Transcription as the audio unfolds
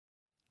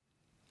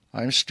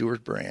I'm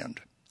Stuart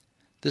Brand.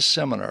 This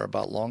seminar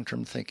about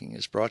long-term thinking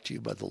is brought to you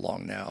by the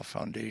Long Now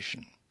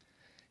Foundation.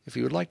 If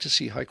you would like to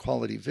see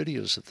high-quality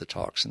videos of the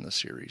talks in the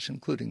series,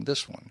 including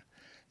this one,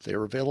 they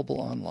are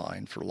available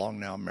online for Long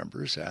Now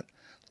members at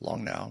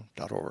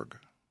longnow.org.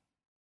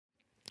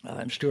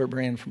 I'm Stuart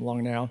Brand from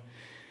Long Now.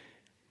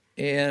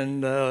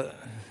 And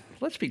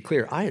let's be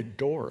clear, I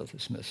adore the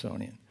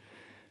Smithsonian.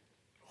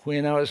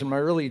 When I was in my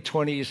early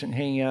 20s and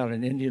hanging out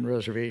on Indian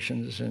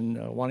reservations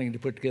and wanting to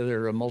put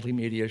together a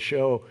multimedia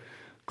show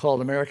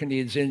called America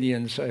Needs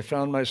Indians, I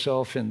found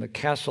myself in the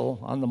castle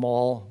on the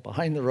mall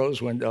behind the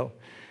rose window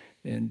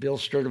in Bill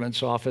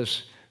Sturtevant's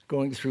office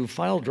going through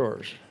file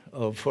drawers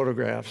of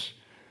photographs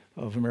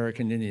of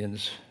American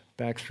Indians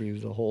back through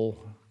the whole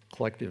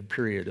collective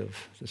period of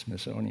the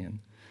Smithsonian.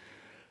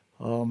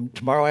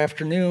 Tomorrow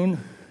afternoon,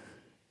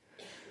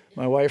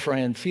 my wife,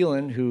 Ryan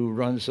Phelan, who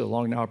runs a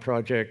Long Now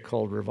project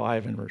called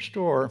Revive and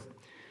Restore,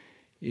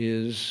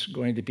 is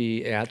going to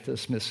be at the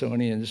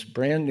Smithsonian's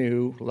brand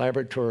new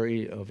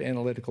Laboratory of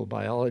Analytical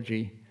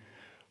Biology,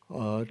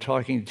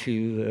 talking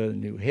to the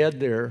new head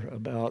there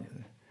about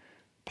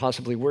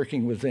possibly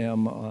working with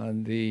them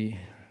on the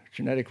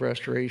genetic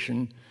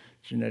restoration,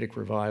 genetic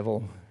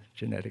revival,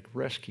 genetic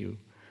rescue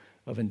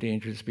of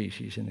endangered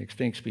species and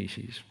extinct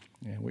species.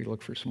 And we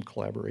look for some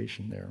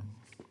collaboration there.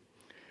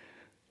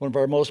 One of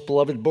our most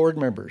beloved board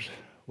members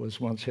was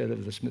once head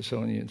of the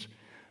Smithsonian's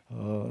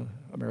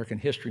American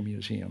History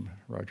Museum,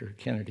 Roger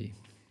Kennedy.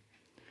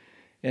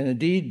 And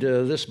indeed,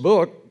 this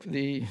book,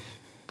 the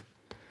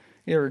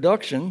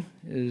introduction,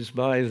 is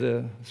by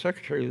the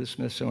Secretary of the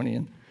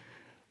Smithsonian,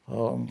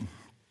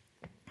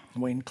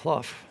 Wayne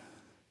Clough.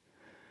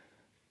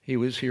 He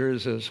was here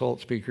as a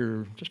SALT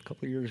speaker just a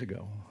couple of years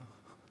ago.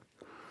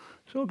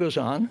 So it goes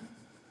on.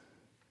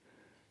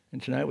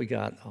 And tonight we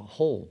got a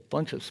whole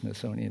bunch of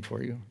Smithsonian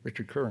for you.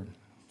 Richard Kurin.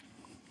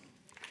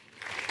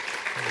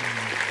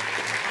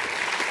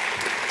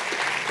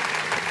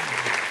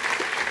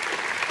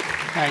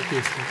 Thank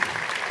you, Steve.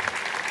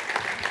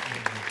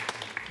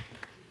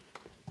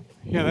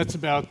 Yeah, that's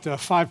about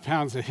 5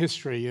 pounds of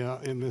history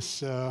in this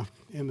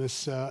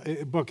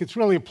book. It's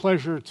really a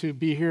pleasure to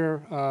be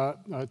here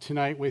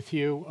tonight with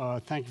you.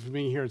 Thank you for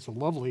being here. It's a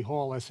lovely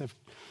hall,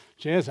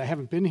 SFJS. I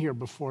haven't been here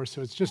before,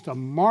 so it's just a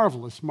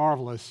marvelous,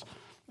 marvelous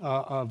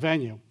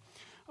venue.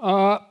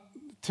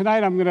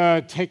 Tonight I'm going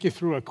to take you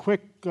through a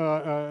quick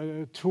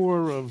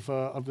tour of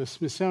the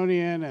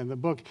Smithsonian and the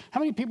book. How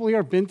many people here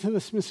have been to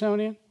the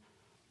Smithsonian?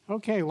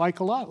 Okay, like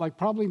a lot, like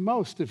probably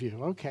most of you.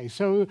 Okay,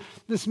 so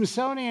the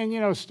Smithsonian,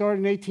 started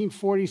in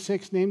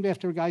 1846, named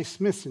after a guy,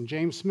 Smithson,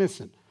 James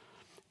Smithson,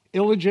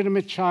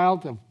 illegitimate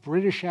child of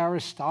British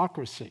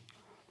aristocracy.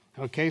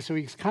 Okay, so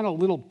he's kind of a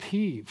little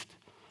peeved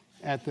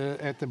at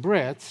the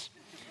Brits.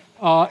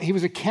 He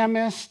was a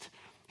chemist.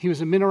 He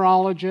was a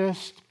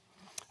mineralogist,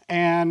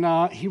 and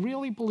he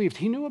really believed,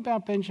 he knew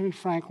about Benjamin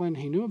Franklin,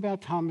 he knew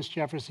about Thomas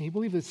Jefferson, he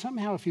believed that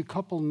somehow if you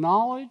couple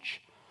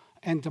knowledge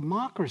and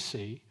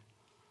democracy,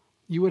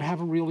 you would have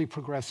a really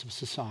progressive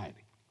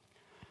society.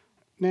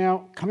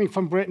 Now, coming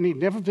from Britain, he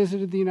never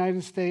visited the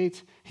United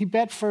States. He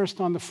bet first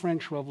on the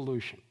French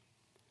Revolution.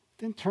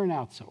 Didn't turn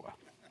out so well.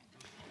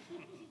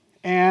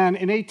 And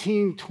in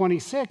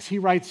 1826, he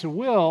writes a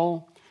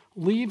will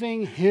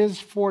leaving his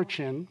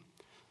fortune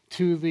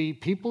to the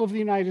people of the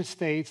United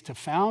States to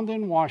found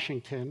in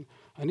Washington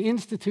an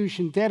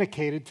institution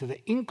dedicated to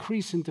the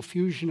increase and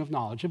diffusion of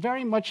knowledge, a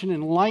very much an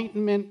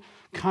Enlightenment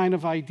kind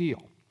of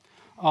ideal.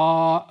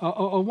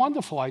 A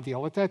wonderful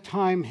ideal. At that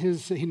time,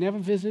 he never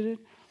visited.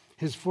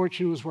 His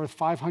fortune was worth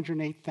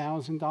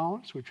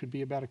 $508,000, which would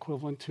be about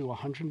equivalent to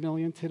 $100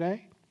 million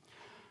today.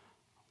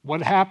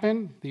 What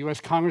happened? The U.S.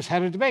 Congress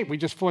had a debate. We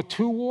just fought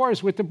 2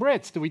 wars with the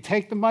Brits. Do we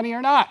take the money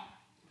or not?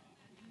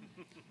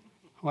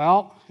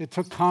 Well, it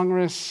took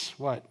Congress,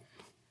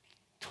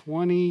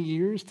 20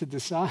 years to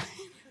decide?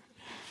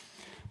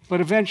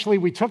 But eventually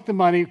we took the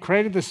money,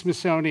 created the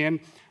Smithsonian,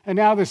 and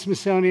now the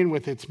Smithsonian,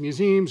 with its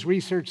museums,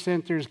 research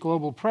centers,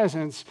 global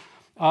presence,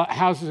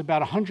 houses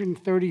about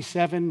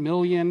 137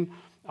 million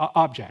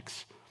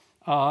objects.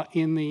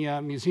 In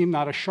the museum,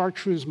 not a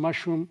chartreuse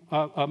marshmallow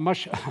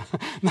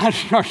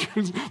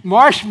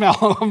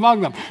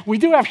among them. We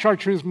do have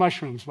chartreuse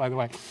mushrooms, by the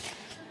way.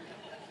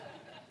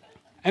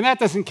 And that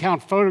doesn't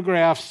count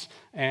photographs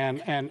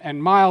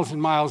and miles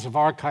of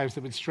archives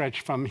that would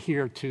stretch from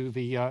here to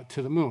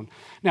the moon.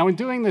 Now, in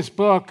doing this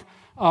book,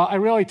 I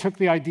really took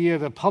the idea,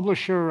 the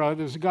publisher,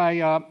 there's a guy,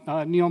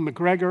 Neil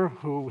McGregor,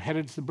 who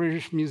headed the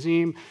British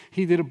Museum.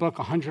 He did a book,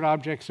 100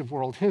 Objects of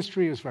World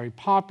History. It was very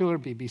popular.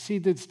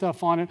 BBC did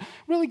stuff on it.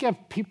 Really gave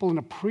people an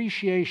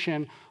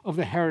appreciation of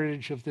the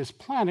heritage of this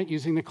planet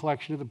using the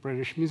collection of the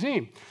British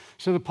Museum.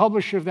 So the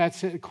publisher of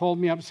that called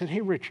me up and said,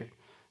 "Hey, Richard,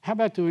 how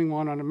about doing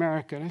one on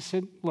America?" And I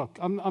said, "Look,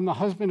 I'm the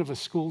husband of a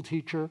school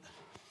teacher,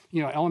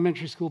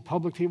 elementary school,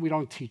 public teacher. We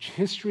don't teach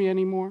history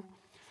anymore.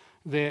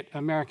 That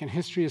American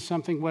history is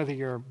something, whether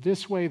you're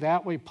this way,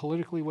 that way,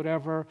 politically,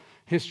 whatever,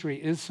 history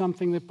is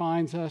something that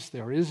binds us.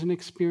 There is an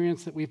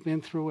experience that we've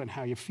been through and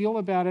how you feel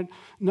about it.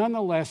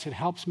 Nonetheless, it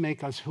helps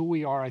make us who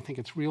we are. I think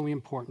it's really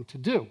important to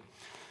do."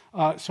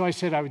 So I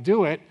said I would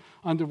do it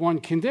under one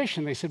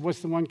condition. They said,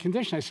 what's the one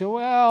condition? I said,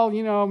 well,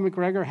 you know,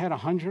 McGregor had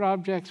 100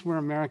 objects. We're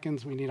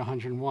Americans. We need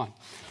 101.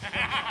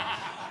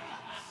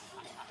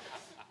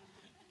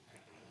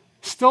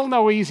 Still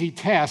no easy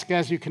task,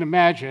 as you can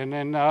imagine,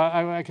 and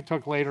I could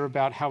talk later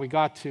about how we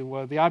got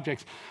to the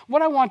objects.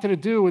 What I wanted to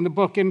do in the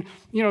book, and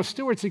you know,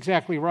 Stuart's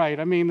exactly right.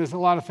 I mean, there's a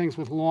lot of things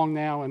with Long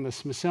Now and the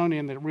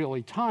Smithsonian that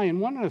really tie,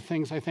 and one of the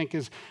things I think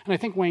is, and I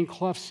think Wayne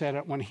Clough said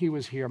it when he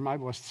was here, my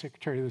boss, the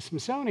secretary of the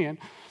Smithsonian,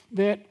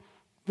 that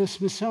the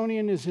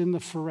Smithsonian is in the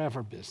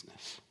forever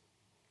business.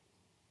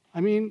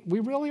 I mean, we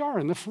really are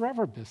in the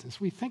forever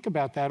business. We think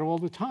about that all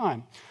the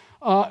time.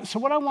 So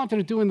what I wanted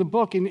to do in the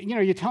book, and you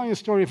know, you're telling a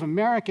story of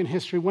American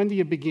history, when do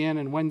you begin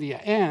and when do you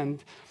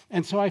end?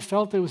 And so I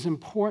felt it was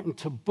important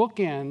to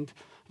bookend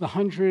the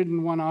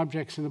 101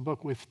 objects in the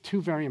book with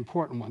two very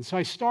important ones. So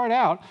I start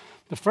out,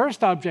 the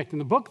first object in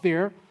the book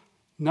there,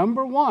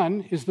 number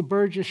one, is the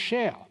Burgess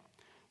Shale.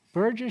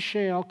 Burgess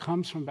Shale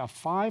comes from about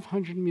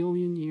 500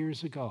 million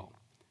years ago.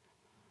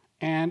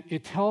 And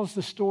it tells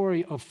the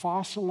story of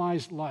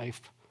fossilized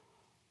life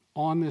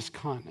on this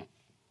continent.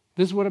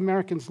 This is what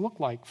Americans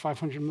looked like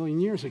 500 million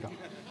years ago.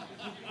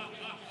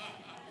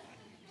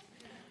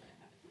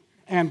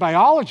 And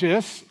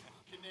biologists...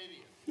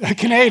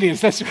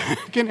 Canadians, that's right.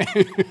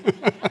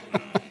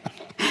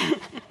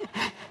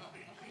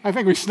 I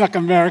think we snuck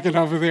American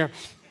over there.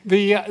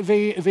 These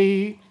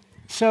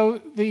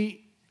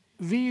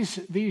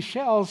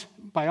shells,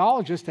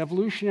 biologists,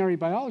 evolutionary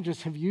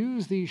biologists, have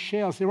used these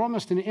shells. They're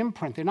almost an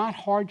imprint. They're not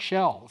hard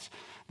shells.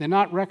 They're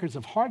not records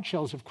of hard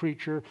shells of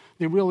creature.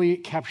 They really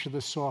capture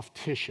the soft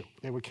tissue.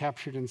 They were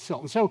captured in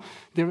silt. And so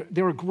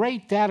they're a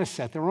great data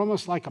set. They're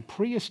almost like a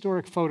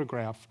prehistoric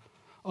photograph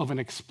of an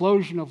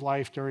explosion of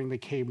life during the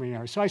Cambrian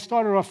era. So I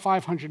started off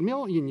 500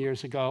 million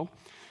years ago,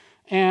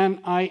 and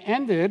I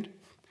ended,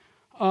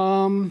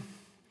 the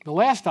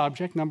last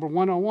object, number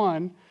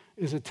 101,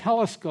 is a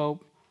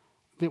telescope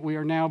that we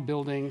are now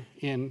building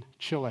in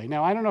Chile.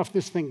 Now, I don't know if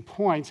this thing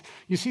points.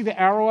 You see the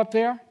arrow up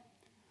there?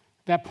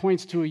 That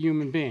points to a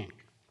human being.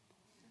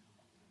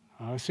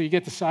 So you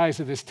get the size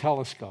of this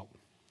telescope.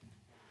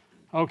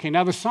 Okay,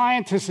 now the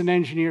scientists and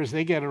engineers,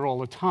 they get it all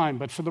the time,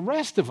 but for the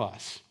rest of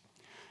us,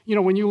 you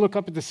know, when you look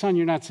up at the sun,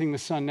 you're not seeing the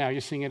sun now,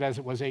 you're seeing it as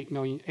it was 8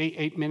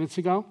 minutes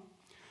ago.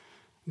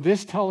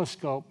 This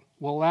telescope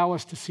will allow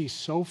us to see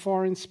so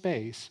far in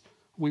space,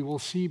 we will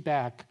see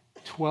back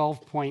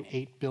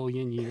 12.8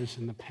 billion years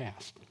in the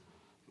past,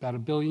 about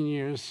 1 billion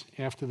years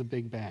after the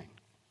Big Bang.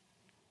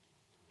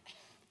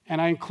 And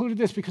I included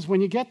this because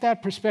when you get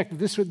that perspective,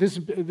 this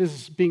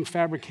is being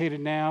fabricated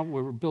now.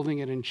 We're building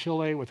it in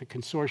Chile with a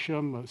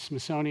consortium,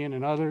 Smithsonian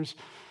and others.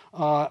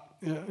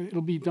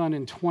 It'll be done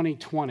in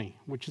 2020,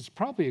 which is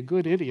probably a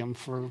good idiom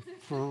for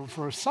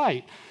a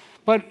site.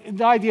 But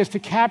the idea is to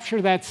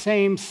capture that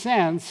same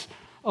sense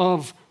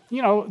of,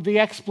 you know, the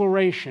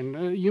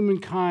exploration.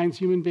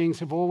 Human beings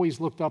have always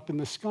looked up in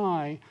the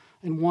sky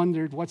and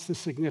wondered what's the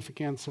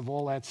significance of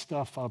all that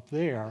stuff up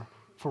there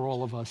for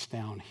all of us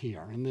down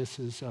here. And this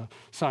is a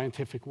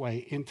scientific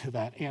way into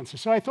that answer.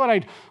 So I thought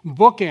I'd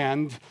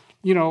bookend,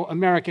 you know,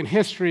 American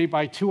history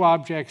by two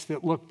objects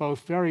that look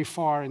both very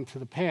far into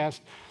the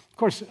past. Of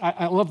course,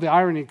 I love the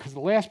irony because the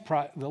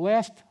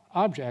last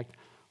object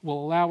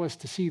will allow us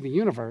to see the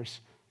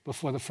universe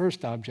before the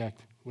first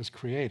object was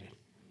created.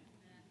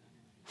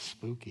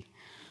 Spooky.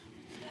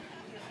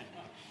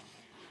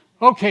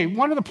 Okay,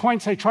 one of the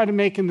points I try to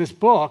make in this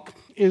book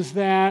is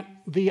that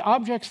the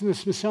objects in the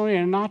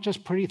Smithsonian are not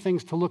just pretty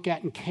things to look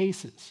at in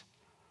cases,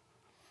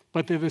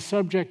 but they're the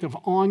subject of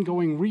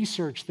ongoing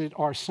research that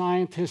our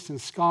scientists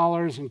and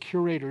scholars and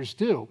curators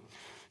do.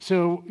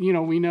 So, you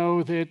know, we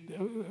know that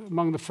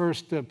among the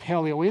first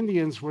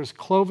Paleo-Indians was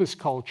Clovis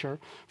culture.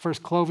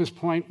 First Clovis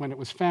point, when it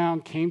was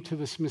found, came to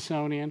the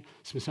Smithsonian.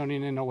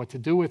 Smithsonian didn't know what to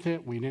do with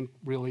it. We didn't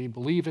really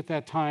believe at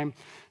that time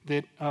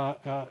that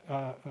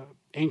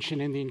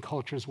ancient Indian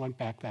cultures went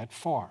back that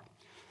far.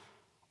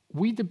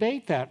 We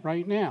debate that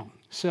right now.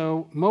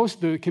 So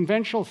the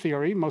conventional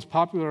theory, most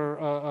popular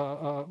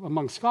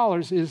among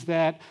scholars, is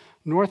that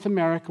North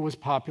America was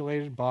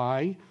populated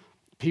by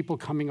people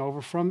coming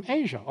over from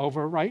Asia,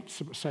 over, right,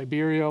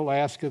 Siberia,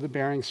 Alaska, the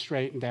Bering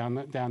Strait, and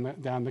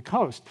down the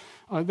coast.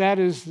 That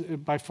is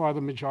by far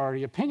the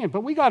majority opinion.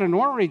 But we got an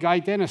ornery guy,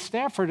 Dennis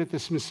Stafford, at the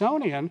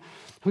Smithsonian,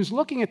 who's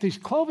looking at these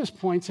Clovis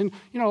points, and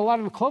you know, a lot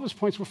of the Clovis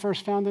points were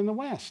first found in the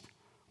West.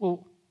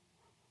 Well,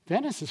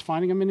 Dennis is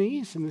finding them in the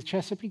East, in the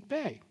Chesapeake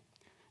Bay.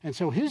 And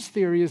so his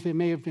theory is there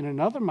may have been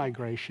another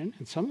migration,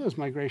 and some of those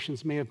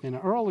migrations may have been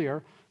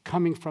earlier,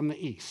 coming from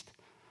the East.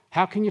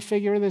 How can you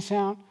figure this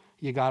out?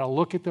 You got to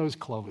look at those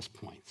Clovis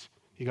points.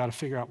 You got to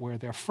figure out where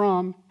they're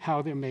from,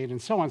 how they're made,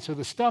 and so on. So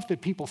the stuff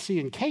that people see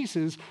in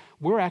cases,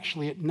 we're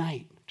actually at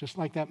night, just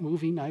like that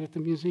movie, Night at the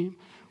Museum.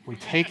 We're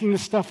taking the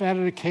stuff out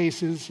of the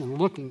cases and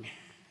looking.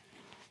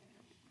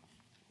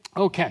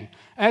 Okay,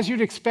 as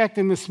you'd expect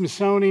in the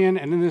Smithsonian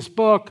and in this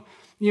book,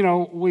 you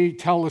know, we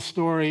tell the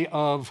story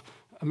of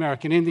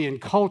American Indian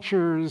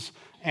cultures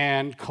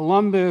and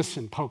Columbus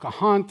and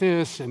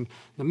Pocahontas and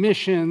the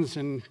missions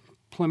and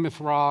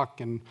Plymouth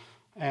Rock, and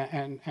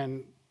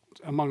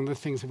among the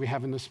things that we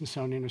have in the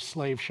Smithsonian are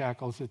slave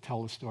shackles that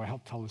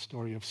help tell the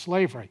story of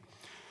slavery.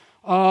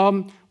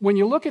 When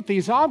you look at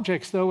these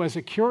objects, though, as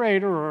a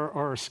curator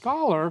or a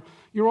scholar,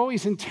 you're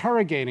always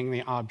interrogating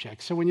the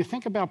object. So when you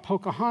think about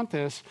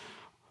Pocahontas,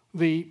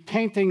 the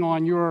painting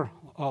on your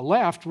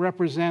left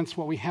represents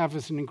what we have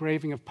as an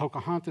engraving of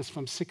Pocahontas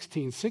from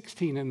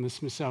 1616 in the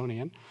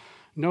Smithsonian.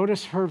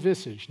 Notice her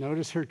visage,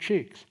 notice her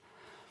cheeks.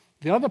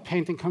 The other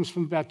painting comes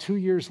from about 2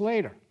 years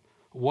later.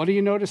 What do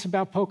you notice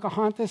about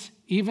Pocahontas?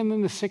 Even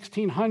in the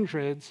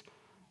 1600s,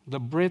 the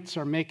Brits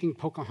are making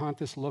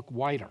Pocahontas look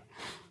whiter.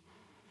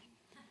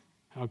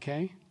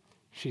 Okay?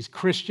 She's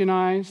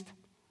Christianized,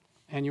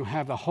 and you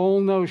have the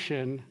whole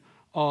notion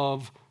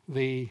of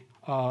the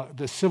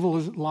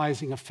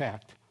civilizing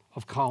effect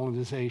of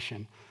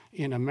colonization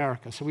in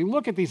America. So we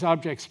look at these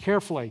objects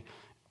carefully,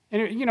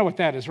 and you know what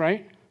that is,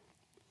 right?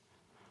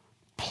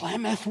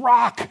 Plymouth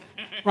Rock,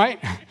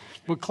 right?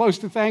 We're close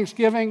to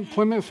Thanksgiving,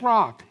 Plymouth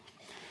Rock.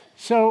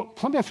 So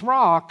Plymouth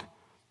Rock,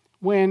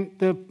 when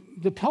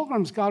the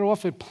Pilgrims got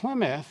off at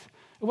Plymouth,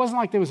 it wasn't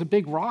like there was a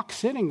big rock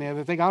sitting there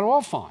that they got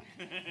off on.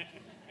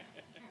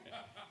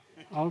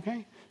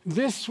 Okay?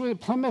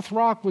 Plymouth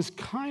Rock was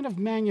kind of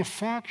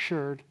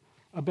manufactured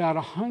about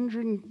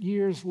 100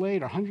 years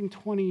later,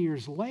 120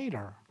 years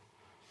later,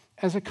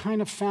 as a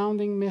kind of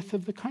founding myth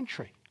of the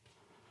country.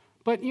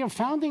 But,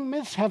 founding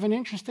myths have an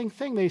interesting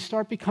thing. They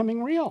start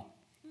becoming real.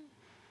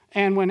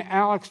 And when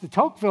Alex de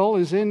Tocqueville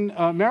is in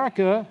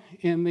America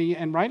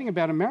and writing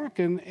about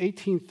America in the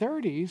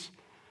 1830s,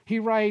 he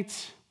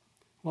writes,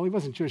 well, he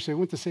wasn't Jewish, so he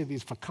went to say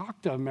these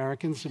Fakakta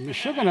Americans and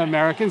Michigan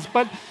Americans,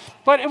 but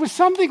it was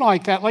something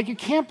like that. Like, you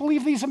can't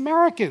believe these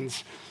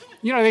Americans.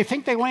 They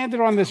think they landed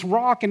on this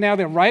rock, and now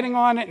they're writing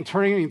on it and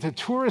turning it into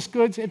tourist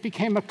goods. It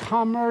became a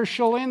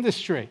commercial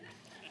industry.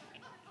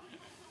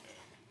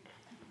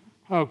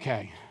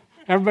 Okay.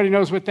 Everybody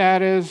knows what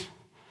that is,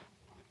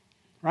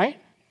 right?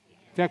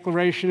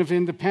 Declaration of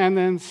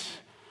Independence.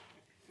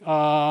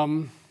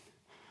 You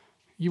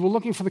were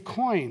looking for the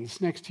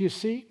coins next to your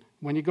seat.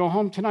 When you go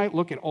home tonight,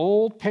 look at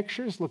old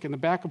pictures, look in the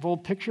back of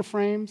old picture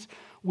frames.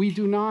 We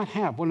do not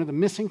have, one of the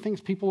missing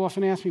things, people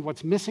often ask me,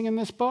 what's missing in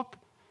this book?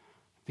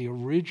 The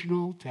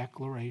original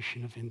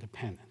Declaration of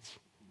Independence.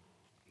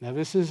 Now,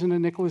 this isn't a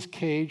Nicolas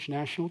Cage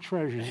National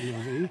Treasure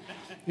movie.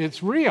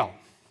 It's real.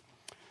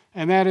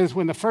 And that is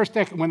when they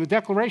decided on the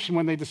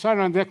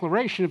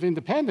Declaration of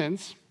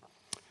Independence,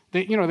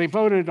 they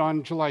voted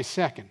on July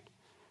 2nd.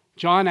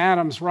 John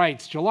Adams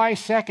writes, July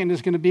 2nd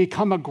is going to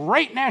become a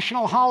great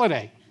national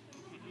holiday.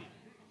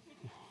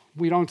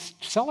 We don't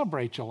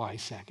celebrate July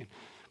 2nd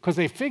because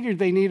they figured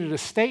they needed a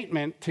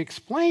statement to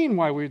explain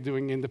why we were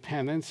doing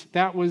independence.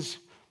 That was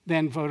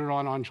then voted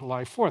on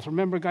July 4th.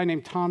 Remember a guy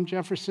named Tom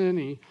Jefferson?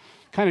 He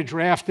kind of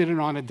drafted it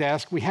on a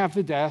desk. We have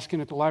the desk,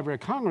 and at the Library of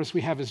Congress,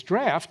 we have his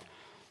draft,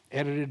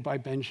 edited by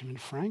Benjamin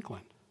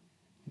Franklin.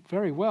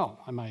 Very well,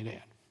 I might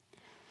add.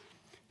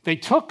 They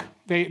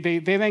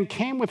then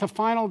came with a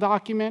final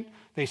document.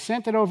 They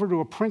sent it over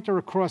to a printer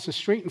across the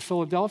street in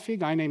Philadelphia, a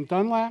guy named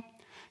Dunlap.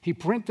 He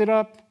printed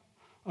up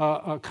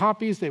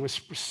copies. They were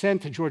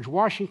sent to George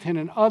Washington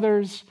and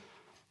others,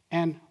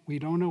 and we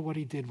don't know what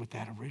he did with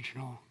that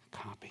original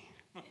copy.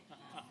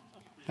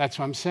 That's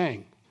what I'm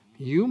saying.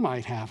 You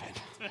might have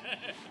it.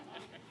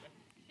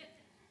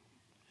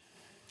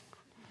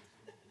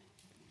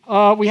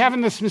 We have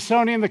in the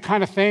Smithsonian the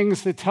kind of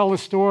things that tell the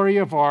story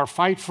of our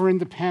fight for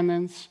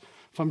independence,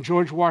 from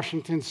George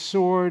Washington's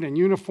sword and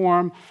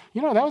uniform.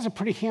 That was a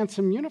pretty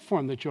handsome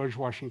uniform that George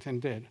Washington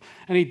did.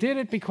 And he did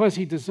it because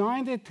he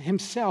designed it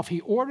himself.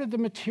 He ordered the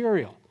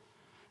material.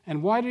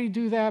 And why did he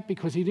do that?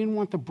 Because he didn't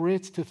want the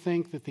Brits to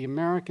think that the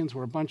Americans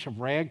were a bunch of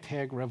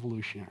ragtag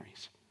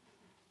revolutionaries.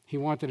 He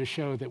wanted to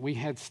show that we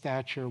had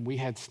stature, we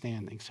had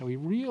standing. So he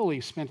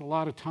really spent a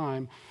lot of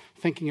time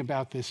thinking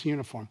about this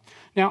uniform.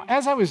 Now,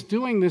 as I was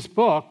doing this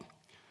book,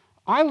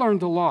 I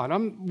learned a lot.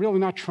 I'm really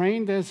not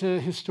trained as a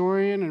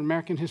historian, an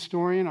American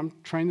historian. I'm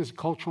trained as a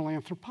cultural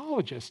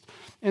anthropologist.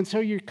 And so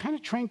you're kind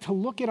of trained to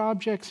look at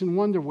objects and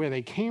wonder where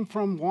they came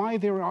from, why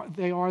they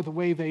are the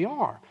way they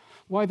are,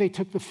 why they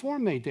took the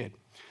form they did.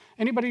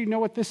 Anybody know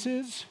what this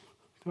is?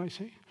 Do I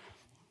say?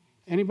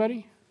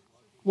 Anybody?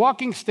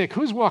 Walking stick.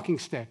 Whose walking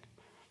stick?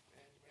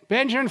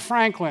 Benjamin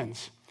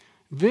Franklin's.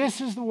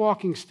 This is the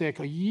walking stick.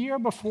 A year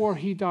before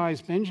he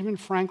dies, Benjamin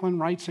Franklin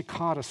writes a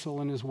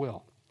codicil in his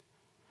will.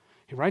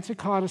 He writes a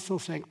codicil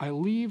saying, I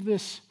leave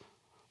this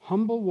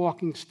humble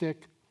walking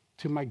stick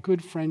to my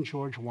good friend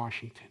George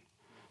Washington.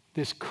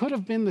 This could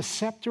have been the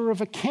scepter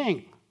of a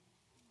king.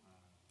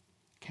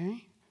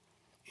 Okay?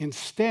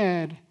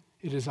 Instead,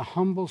 it is a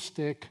humble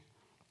stick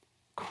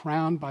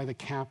crowned by the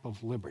cap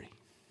of liberty.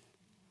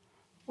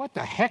 What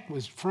the heck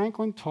was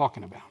Franklin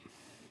talking about?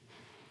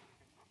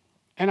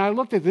 And I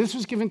looked at this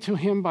was given to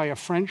him by a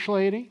French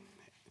lady,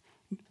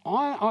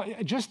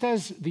 just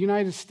as the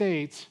United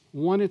States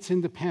won its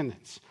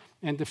independence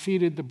and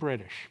defeated the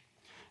British.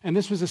 And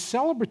this was a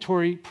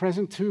celebratory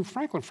present to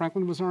Franklin.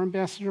 Franklin was our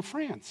ambassador to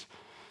France.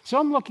 So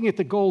I'm looking at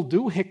the gold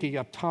doohickey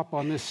up top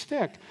on this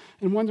stick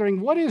and wondering,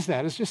 what is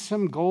that? It's just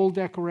some gold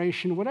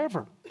decoration,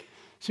 whatever.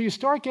 So you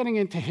start getting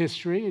into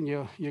history and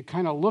you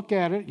kind of look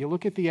at it, you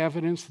look at the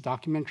evidence, the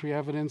documentary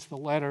evidence, the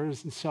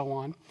letters, and so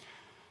on.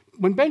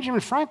 When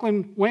Benjamin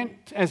Franklin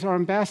went as our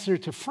ambassador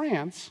to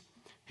France,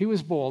 he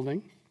was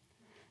balding,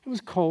 it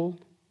was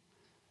cold,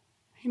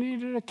 he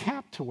needed a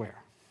cap to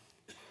wear.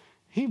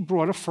 He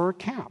brought a fur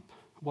cap.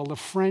 Well, the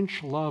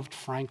French loved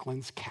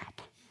Franklin's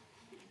cap.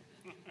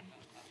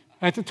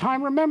 At the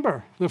time,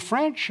 remember, the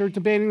French are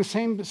debating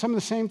some of the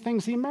same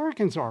things the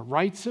Americans are.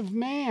 Rights of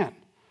man.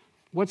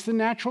 What's the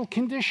natural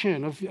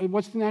condition?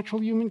 What's the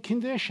natural human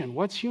condition?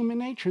 What's human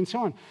nature? And so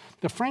on.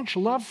 The French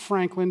loved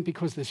Franklin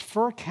because this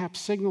fur cap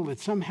signaled that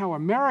somehow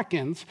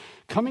Americans,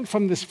 coming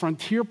from this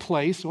frontier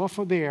place off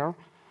of there,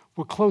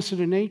 were closer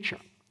to nature.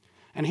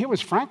 And here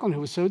was Franklin, who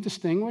was so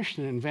distinguished,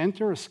 an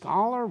inventor, a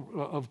scholar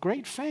of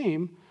great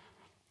fame,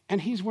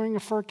 and he's wearing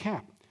a fur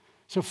cap.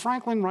 So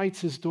Franklin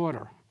writes his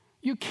daughter,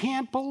 "You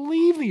can't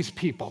believe these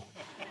people.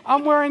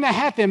 I'm wearing a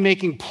hat. They're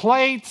making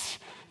plates.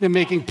 They're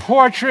making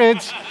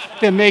portraits.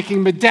 They're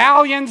making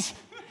medallions.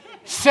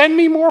 Send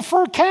me more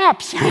fur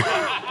caps."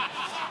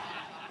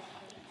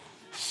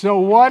 So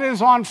what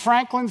is on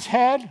Franklin's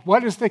head?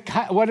 What is the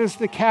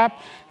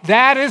cap?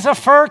 That is a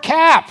fur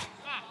cap.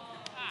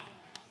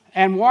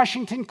 And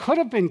Washington could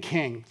have been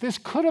king. This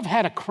could have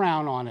had a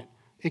crown on it.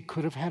 It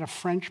could have had a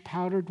French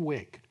powdered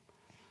wig.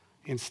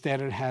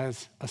 Instead, it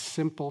has a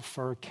simple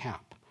fur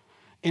cap.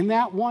 In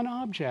that one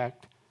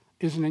object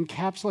is an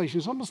encapsulation.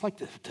 It's almost like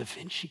the Da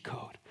Vinci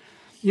Code.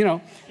 You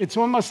know, it's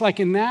almost like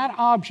in that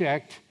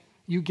object,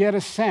 you get a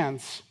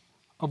sense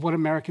of what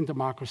American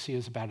democracy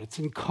is about. It's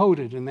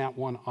encoded in that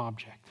one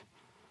object.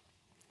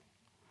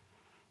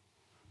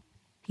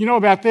 You know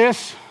about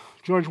this?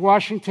 George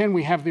Washington,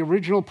 we have the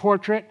original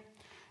portrait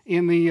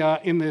in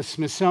the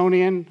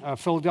Smithsonian.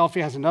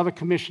 Philadelphia has another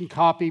commissioned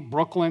copy.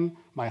 Brooklyn,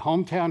 my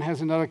hometown,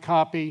 has another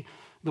copy.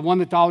 The one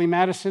that Dolly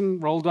Madison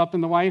rolled up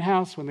in the White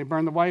House when they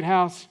burned the White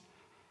House,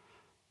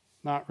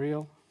 not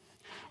real.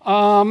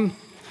 But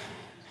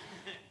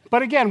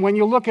again, when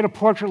you look at a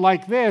portrait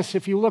like this,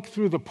 if you look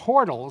through the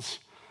portals,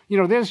 you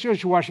know, there's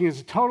George Washington.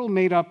 It's a total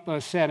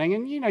made-up setting.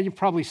 And, you know, you've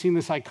probably seen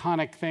this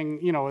iconic thing,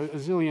 you know, a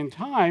zillion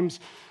times.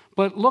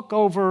 But look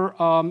over,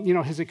 you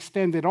know, his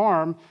extended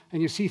arm,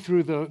 and you see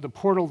through the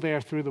portal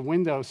there, through the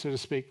window, so to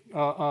speak,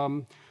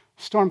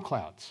 storm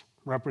clouds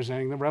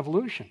representing the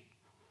revolution.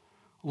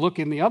 Look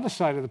in the other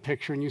side of the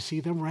picture, and you see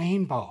the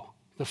rainbow,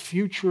 the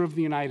future of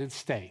the United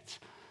States.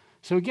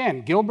 So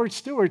again, Gilbert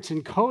Stuart's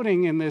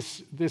encoding in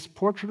this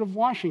portrait of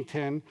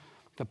Washington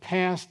the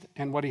past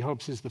and what he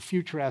hopes is the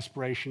future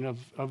aspiration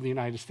of the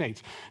United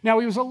States. Now,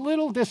 he was a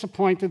little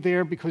disappointed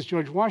there because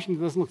George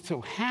Washington doesn't look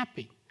so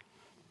happy.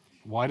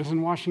 Why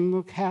doesn't Washington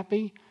look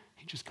happy?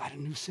 He just got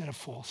a new set of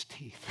false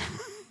teeth.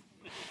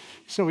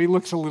 So he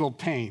looks a little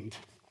pained.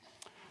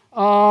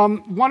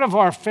 One of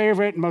our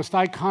favorite, most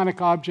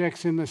iconic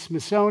objects in the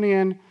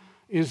Smithsonian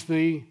is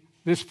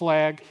this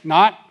flag,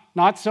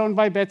 not sewn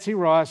by Betsy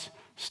Ross,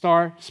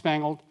 Star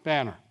Spangled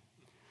Banner.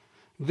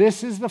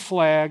 This is the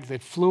flag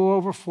that flew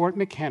over Fort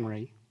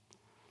McHenry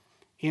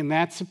in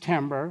that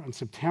September,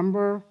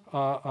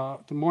 the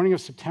morning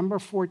of September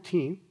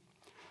 14th,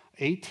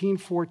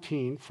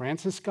 1814,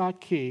 Francis Scott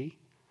Key,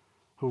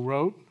 who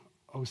wrote,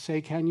 "Oh,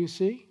 Say, Can You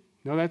See?"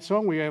 Know that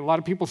song? A lot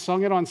of people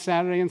sung it on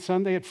Saturday and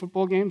Sunday at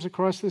football games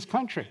across this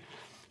country.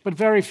 But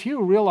very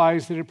few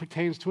realize that it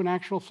pertains to an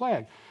actual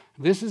flag.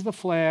 This is the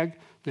flag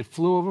that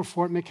flew over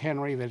Fort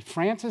McHenry, that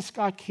Francis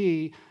Scott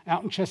Key,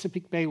 out in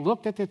Chesapeake Bay,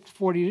 looked at the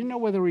fort. He didn't know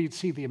whether he'd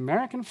see the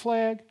American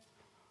flag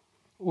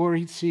or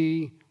he'd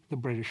see the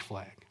British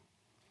flag.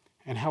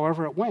 And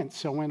however it went,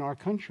 so went our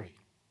country.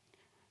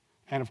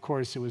 And of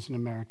course, it was an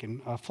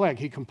American flag.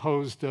 He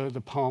composed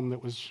the poem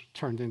that was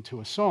turned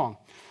into a song.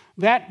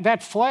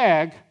 That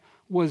flag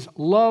was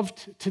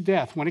loved to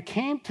death. When it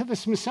came to the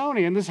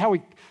Smithsonian, this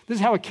is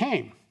how it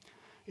came.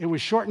 It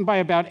was shortened by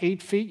about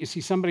 8 feet. You see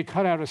somebody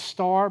cut out a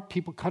star.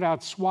 People cut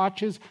out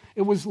swatches.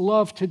 It was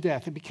loved to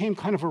death. It became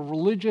kind of a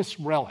religious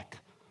relic,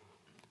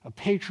 a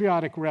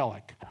patriotic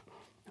relic.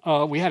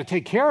 We had to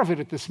take care of it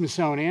at the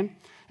Smithsonian,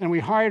 and we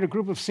hired a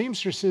group of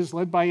seamstresses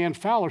led by Ann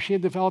Fowler. She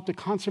had developed a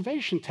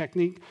conservation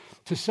technique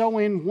to sew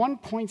in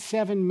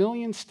 1.7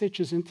 million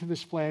stitches into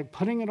this flag,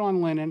 putting it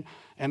on linen,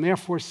 and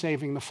therefore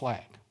saving the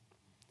flag.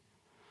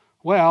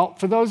 Well,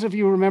 for those of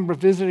you who remember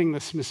visiting the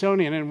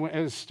Smithsonian, and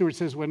as Stuart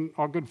says, when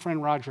our good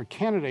friend Roger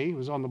Kennedy, who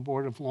was on the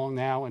board of Long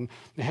Now and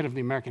the head of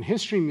the American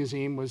History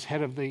Museum, was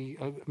head of the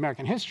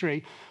American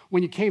History,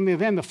 when you came there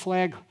then, the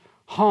flag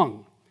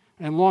hung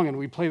and long, and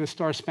we play the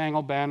Star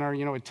Spangled Banner,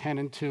 you know, at 10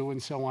 and 2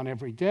 and so on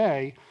every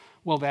day.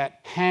 Well, that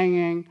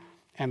hanging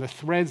and the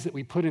threads that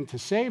we put in to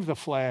save the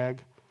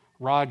flag,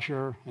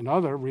 Roger and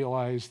other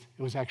realized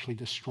it was actually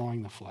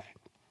destroying the flag.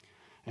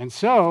 And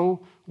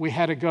so we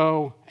had to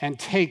go and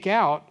take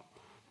out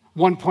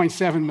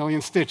 1.7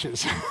 million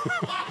stitches.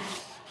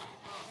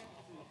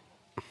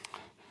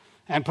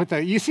 and put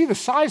you see the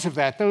size of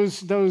that.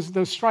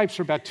 Those stripes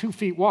are about 2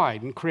 feet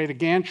wide, and create a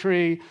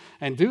gantry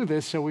and do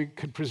this so we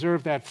could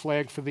preserve that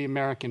flag for the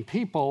American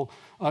people,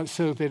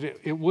 so that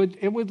it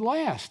would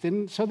last,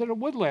 and so that it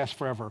would last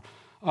forever.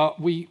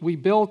 We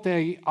built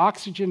a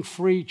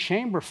oxygen-free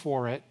chamber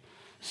for it.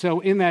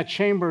 So in that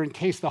chamber, in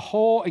case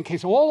all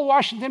of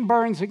Washington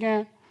burns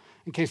again,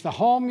 in case the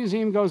whole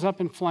museum goes up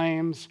in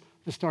flames,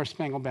 the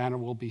Star-Spangled Banner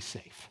will be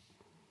safe.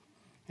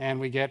 And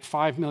we get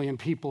 5 million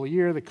people a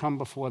year that come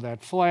before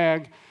that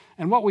flag.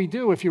 And what we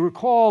do, if you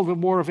recall the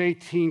War of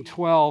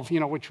 1812,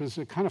 which was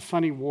a kind of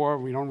funny war,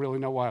 we don't really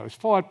know why it was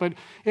fought, but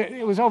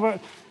it was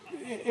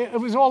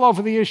all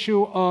over the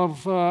issue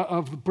of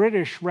the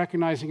British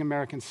recognizing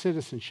American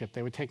citizenship.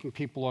 They were taking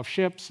people off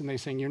ships and they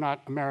saying, you're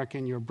not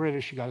American, you're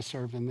British, you got to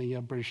serve in the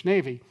British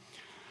Navy.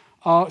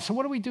 So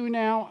what do we do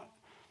now?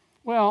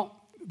 Well,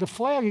 the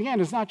flag, again,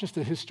 is not just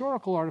a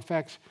historical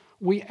artifact.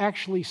 We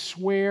actually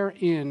swear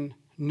in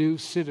new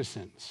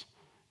citizens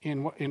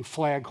in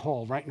Flag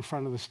Hall, right in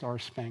front of the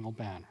Star-Spangled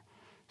Banner.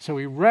 So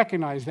we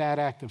recognize that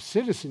act of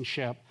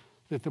citizenship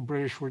that the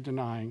British were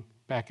denying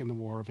back in the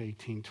War of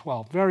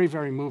 1812. Very,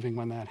 very moving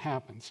when that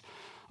happens.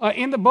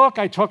 In the book,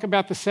 I talk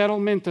about the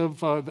settlement of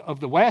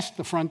the West,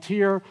 the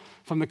frontier,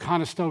 from the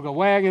Conestoga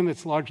wagon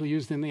that's largely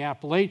used in the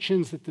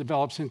Appalachians, that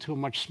develops into a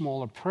much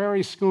smaller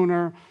prairie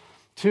schooner,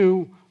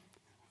 to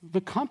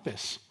the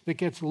compass that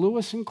gets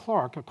Lewis and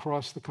Clark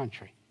across the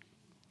country.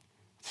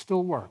 It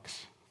still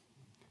works.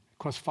 It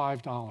costs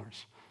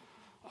 $5.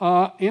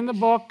 In the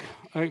book,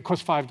 it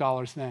cost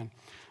 $5 then.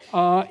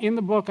 In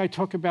the book, I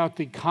talk about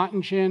the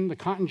cotton gin. The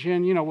cotton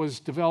gin,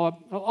 was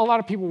developed. A lot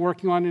of people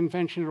working on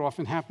invention. It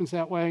often happens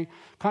that way.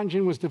 Cotton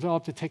gin was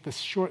developed to take the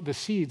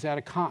seeds out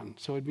of cotton,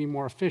 so it'd be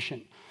more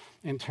efficient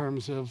in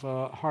terms of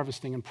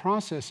harvesting and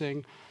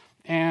processing.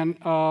 And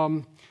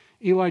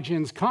Eli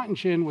Gin's cotton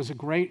gin was a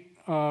great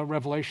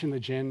revelation. The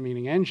gin,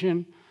 meaning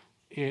engine,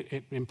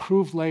 it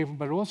improved labor,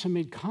 but it also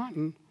made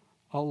cotton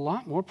a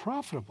lot more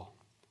profitable.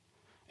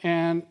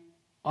 And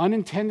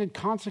unintended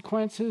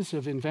consequences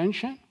of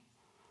invention,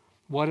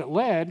 what it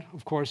led,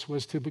 of course,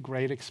 was to the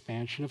great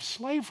expansion of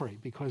slavery,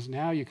 because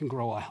now you can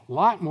grow a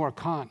lot more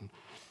cotton.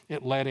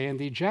 It led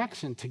Andy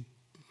Jackson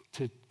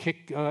to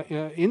kick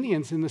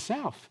Indians in the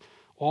South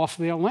off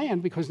their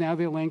land, because now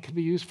their land could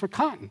be used for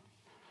cotton.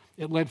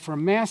 It led for a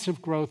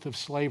massive growth of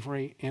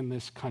slavery in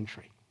this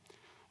country,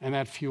 and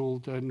that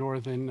fueled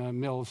northern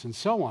mills and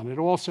so on. It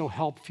also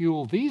helped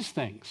fuel these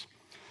things.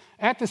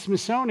 At the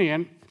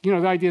Smithsonian, the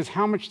idea is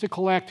how much to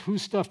collect,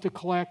 whose stuff to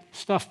collect,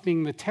 stuff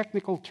being the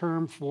technical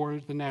term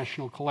for the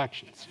national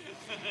collections.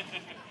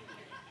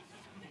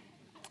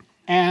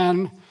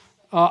 And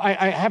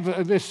I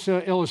have this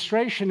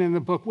illustration in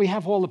the book. We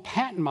have all the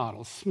patent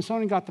models.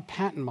 Smithsonian got the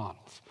patent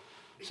models.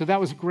 So that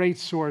was a great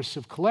source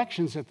of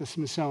collections at the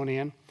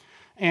Smithsonian.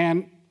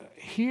 And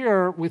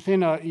here,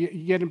 within a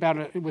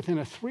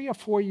 3 or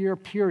 4 year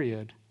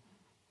period,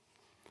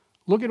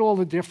 look at all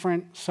the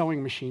different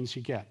sewing machines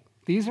you get.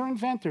 These are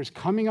inventors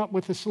coming up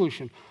with a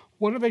solution.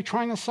 What are they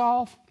trying to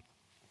solve?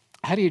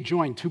 How do you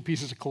join 2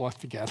 pieces of cloth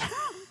together?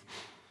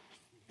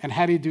 And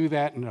how do you do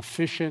that in an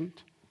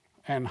efficient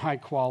and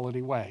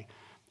high-quality way?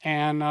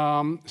 And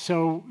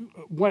so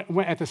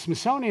at the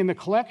Smithsonian, the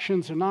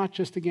collections are not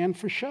just, again,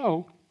 for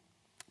show,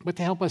 but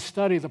to help us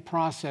study the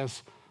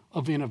process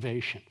of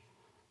innovation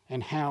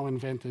and how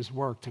inventors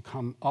work to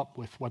come up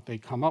with what they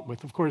come up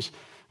with. Of course,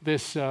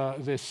 these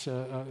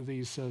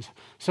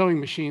sewing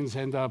machines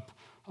end up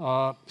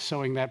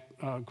sewing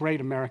that great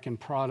American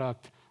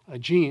product,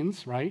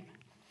 jeans, right?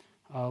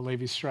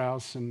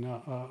 Levi-Strauss, and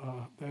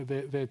and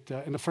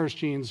the first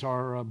jeans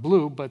are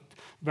blue, but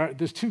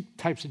there's 2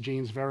 types of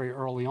jeans very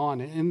early on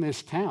in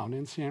this town,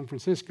 in San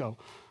Francisco.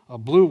 A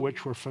blue,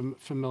 which we're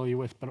familiar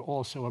with, but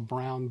also a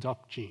brown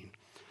duck jean.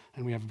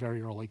 And we have a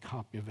very early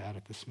copy of that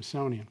at the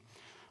Smithsonian.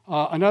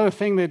 Another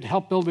thing that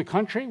helped build the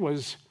country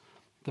was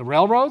the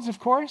railroads, of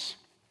course.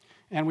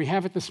 And we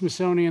have at the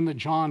Smithsonian the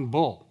John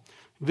Bull.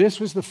 This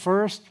was the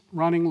first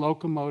running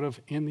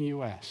locomotive in the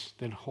U.S.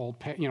 that hauled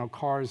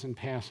cars and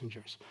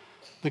passengers.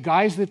 The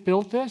guys that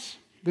built this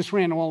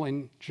ran all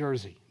in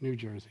Jersey, New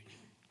Jersey.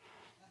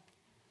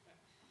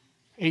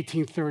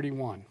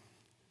 1831.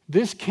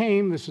 This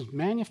was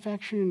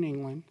manufactured in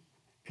England,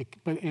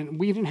 and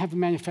we didn't have the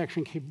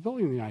manufacturing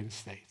capability in the United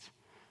States.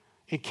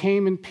 It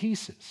came in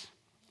pieces.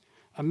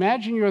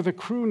 Imagine you're the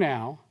crew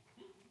now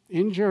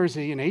in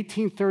Jersey in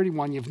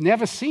 1831. You've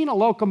never seen a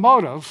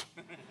locomotive,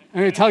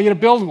 and they tell you to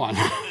build one.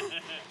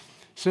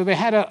 So they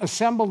had to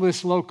assemble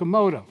this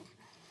locomotive.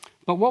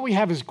 But what we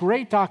have is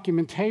great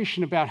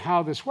documentation about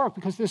how this worked,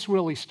 because this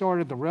really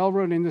started the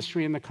railroad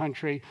industry in the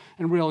country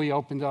and really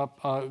opened up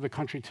the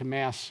country to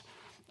mass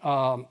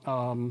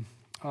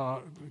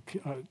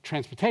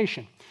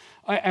transportation.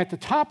 At the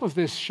top of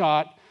this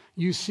shot,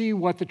 you see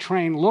what the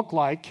train looked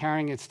like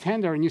carrying its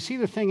tender, and you see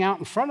the thing out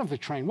in front of the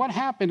train. What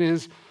happened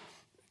is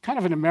kind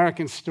of an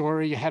American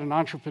story. You had an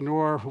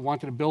entrepreneur who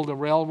wanted to build a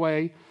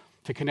railway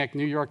to connect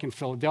New York and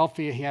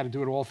Philadelphia. He had to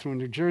do it all through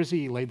New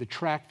Jersey. He laid the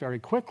track very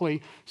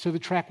quickly, so the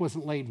track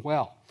wasn't laid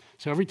well.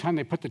 So every time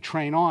they put the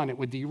train on, it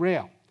would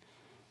derail.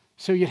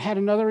 So you had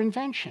another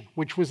invention,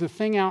 which was the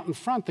thing out in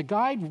front, the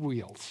guide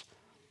wheels,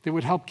 that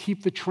would help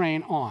keep the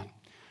train on.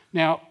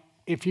 Now,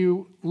 if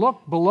you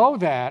look below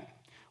that,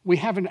 we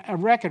have a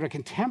record, a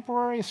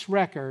contemporaneous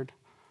record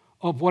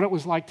of what it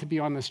was like to be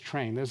on this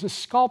train. There's a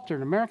sculptor,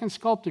 an American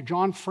sculptor,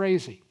 John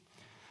Frazee,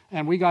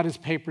 and we got his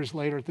papers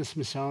later at the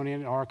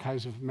Smithsonian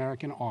Archives of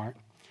American Art.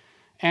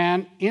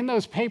 And in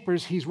those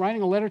papers, he's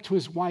writing a letter to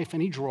his wife,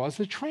 and he draws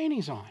the train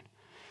he's on.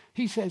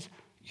 He says,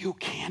 "You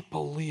can't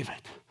believe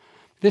it.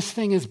 This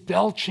thing is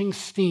belching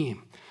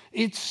steam.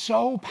 It's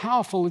so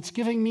powerful, it's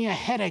giving me a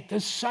headache.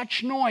 There's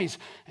such noise."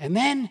 And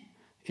then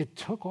it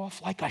took off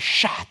like a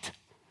shot,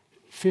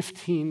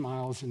 15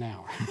 miles an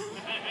hour.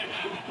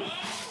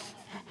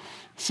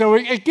 So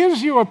it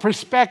gives you a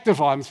perspective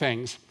on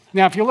things.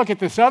 Now, if you look at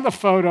this other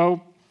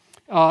photo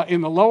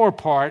in the lower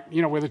part,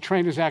 where the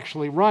train is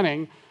actually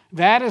running,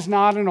 that is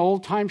not an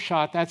old-time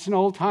shot. That's not an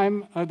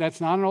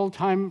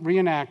old-time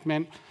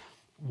reenactment.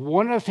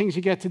 One of the things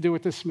you get to do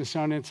with the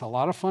Smithsonian, it's a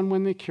lot of fun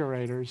when the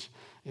curators,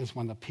 is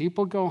when the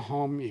people go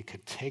home, you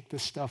could take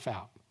this stuff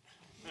out.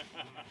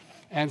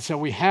 And so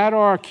we had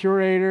our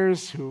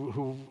curators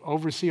who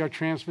oversee our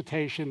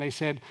transportation. They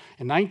said,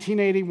 in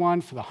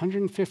 1981, for the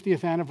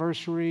 150th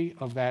anniversary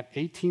of that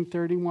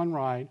 1831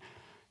 ride,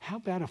 how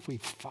about if we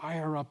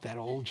fire up that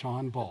old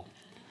John Bull?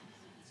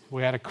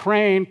 We had a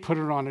crane, put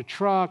it on a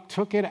truck,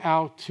 took it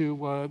out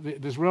to,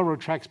 there's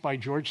railroad tracks by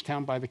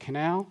Georgetown by the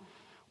canal.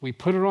 We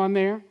put it on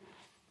there.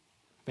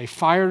 They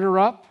fired her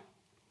up.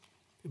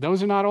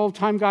 Those are not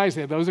old-time guys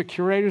there. Those are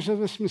curators of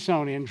the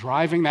Smithsonian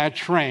driving that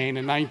train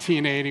in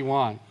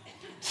 1981.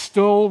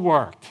 Still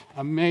worked.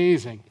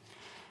 Amazing.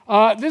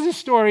 This is a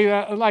story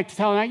that I'd like to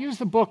tell, and I use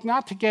the book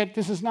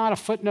this is not a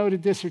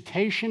footnoted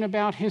dissertation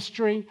about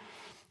history,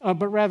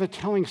 but rather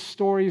telling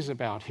stories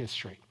about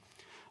history.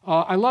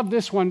 I love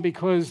this one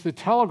because the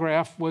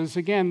telegraph was,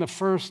 again, the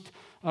first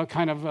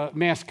kind of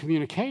mass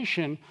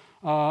communication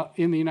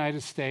in the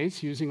United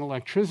States using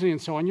electricity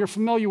and so on. You're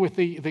familiar with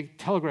the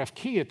telegraph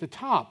key at the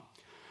top.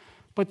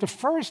 But the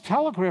first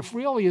telegraph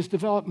really is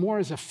developed more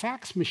as a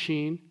fax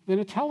machine than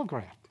a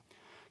telegraph.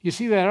 You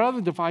see that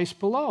other device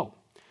below,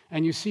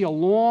 and you see a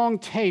long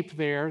tape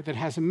there that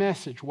has a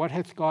message, "What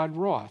hath God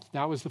wrought?"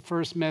 That was the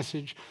first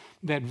message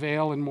that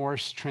Vail and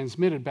Morse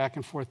transmitted back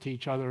and forth to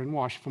each other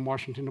from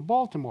Washington to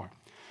Baltimore.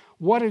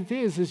 What it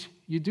is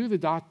you do the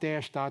dot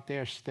dash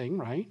thing,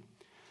 right?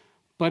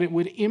 But it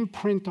would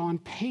imprint on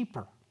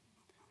paper.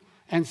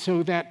 And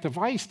so that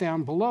device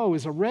down below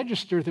is a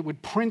register that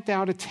would print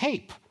out a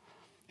tape.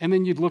 And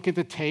then you'd look at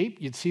the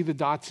tape, you'd see the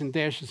dots and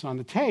dashes on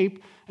the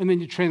tape, and then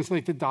you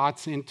translate the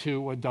dots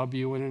into a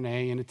W and an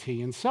A and a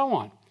T and so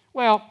on.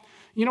 Well,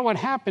 you know what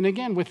happened,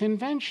 again, with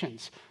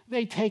inventions?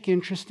 They take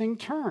interesting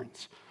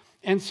turns.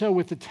 And so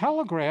with the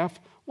telegraph,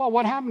 well,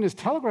 what happened is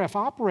telegraph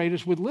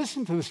operators would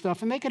listen to the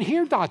stuff, and they could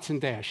hear dots and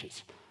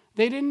dashes.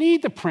 They didn't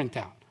need the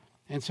printout.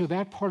 And so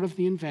that part of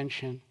the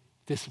invention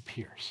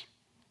disappears.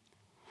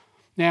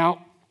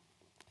 Now,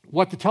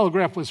 what the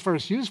telegraph was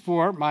first used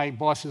for, my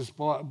boss's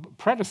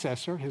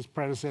predecessor,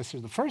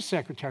 the first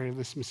secretary of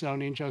the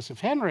Smithsonian,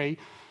 Joseph Henry,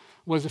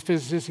 was a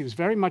physicist. He was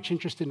very much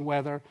interested in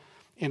weather.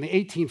 In the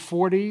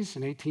 1840s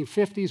and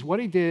 1850s,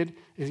 what he did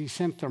is he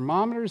sent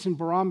thermometers and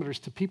barometers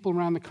to people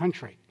around the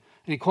country,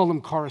 and he called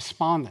them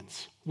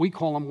correspondents. We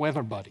call them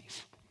weather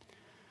buddies.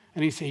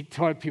 And he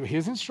taught people,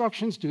 here's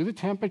instructions, do the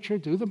temperature,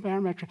 do the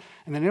barometric,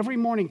 and then every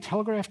morning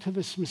telegraph to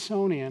the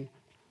Smithsonian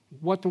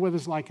what the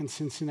weather's like in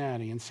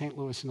Cincinnati and St.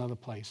 Louis and other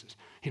places.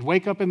 He'd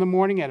wake up in the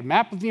morning, had a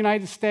map of the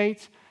United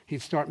States,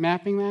 he'd start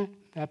mapping that.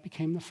 That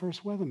became the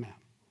first weather map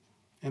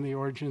and the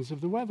origins of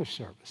the Weather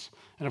Service.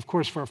 And of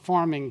course, for a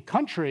farming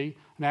country,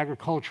 an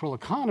agricultural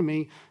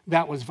economy,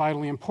 that was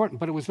vitally important.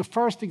 But it was the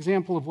first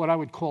example of what I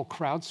would call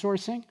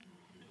crowdsourcing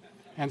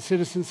and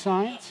citizen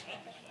science.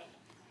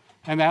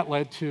 And that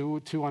led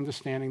to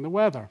understanding the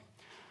weather.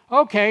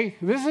 Okay,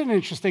 this is an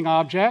interesting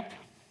object.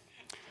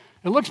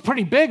 It looks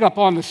pretty big up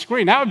on the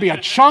screen. That would be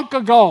a chunk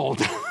of gold.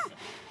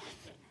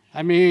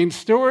 I mean,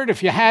 Stuart,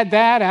 if you had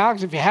that,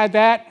 Alex, if you had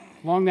that,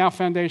 Long Now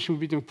Foundation would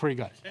be doing pretty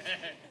good.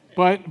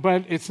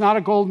 But it's not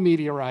a gold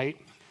meteorite.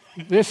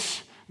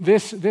 This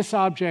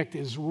object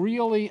is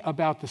really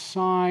about the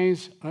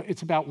size,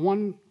 it's about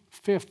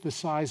 1/5 the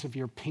size of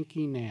your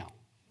pinky nail.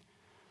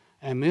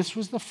 And this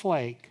was the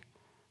flake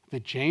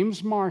that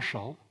James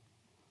Marshall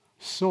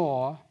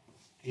saw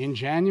in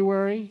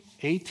January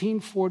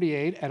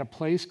 1848 at a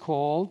place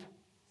called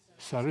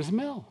Sutter's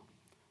Mill.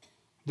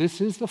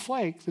 This is the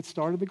flake that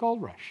started the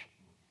gold rush.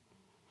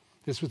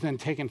 This was then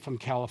taken from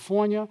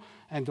California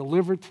and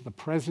delivered to the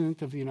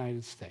President of the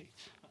United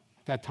States,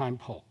 at that time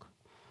Polk.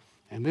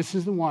 And this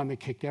is the one that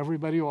kicked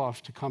everybody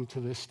off to come to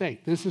this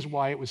state. This is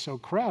why it was so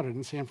crowded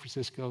in San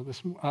Francisco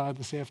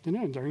this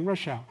afternoon during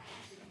rush hour.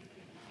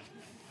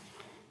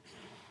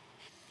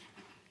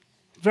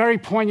 Very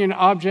poignant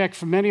object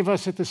for many of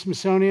us at the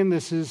Smithsonian.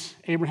 This is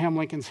Abraham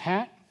Lincoln's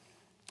hat.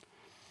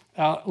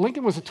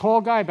 Lincoln was a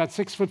tall guy, about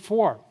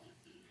 6'4".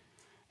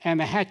 And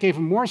the hat gave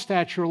him more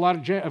stature. A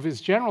lot of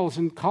his generals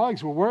and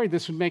colleagues were worried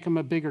this would make him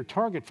a bigger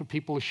target for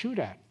people to shoot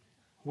at,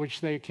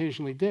 which they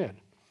occasionally did.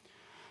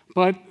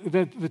 But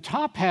the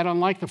top hat,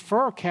 unlike the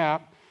fur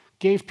cap,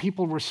 gave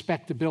people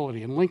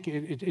respectability. And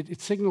Lincoln, it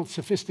signaled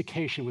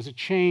sophistication. It was a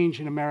change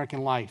in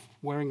American life,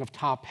 wearing of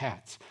top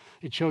hats.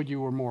 It showed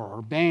you were more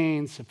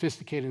urbane,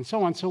 sophisticated, and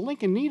so on. So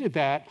Lincoln needed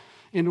that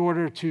in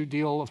order to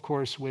deal, of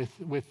course,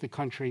 with the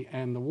country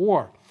and the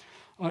war.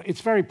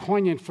 It's very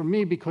poignant for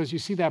me because you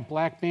see that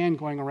black band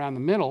going around the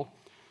middle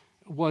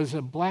was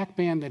a black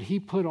band that he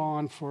put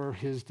on for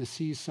his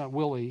deceased son,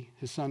 Willie,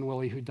 his son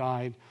Willie, who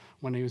died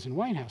when he was in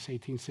White House,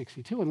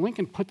 1862. And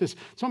Lincoln put this,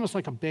 it's almost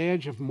like a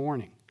badge of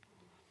mourning.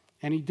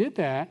 And he did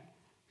that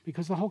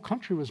because the whole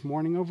country was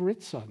mourning over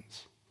its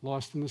sons,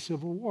 lost in the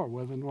Civil War,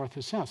 whether North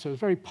or South. So it was a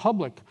very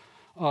public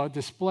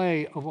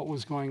display of what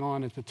was going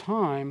on at the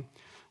time.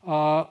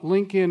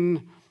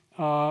 Lincoln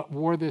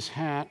wore this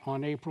hat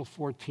on April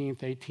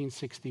 14th,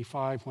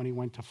 1865, when he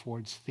went to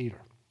Ford's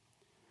Theater.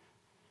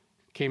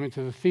 Came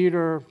into the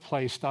theater,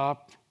 play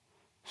stopped,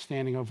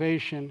 standing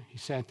ovation. He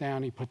sat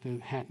down, he put the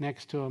hat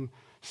next to him,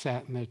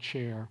 sat in that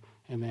chair,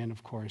 and then,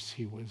 of course,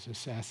 he was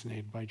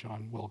assassinated by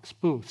John Wilkes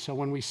Booth. So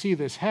when we see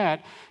this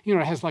hat, you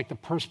know, it has like the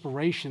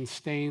perspiration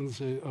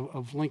stains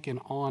of Lincoln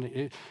on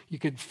it. You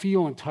could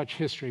feel and touch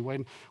history.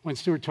 When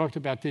Stuart talked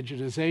about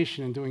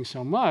digitization and doing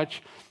so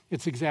much,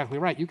 it's exactly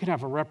right. You can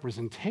have a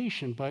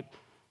representation, but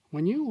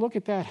when you look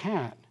at that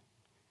hat,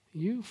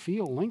 you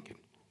feel Lincoln.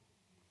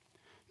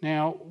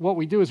 Now, what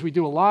we do is we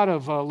do a lot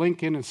of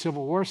Lincoln and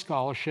Civil War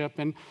scholarship,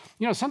 and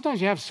you know,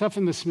 sometimes you have stuff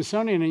in the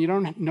Smithsonian and you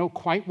don't know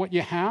quite what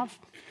you have.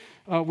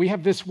 We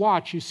have this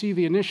watch. You see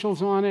the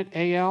initials on it,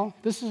 AL.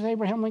 This is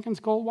Abraham Lincoln's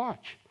gold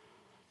watch.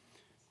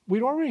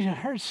 We'd already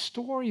heard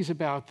stories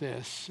about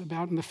this,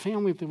 about in the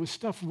family, there was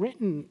stuff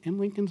written in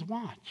Lincoln's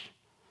watch.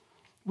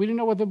 We didn't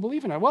know what to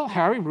believe in it. Well,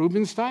 Harry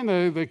Rubenstein,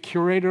 the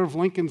curator of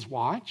Lincoln's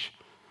watch,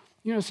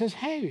 you know, says,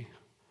 hey,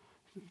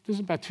 this is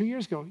about 2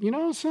 years ago, you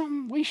know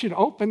something? We should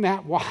open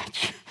that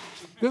watch.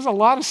 There's a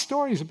lot of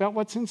stories about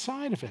what's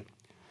inside of it.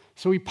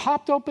 So we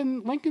popped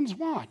open Lincoln's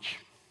watch.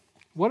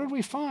 What did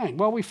we find?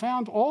 Well, we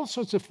found all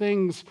sorts of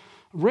things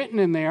written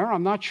in there.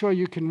 I'm not sure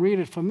you can read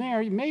it from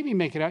there. You maybe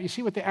make it out. You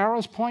see what the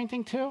arrow's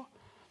pointing to?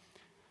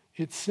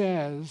 It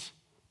says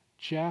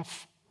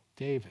Jeff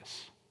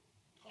Davis,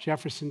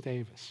 Jefferson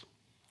Davis.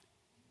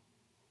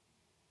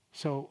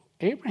 So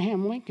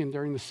Abraham Lincoln,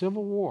 during the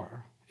Civil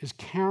War, is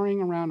carrying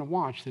around a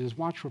watch that his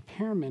watch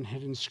repairman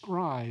had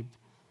inscribed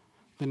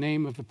the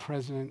name of the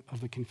President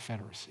of the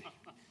Confederacy.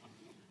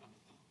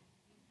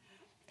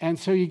 And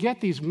so you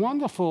get these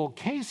wonderful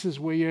cases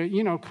where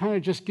you know, kind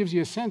of just gives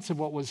you a sense of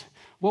what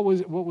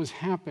was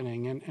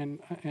happening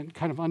and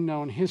kind of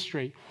unknown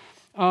history.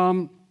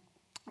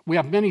 We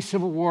have many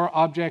Civil War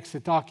objects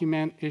that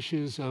document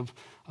issues of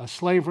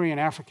slavery and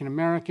African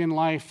American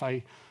life.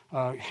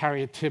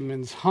 Harriet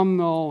Tubman's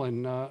Humnall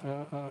and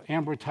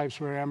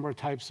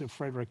ambrotypes of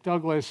Frederick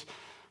Douglass.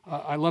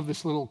 I love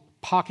this little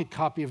pocket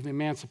copy of the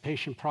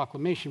Emancipation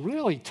Proclamation,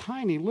 really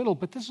tiny little,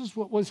 but this is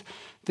what was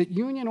that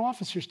Union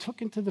officers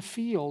took into the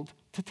field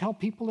to tell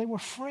people they were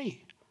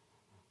free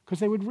because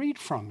they would read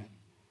from it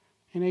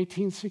in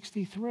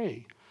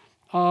 1863.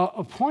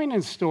 A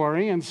poignant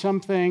story and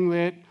something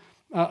that,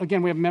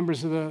 again, we have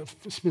members of the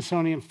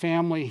Smithsonian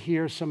family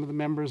here, some of the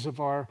members of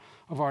our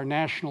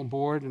national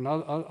board and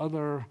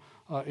other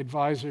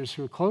advisors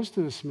who are close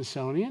to the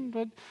Smithsonian,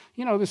 but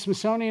you know, the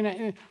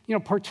Smithsonian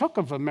partook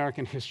of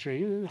American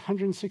history, a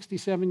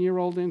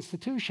 167-year-old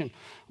institution.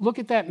 Look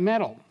at that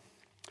medal.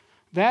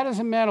 That is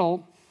a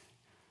medal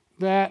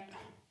that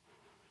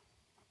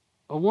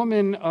a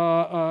woman,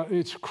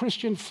 it's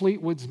Christian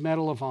Fleetwood's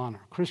Medal of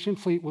Honor. Christian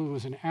Fleetwood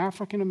was an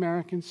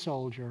African-American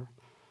soldier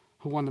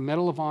who won the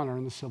Medal of Honor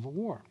in the Civil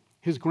War.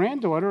 His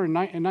granddaughter in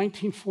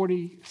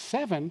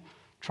 1947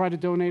 tried to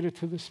donate it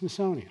to the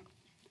Smithsonian.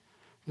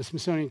 The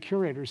Smithsonian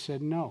curator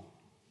said, no,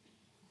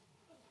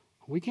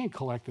 we can't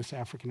collect this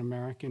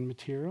African-American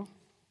material.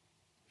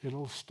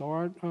 It'll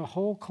start a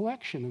whole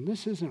collection, and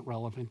this isn't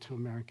relevant to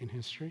American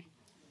history.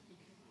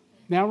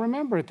 Now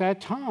remember, at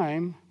that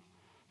time,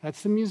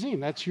 that's the museum.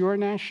 That's your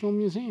national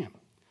museum.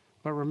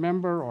 But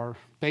remember, our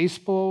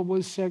baseball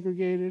was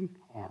segregated,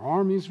 our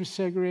armies were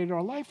segregated,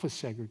 our life was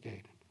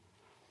segregated.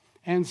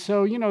 And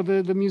so, you know,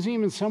 the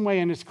museum in some way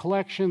in its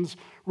collections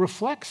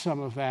reflects some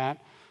of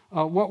that.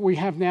 What we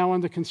have now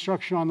under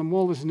construction on the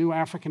mall is a new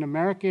African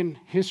American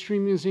History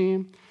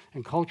Museum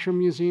and Culture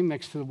Museum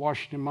next to the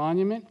Washington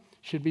Monument.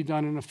 Should be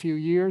done in a few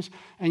years.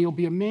 And you'll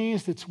be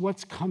amazed at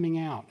what's coming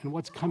out and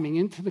what's coming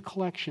into the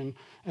collection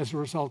as a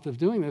result of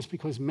doing this,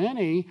 because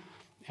many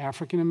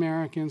African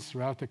Americans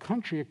throughout the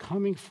country are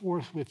coming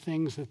forth with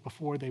things that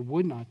before they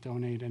would not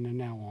donate and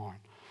now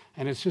aren't.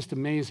 And it's just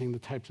amazing the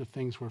types of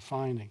things we're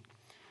finding.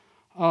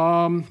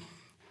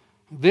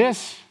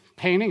 This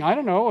painting, I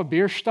don't know, a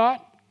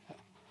Bierstadt,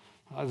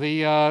 among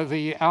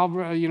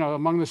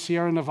the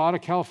Sierra Nevada,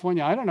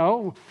 California, I don't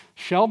know.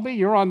 Shelby,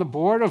 you're on the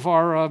board of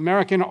our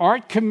American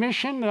Art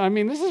Commission. I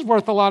mean, this is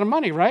worth a lot of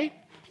money, right?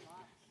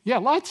 Yeah,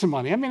 lots of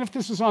money. I mean, if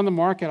this was on the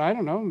market, I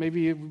don't know,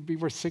 maybe it would be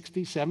worth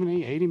 60,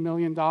 70, 80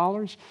 million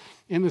dollars.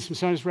 In the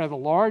Smithsonian's rather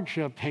large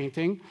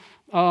painting,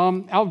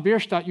 Albert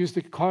Bierstadt used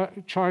to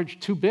charge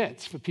 2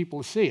 bits for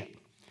people to see it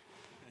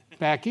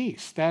back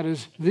east. That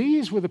is,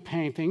 these were the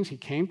paintings. He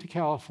came to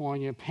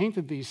California,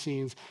 painted these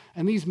scenes,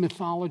 and these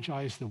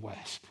mythologized the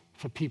West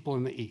for people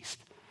in the East.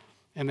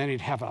 And then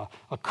he'd have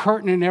a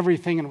curtain and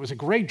everything, and it was a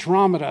great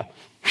drama to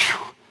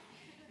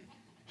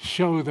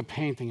show the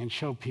painting and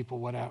show people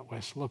what out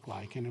West looked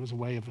like. And it was a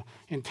way of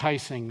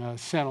enticing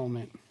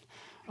settlement.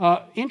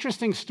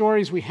 Interesting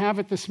stories we have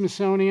at the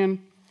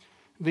Smithsonian.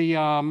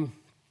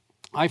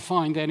 I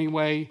find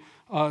anyway,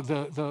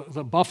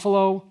 the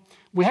buffalo.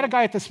 We had a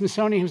guy at the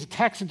Smithsonian who was a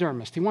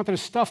taxidermist. He wanted a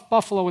stuffed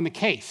buffalo in the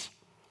case.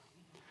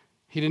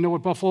 He didn't know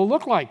what buffalo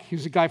looked like. He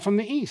was a guy from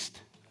the East.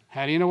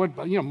 How do you know what,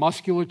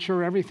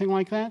 musculature, everything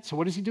like that? So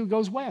what does he do?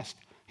 Goes west.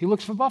 He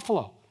looks for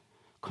buffalo.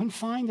 Couldn't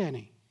find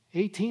any.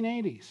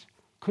 1880s.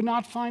 Could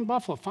not find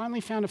buffalo. Finally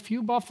found a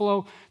few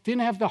buffalo.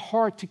 Didn't have the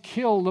heart to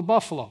kill the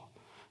buffalo.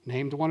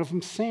 Named one of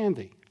them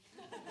Sandy.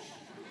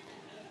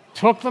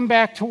 Took them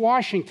back to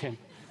Washington.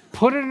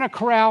 Put it in a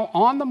corral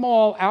on the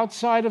mall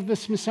outside of the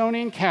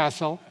Smithsonian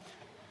Castle.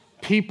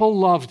 People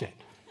loved it.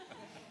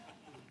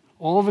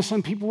 All of a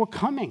sudden, people were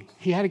coming.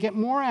 He had to get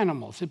more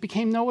animals. It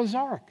became Noah's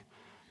Ark.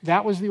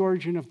 That was the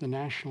origin of the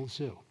National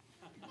Zoo.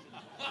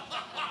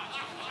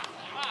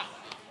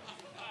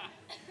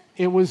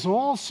 It was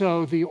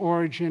also the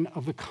origin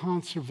of the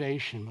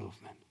conservation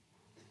movement,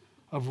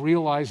 of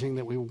realizing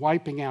that we were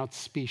wiping out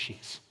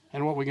species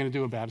and what we're going to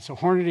do about it. So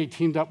Hornaday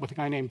teamed up with a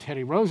guy named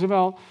Teddy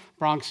Roosevelt,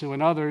 Bronx Zoo,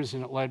 and others,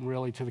 and it led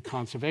really to the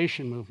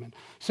conservation movement.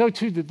 So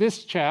too did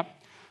this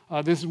chap.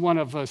 This is one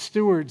of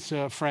Stewart's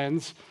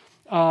friends.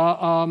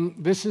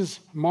 This is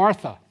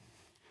Martha.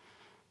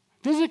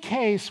 This is a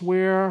case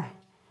where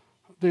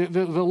the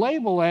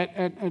label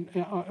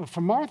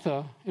for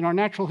Martha in our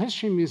Natural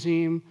History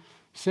Museum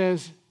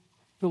says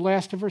the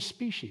last of her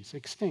species,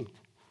 extinct.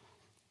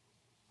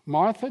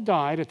 Martha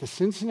died at the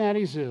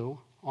Cincinnati Zoo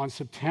on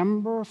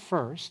September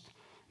 1st,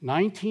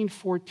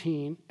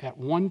 1914 at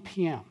 1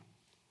 p.m.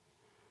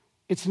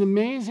 It's an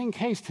amazing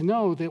case to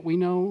know that we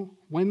know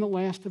when the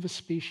last of a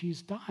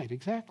species died,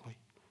 exactly.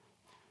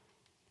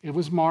 It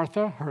was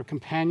Martha. Her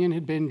companion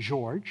had been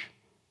George,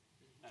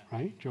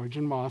 right? George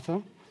and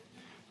Martha.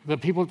 The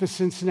people at the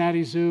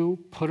Cincinnati Zoo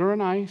put her on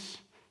ice,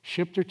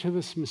 shipped her to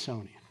the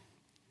Smithsonian.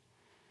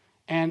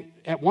 And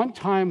at one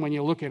time, when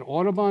you look at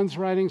Audubon's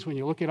writings, when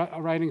you look at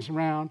writings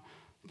around,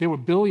 there were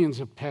billions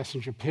of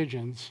passenger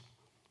pigeons.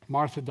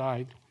 Martha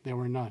died, there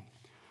were none.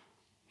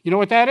 You know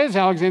what that is?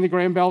 Alexander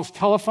Graham Bell's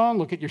telephone.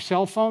 Look at your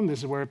cell phone. This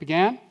is where it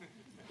began.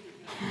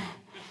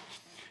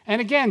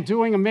 And again,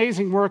 doing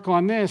amazing work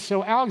on this.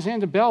 So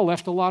Alexander Bell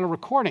left a lot of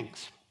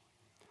recordings.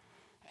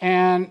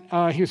 And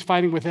he was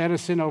fighting with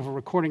Edison over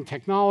recording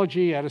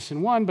technology.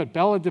 Edison won, but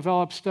Bell had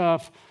developed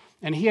stuff.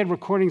 And he had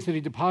recordings that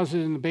he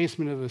deposited in the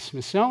basement of the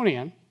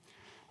Smithsonian.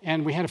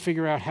 And we had to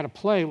figure out how to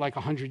play like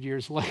 100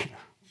 years later.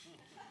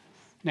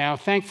 Now,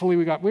 thankfully,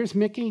 where's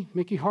Mickey?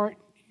 Mickey Hart?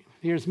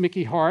 Here's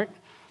Mickey Hart.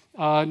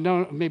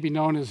 Maybe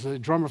known as the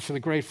drummer for the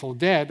Grateful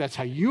Dead. That's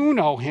how you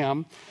know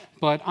him.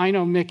 But I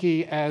know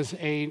Mickey as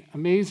an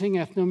amazing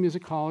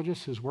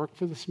ethnomusicologist who's worked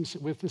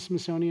with the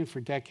Smithsonian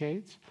for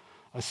decades,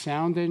 a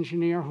sound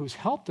engineer who's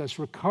helped us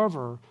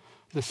recover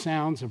the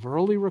sounds of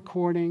early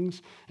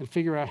recordings and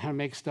figure out how to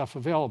make stuff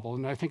available.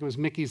 And I think it was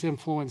Mickey's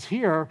influence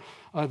here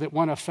that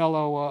won a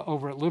fellow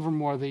over at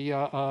Livermore, the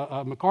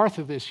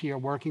MacArthur this year,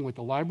 working with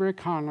the Library of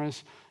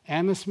Congress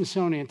and the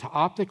Smithsonian to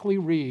optically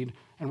read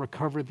and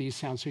recover these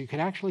sounds. So you could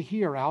actually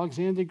hear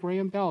Alexander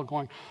Graham Bell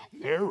going,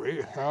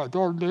 "Mary had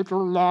a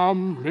little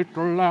lamb,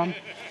 little lamb."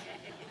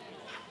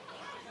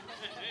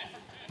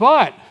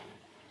 But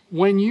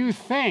when you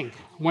think,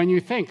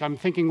 I'm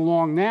thinking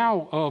long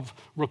now of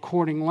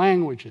recording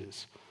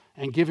languages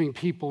and giving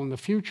people in the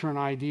future an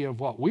idea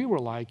of what we were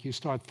like, you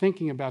start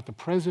thinking about the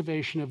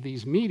preservation of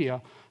these media,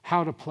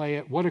 how to play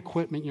it, what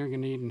equipment you're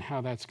going to need, and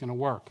how that's going to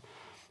work.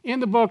 In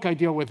the book, I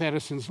deal with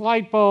Edison's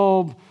light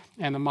bulb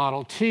and the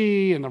Model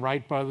T and the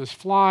Wright brothers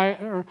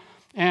flyer.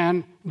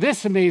 And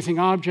this amazing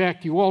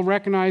object, you all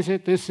recognize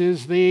it. This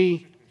is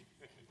the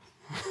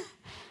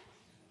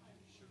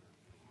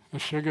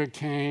sugar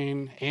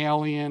cane,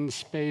 alien,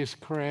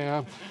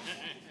 spacecraft.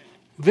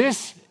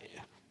 This,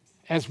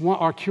 as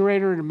our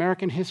curator in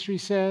American history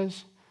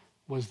says,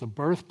 was the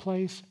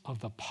birthplace of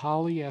the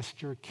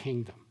polyester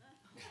kingdom.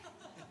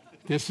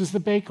 This is the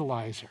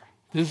Bakerizer.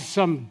 This is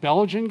some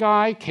Belgian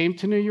guy came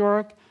to New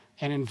York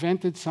and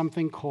invented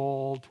something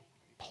called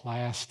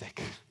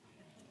plastic.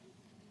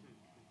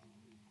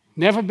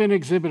 Never been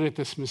exhibited at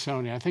the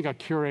Smithsonian. I think our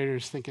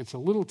curators think it's a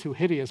little too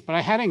hideous, but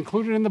I had it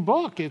included in the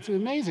book. It's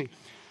amazing.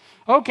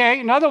 Okay,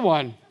 another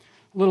one.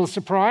 Little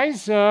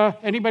surprise.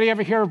 Anybody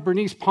ever hear of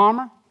Bernice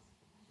Palmer?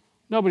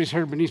 Nobody's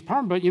heard of Bernice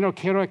Palmer, but you know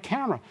Kodak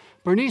camera.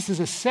 Bernice is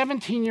a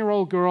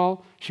 17-year-old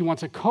girl. She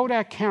wants a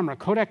Kodak camera.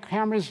 Kodak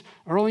cameras,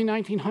 early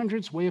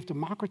 1900s, way of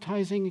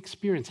democratizing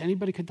experience.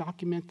 Anybody could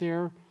document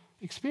their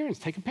experience,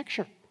 take a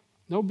picture.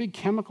 No big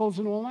chemicals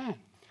and all that.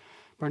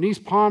 Bernice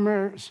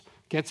Palmer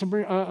gets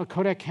a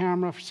Kodak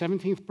camera for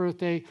 17th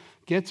birthday,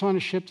 gets on a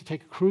ship to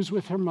take a cruise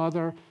with her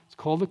mother. It's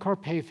called the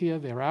Carpathia.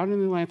 They're out in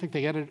the Atlantic.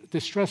 They get a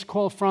distress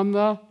call from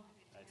the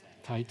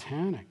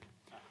Titanic.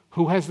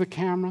 Who has the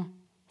camera?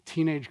 A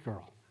teenage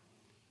girl.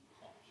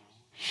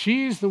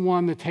 She's the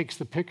one that takes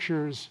the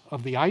pictures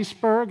of the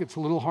iceberg. It's a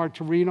little hard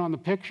to read on the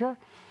picture.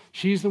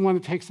 She's the one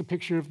that takes the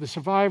picture of the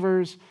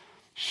survivors.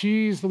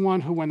 She's the one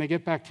who, when they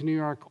get back to New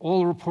York, all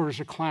the reporters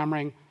are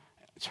clamoring.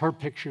 It's her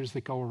pictures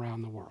that go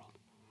around the world.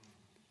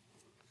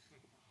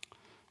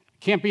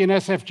 Can't be an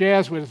SF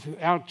Jazz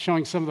without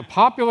showing some of the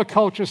popular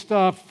culture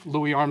stuff.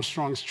 Louis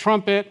Armstrong's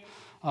trumpet,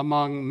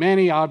 among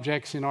many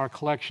objects in our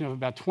collection of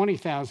about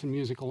 20,000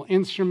 musical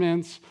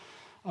instruments.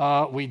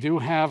 We do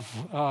have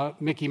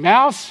Mickey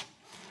Mouse,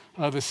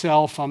 the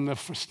cell from the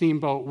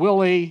Steamboat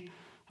Willie,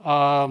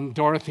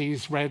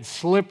 Dorothy's red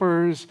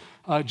slippers.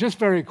 Just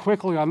very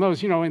quickly on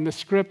those, in the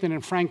script and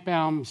in Frank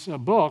Baum's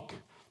book,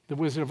 The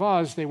Wizard of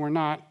Oz, they were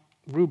not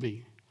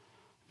ruby.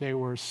 They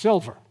were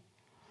silver.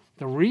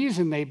 The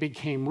reason they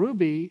became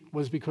ruby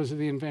was because of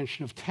the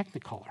invention of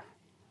Technicolor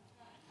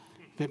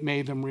that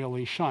made them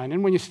really shine.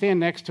 And when you stand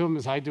next to them,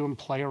 as I do, and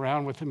play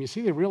around with them, you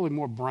see they're really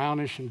more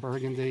brownish and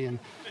burgundy. And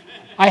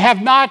I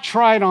have not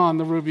tried on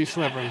the ruby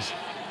slippers.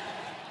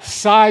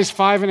 Size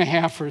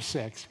 5.5 or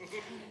 6.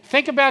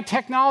 Think about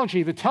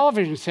technology. The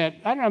television set,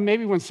 I don't know,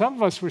 maybe when some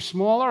of us were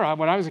smaller,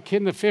 when I was a kid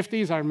in the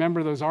 50s, I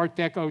remember those Art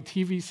Deco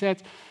TV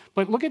sets.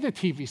 But look at the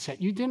TV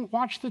set. You didn't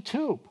watch the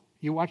tube.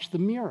 You watched the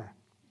mirror.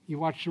 You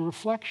watched the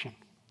reflection.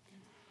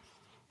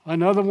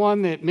 Another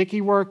one that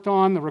Mickey worked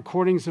on, the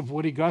recordings of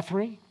Woody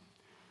Guthrie.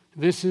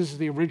 This is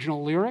the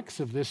original lyrics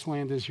of This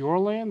Land Is Your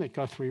Land that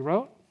Guthrie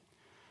wrote.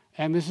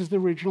 And this is the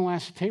original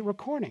acetate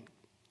recording.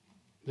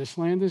 This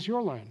Land Is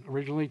Your Land,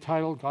 originally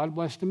titled God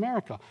Bless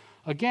America.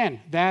 Again,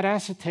 that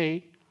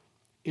acetate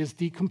is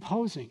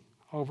decomposing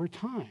over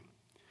time.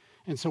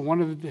 And so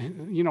one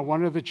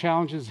of the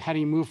challenges is how do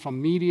you move from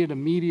media to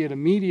media to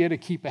media to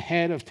keep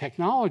ahead of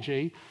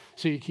technology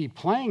so you keep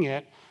playing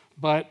it.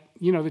 But,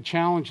 the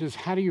challenge is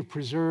how do you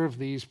preserve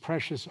these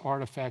precious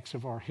artifacts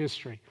of our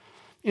history?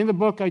 In the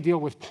book, I deal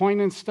with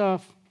poignant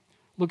stuff.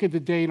 Look at the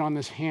date on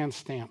this hand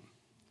stamp.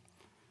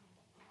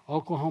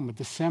 Oklahoma,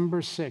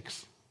 December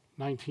 6,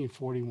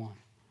 1941.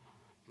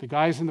 The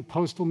guys in the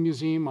Postal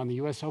Museum on the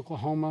U.S.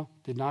 Oklahoma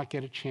did not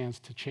get a chance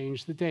to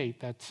change the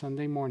date that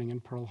Sunday morning in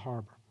Pearl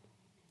Harbor.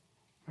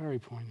 Very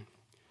poignant.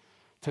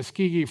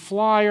 Tuskegee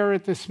Flyer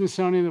at the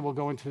Smithsonian that will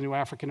go into the new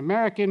African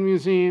American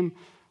Museum.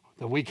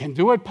 The We Can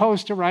Do It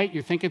poster, right?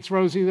 You think it's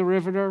Rosie the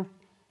Riveter?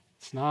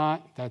 It's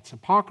not. That's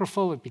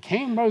apocryphal. It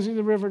became Rosie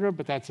the Riveter,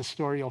 but that's a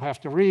story you'll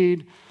have to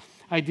read.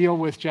 I deal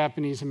with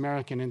Japanese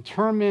American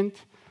internment.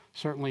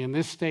 Certainly in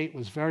this state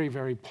was very,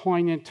 very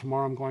poignant.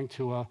 Tomorrow I'm going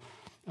to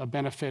a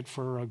benefit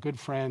for a good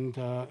friend,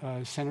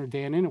 Senator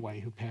Dan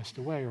Inouye, who passed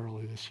away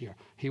early this year.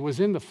 He was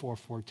in the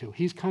 442.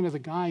 He's kind of the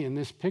guy in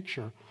this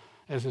picture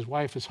as his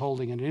wife is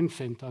holding an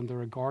infant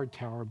under a guard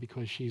tower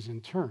because she's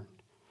interned.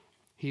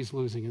 He's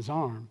losing his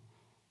arm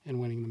and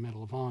winning the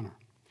Medal of Honor.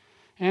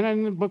 And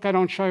in the book, I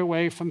don't shy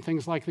away from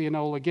things like the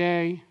Enola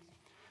Gay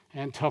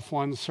and tough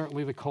ones,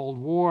 certainly the Cold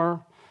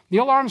War.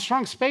 Neil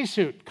Armstrong's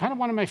spacesuit, kind of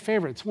one of my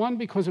favorites. One,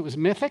 because it was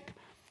mythic.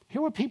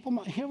 Here were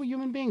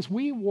human beings.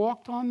 We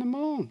walked on the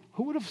moon.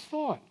 Who would have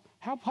thought?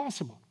 How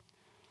possible?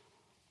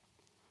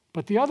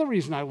 But the other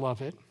reason I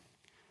love it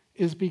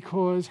is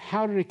because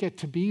how did it get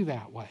to be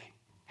that way?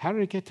 How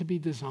did it get to be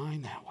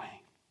designed that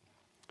way?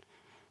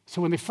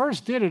 So when they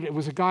first did it, it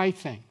was a guy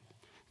thing.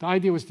 The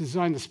idea was to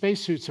design the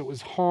spacesuit so it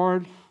was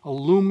hard,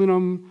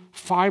 aluminum,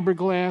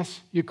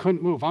 fiberglass. You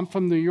couldn't move. I'm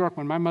from New York.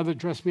 When my mother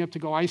dressed me up to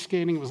go ice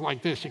skating, it was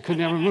like this. You could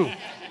never move.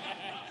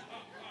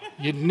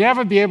 You'd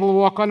never be able to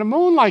walk on the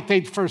moon like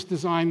they first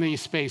designed the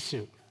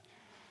spacesuit.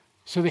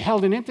 So they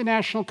held an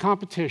international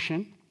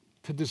competition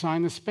to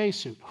design the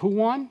spacesuit. Who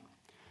won?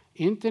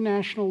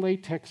 International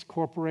Latex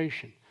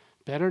Corporation,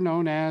 better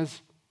known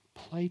as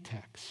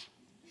Playtex.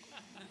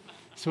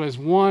 So as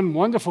one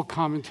wonderful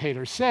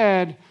commentator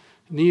said,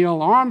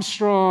 Neil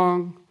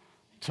Armstrong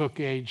took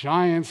a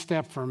giant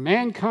step for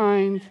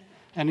mankind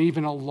and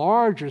even a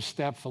larger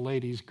step for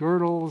ladies'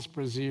 girdles,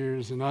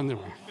 brasiers, and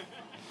underwear.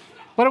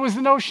 But it was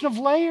the notion of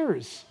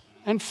layers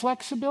and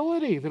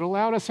flexibility that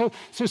allowed us.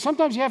 So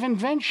sometimes you have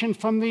invention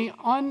from the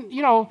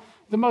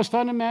most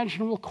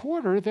unimaginable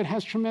quarter that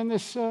has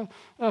tremendous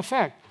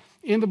effect.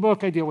 In the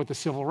book, I deal with the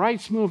civil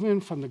rights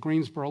movement, from the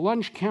Greensboro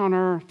lunch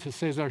counter to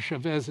Cesar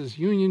Chavez's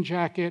Union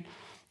jacket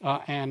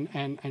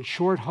and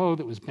short hoe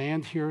that was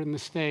banned here in the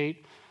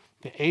state,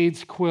 the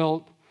AIDS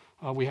quilt.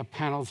 We have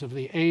panels of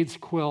the AIDS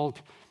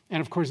quilt.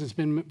 And of course, it's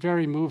been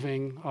very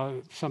moving,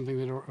 something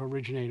that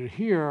originated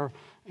here.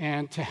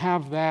 And to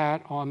have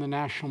that on the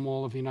National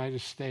Mall of the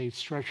United States,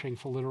 stretching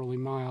for literally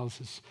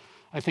miles, is,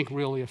 I think,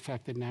 really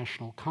affected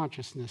national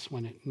consciousness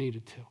when it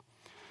needed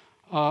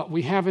to.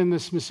 We have in the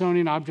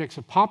Smithsonian objects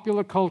of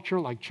popular culture,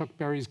 like Chuck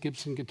Berry's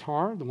Gibson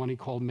guitar, the one he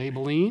called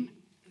Maybelline.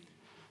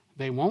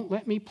 They won't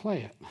let me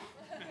play it.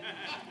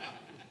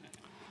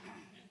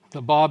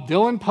 The Bob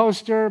Dylan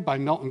poster by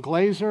Milton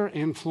Glaser,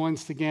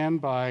 influenced again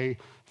by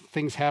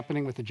things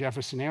happening with the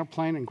Jefferson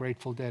Airplane and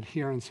Grateful Dead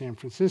here in San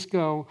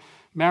Francisco.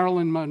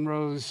 Marilyn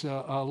Monroe's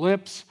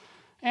lips.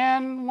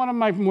 And one of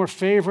my more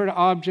favorite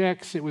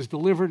objects, it was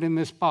delivered in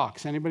this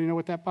box. Anybody know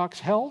what that box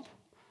held?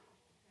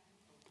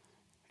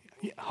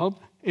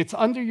 Hope. It's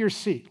under your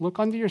seat. Look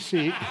under your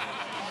seat.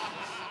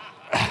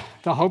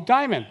 The Hope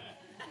Diamond.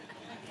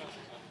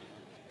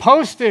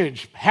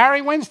 Postage,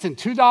 Harry Winston,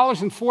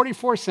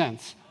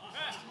 $2.44.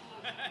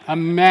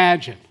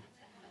 Imagine.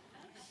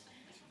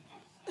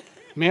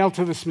 Mailed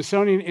to the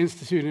Smithsonian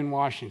Institute in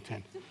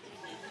Washington.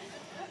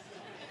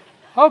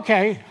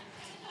 Okay.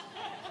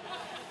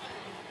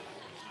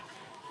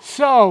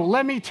 So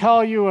let me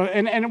tell you,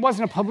 and it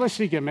wasn't a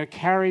publicity gimmick.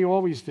 Harry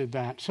always did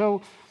that.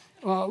 So,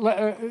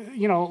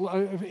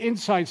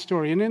 inside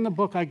story. And in the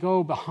book, I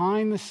go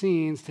behind the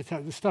scenes to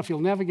tell the stuff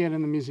you'll never get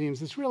in the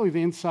museums. It's really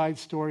the inside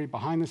story,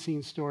 behind the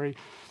scenes story.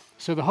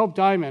 So the Hope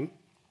Diamond,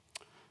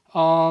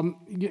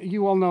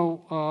 you all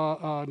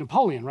know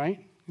Napoleon, right?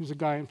 He was a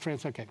guy in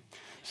France. Okay.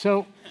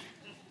 So,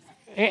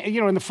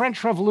 in the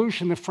French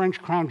Revolution, the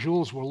French crown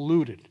jewels were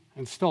looted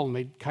and stolen.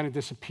 They kind of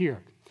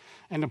disappeared.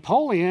 And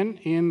Napoleon,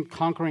 in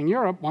conquering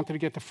Europe, wanted to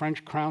get the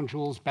French crown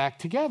jewels back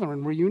together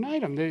and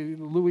reunite them.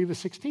 Louis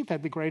XVI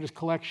had the greatest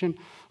collection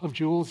of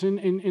jewels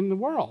in the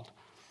world.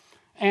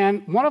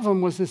 And one of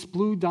them was this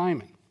blue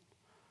diamond.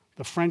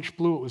 The French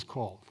blue, it was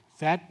called.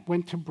 That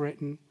went to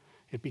Britain.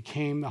 It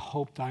became the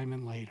Hope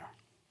Diamond later.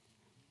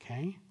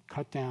 Okay?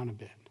 Cut down a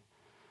bit.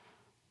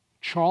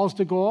 Charles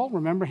de Gaulle,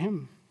 remember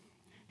him?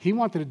 He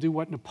wanted to do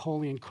what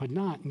Napoleon could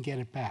not and get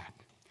it back.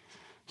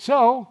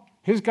 So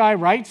his guy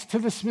writes to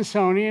the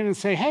Smithsonian and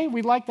say, hey,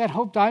 we'd like that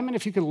Hope Diamond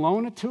if you could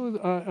loan it to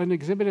an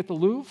exhibit at the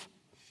Louvre.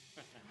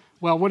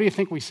 Well, what do you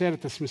think we said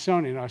at the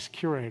Smithsonian, us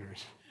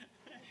curators?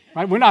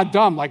 Right? We're not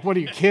dumb. Like, what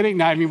are you kidding?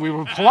 No, I mean, we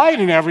were polite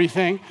and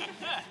everything,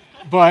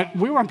 but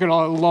we weren't going to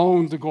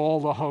loan de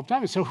Gaulle the Hope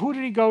Diamond. So who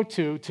did he go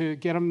to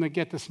get him to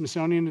get the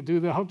Smithsonian to do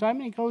the Hope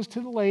Diamond? He goes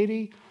to the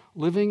lady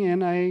living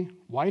in a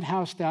White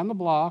House down the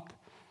block.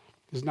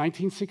 This is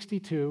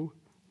 1962,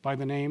 by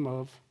the name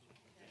of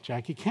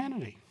Jackie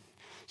Kennedy.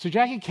 So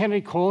Jackie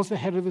Kennedy calls the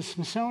head of the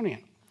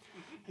Smithsonian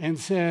and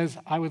says,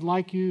 I would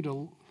like you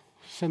to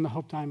send the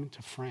Hope Diamond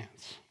to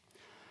France.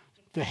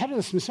 The head of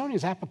the Smithsonian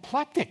is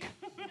apoplectic.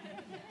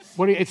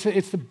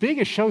 It's the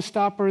biggest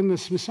showstopper in the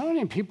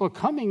Smithsonian. People are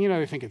coming,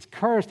 they think it's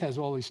cursed, has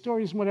all these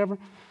stories and whatever.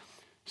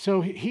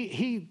 So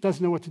he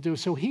doesn't know what to do.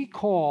 So he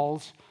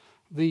calls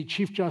the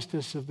Chief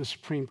Justice of the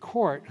Supreme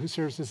Court, who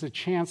serves as the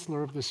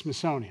Chancellor of the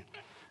Smithsonian.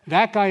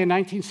 That guy in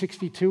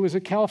 1962 was a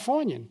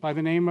Californian by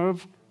the name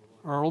of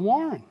Earl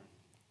Warren.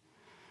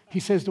 He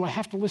says, do I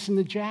have to listen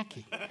to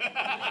Jackie?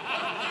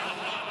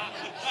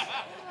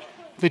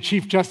 The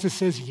Chief Justice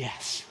says,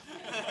 yes.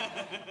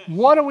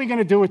 What are we going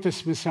to do with the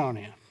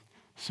Smithsonian?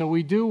 So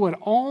we do what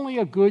only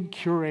a good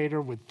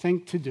curator would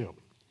think to do.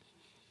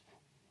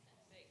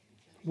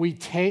 We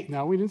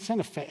didn't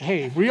send a fake.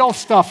 Hey, real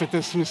stuff at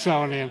the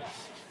Smithsonian.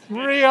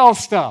 Real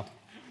stuff.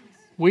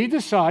 We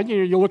decide,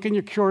 you look in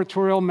your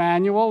curatorial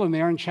manual, and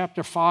there in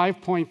chapter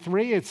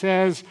 5.3, it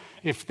says,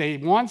 if they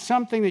want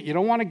something that you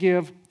don't want to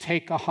give,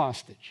 take a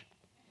hostage.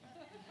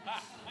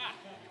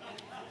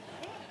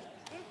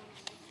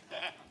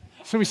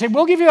 So we say,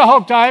 we'll give you the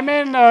Hope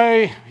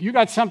Diamond. You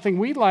got something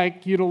we'd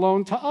like you to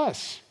loan to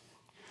us.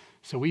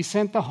 So we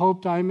sent the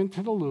Hope Diamond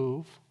to the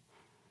Louvre,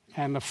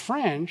 and the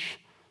French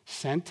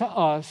sent to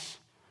us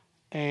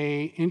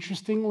an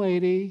interesting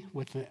lady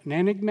with an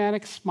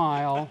enigmatic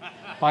smile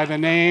by the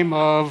name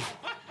of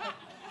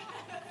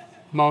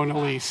Mona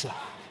Lisa.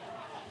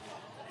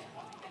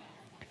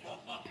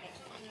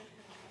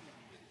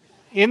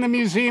 In the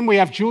museum, we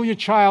have Julia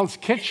Child's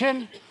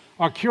kitchen.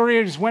 Our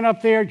curators went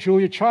up there.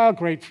 Julia Child,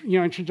 great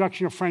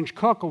introduction of French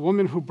cook, a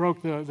woman who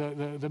broke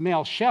the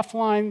male chef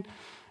line.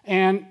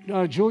 And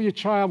Julia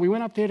Child, we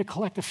went up there to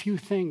collect a few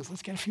things.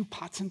 Let's get a few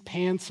pots and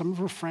pans, some of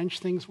her French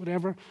things,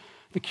 whatever.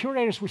 The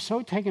curators were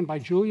so taken by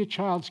Julia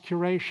Child's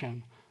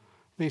curation,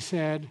 they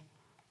said,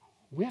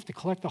 we have to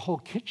collect the whole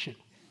kitchen,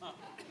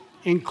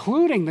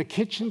 including the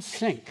kitchen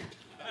sink.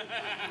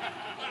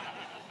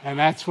 And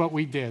that's what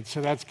we did.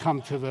 So that's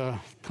come to the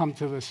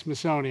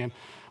Smithsonian.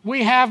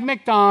 We have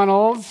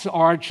McDonald's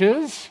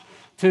arches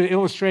to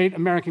illustrate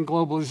American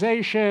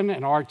globalization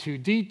and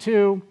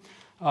R2-D2.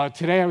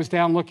 Today I was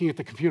down looking at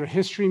the Computer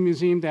History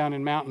Museum down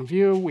in Mountain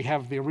View. We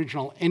have the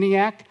original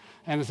ENIAC,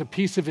 and there's a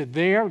piece of it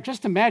there.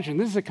 Just imagine,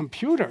 this is a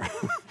computer.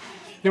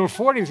 There were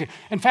 40s.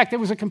 In fact, there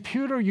was a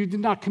computer you did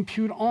not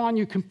compute on,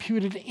 you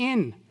computed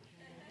in.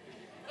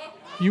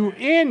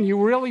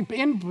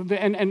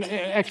 And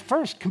at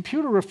first,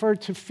 computer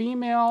referred to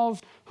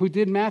females who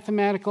did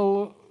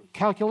mathematical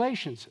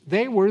calculations.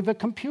 They were the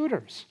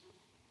computers.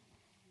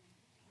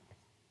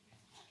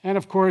 And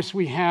of course,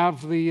 we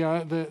have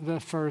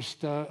the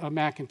first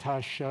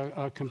Macintosh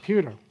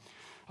computer.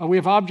 We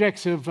have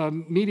objects of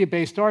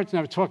media-based arts, and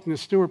I was talking to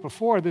Stuart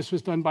before. This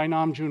was done by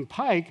Nam June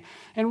Paik,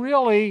 and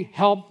really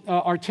helped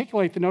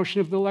articulate the notion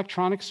of the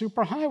electronic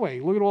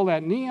superhighway. Look at all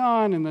that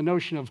neon and the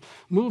notion of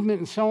movement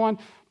and so on,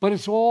 but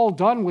it's all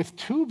done with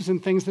tubes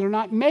and things that are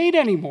not made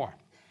anymore.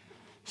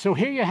 So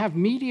here you have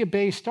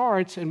media-based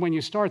arts, and when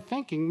you start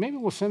thinking, maybe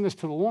we'll send this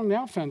to the Long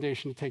Now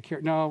Foundation to take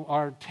care. No,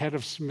 our head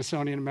of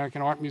Smithsonian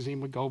American Art Museum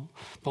would go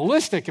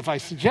ballistic if I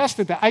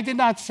suggested that. I did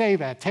not say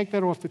that. Take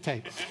that off the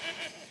tape.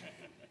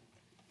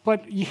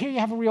 But here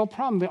you have a real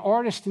problem. The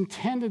artist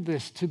intended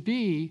this to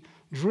be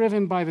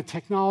driven by the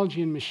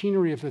technology and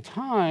machinery of the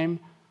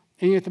time,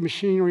 and yet the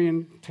machinery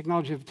and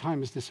technology of the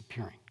time is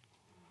disappearing.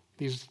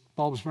 These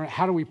bulbs,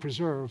 how do we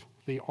preserve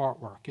the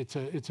artwork?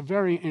 It's a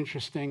very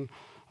interesting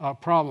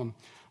problem.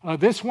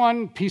 This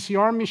one,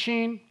 PCR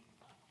machine,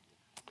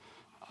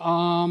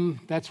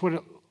 that's what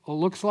it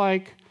looks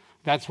like.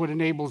 That's what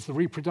enables the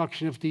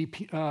reproduction of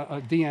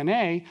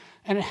DNA,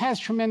 and it has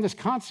tremendous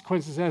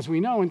consequences, as we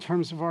know, in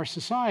terms of our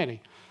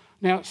society.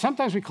 Now,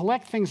 sometimes we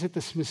collect things at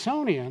the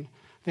Smithsonian.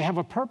 They have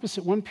a purpose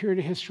at one period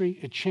of history.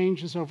 It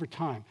changes over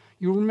time.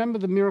 You remember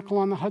the Miracle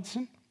on the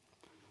Hudson?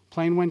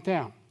 Plane went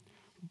down.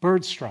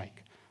 Bird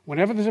strike.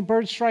 Whenever there's a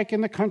bird strike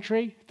in the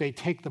country, they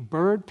take the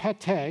bird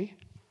pate. I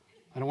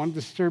don't want to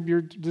disturb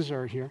your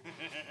dessert here.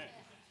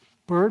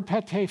 Bird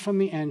pate from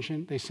the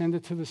engine. They send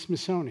it to the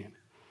Smithsonian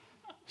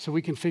so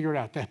we can figure it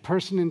out. The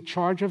person in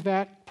charge of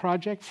that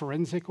project,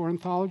 forensic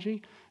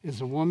ornithology, is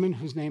a woman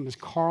whose name is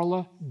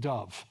Carla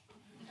Dove.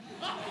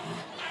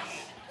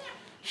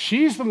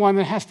 She's the one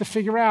that has to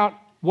figure out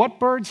what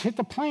birds hit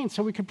the plane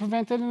so we can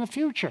prevent it in the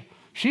future.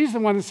 She's the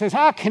one that says,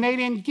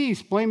 Canadian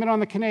geese, blame it on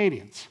the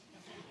Canadians.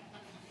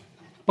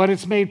 But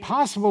it's made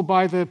possible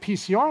by the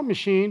PCR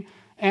machine,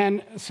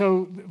 and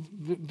so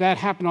that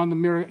happened on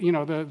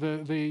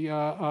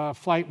the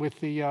flight with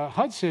the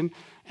Hudson,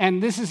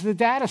 and this is the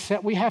data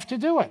set we have to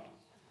do it.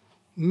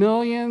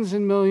 Millions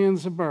and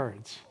millions of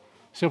birds.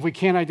 So if we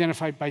can't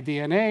identify it by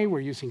DNA,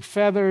 we're using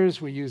feathers,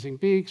 we're using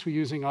beaks, we're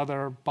using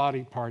other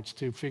body parts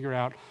to figure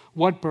out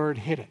what bird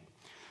hit it.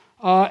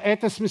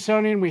 At the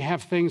Smithsonian, we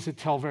have things that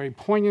tell very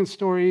poignant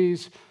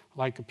stories,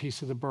 like a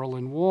piece of the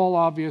Berlin Wall,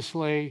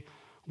 obviously.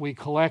 We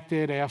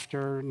collected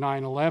after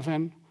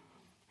 9/11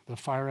 the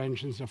fire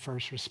engines of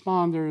first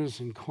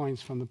responders and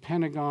coins from the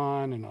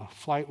Pentagon and a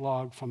flight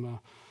log from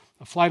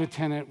a flight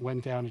attendant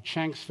went down at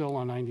Shanksville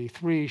on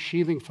 93,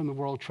 sheathing from the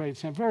World Trade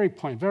Center. Very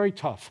poignant, very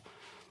tough.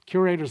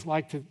 Curators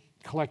like to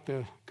collect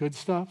the good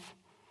stuff.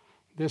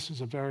 This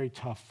is a very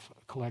tough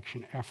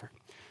collection effort.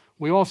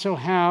 We also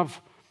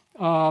have,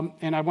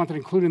 and I wanted to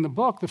include in the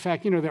book, the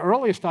fact, the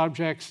earliest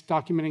objects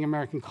documenting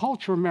American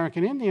culture,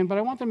 American Indian, but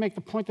I want to make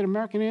the point that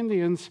American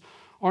Indians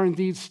are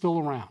indeed still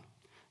around.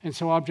 And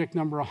so object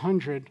number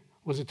 100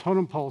 was a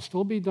totem pole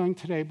still being done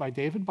today by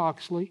David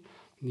Boxley,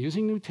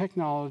 using new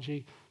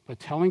technology, but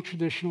telling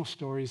traditional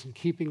stories and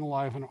keeping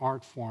alive an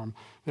art form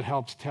that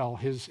helps tell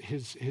his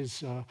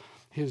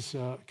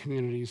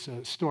community's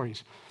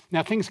stories.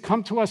 Now, things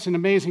come to us in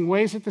amazing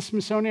ways at the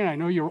Smithsonian. I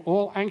know you're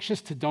all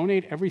anxious to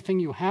donate everything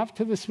you have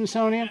to the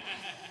Smithsonian.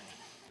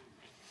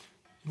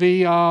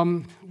 We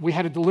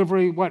had a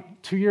delivery,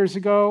 2 years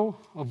ago,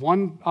 of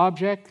one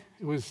object.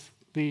 It was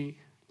the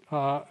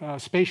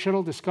Space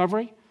Shuttle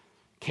Discovery.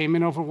 Came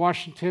in over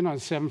Washington on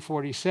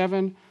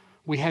 747.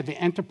 We had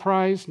the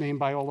Enterprise, named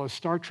by all those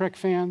Star Trek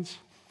fans,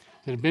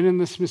 that had been in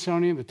the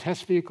Smithsonian, the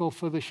test vehicle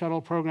for the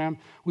shuttle program.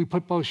 We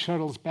put both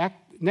shuttles back,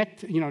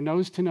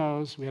 nose to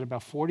nose. We had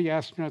about 40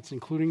 astronauts,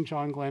 including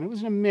John Glenn. It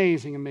was an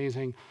amazing,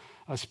 amazing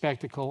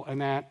spectacle, and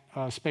that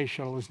space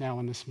shuttle is now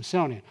in the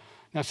Smithsonian.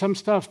 Now, some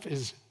stuff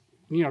is,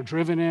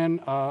 driven in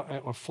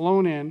or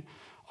flown in.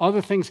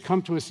 Other things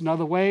come to us in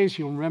other ways.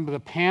 You'll remember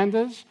the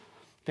pandas.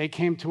 They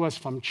came to us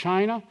from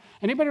China.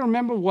 Anybody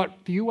remember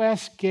what the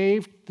U.S.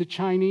 gave the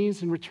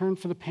Chinese in return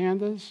for the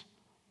pandas?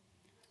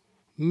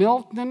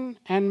 Milton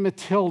and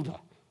Matilda.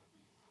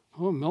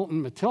 Oh,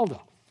 Milton, Matilda.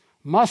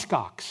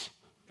 Muskox.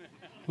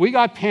 We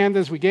got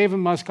pandas, we gave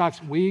them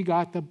muskox, we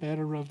got the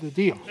better of the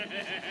deal.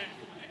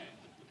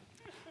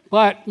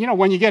 But,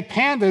 when you get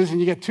pandas and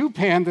you get two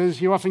pandas,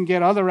 you often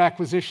get other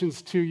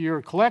acquisitions to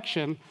your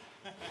collection,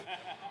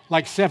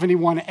 like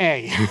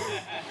 71A,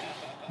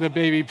 the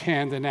baby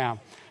panda now.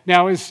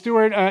 Now, as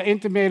Stuart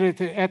intimated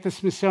at the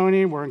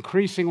Smithsonian, we're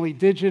increasingly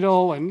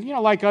digital, and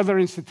like other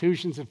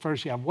institutions, at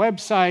first you have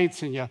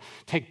websites and you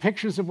take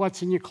pictures of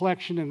what's in your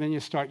collection and then you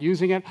start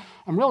using it.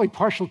 I'm really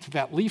partial to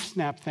that leaf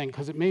snap thing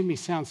because it made me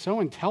sound so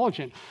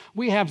intelligent.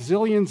 We have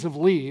zillions of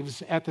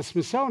leaves at the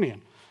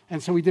Smithsonian,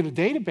 and so we did a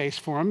database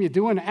for them. You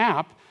do an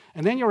app,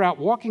 and then you're out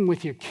walking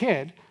with your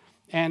kid,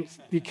 and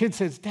the kid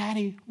says,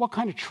 "Daddy, what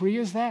kind of tree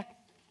is that?"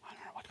 I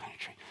don't know what kind of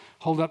tree.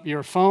 Hold up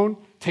your phone.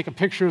 Take a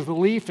picture of the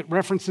leaf, it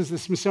references the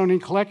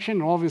Smithsonian collection,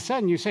 and all of a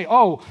sudden you say,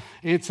 "Oh,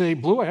 it's a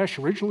blue ash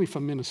originally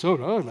from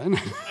Minnesota." Then,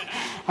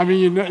 I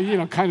mean,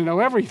 kind of know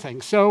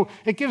everything. So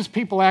it gives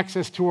people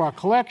access to our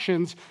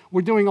collections.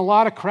 We're doing a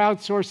lot of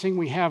crowdsourcing.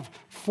 We have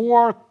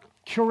 4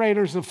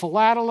 curators of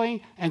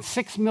philately and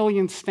 6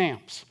 million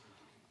stamps.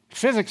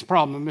 physics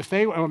problem,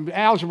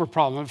 algebra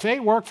problem, if they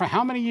work for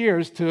how many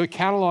years to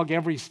catalog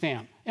every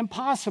stamp?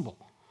 Impossible.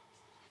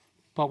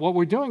 But what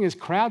we're doing is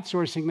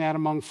crowdsourcing that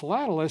among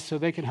philatelists so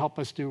they can help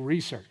us do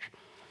research.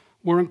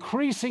 We're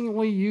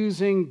increasingly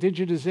using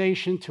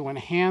digitization to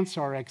enhance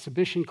our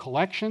exhibition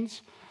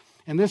collections.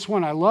 And this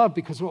one I love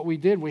because what we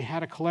did, we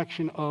had a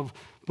collection of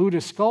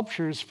Buddhist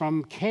sculptures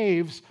from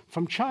caves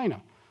from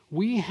China.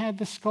 We had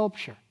the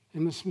sculpture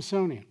in the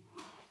Smithsonian.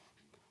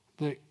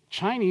 The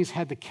Chinese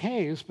had the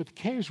caves, but the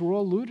caves were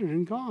all looted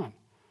and gone.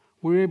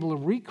 We were able to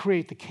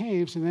recreate the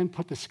caves and then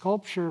put the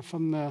sculpture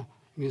from the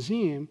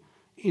museum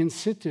in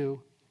situ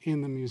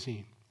in the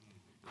museum,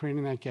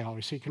 creating that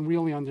gallery. So you can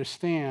really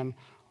understand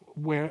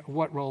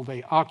what role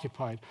they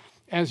occupied.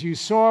 As you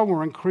saw,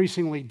 we're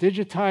increasingly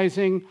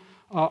digitizing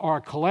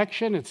our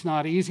collection. It's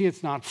not easy.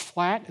 It's not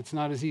flat. It's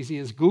not as easy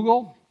as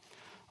Google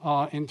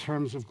in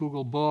terms of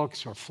Google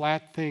Books or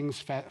flat things,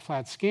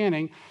 flat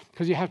scanning,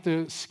 because you have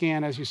to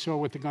scan, as you saw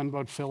with the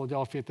gunboat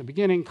Philadelphia at the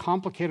beginning,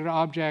 complicated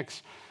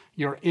objects.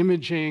 You're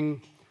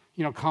imaging,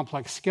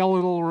 complex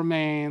skeletal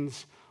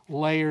remains,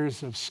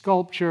 layers of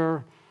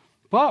sculpture.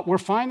 But we're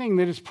finding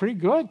that it's pretty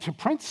good to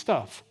print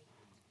stuff.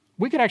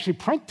 We could actually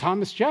print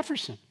Thomas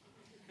Jefferson.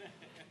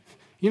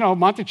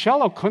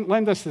 Monticello couldn't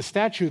lend us the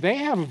statue they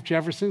have of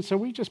Jefferson, so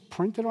we just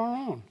printed our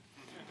own.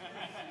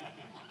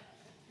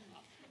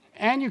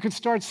 And you could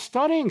start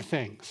studying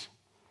things.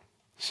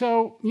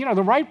 So,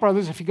 the Wright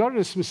brothers, if you go to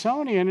the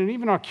Smithsonian, and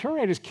even our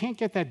curators can't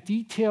get that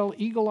detailed,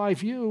 eagle-eye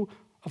view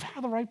of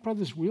how the Wright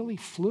brothers really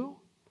flew.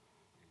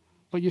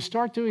 But you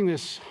start doing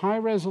this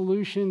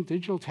high-resolution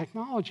digital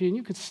technology, and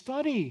you could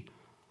study,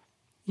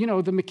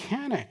 the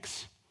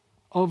mechanics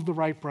of the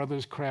Wright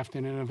brothers' craft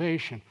and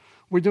innovation.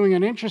 We're doing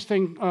an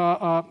interesting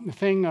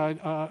thing.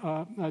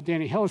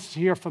 Danny Hillis is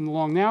here from the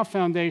Long Now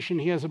Foundation.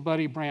 He has a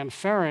buddy, Brand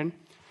Ferrin,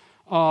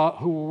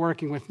 who we're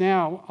working with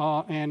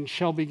now, and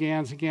Shelby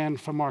Gans, again,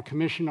 from our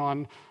commission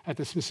at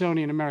the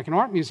Smithsonian American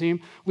Art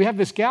Museum. We have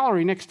this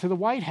gallery next to the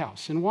White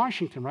House in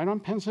Washington, right on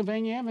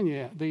Pennsylvania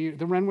Avenue,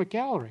 the Renwick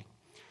Gallery.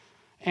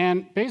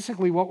 And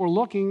basically what we're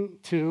looking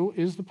to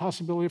is the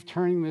possibility of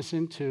turning this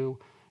into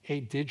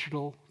a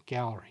digital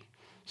gallery.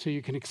 So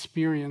you can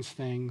experience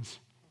things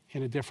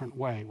in a different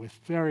way with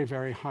very,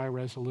 very high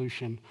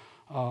resolution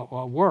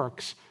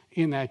works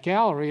in that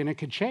gallery, and it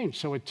could change.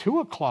 So at 2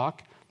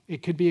 o'clock,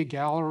 it could be a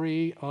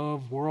gallery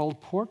of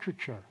world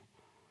portraiture.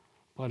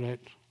 But at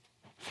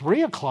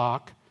 3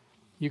 o'clock,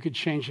 you could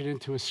change it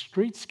into a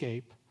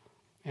streetscape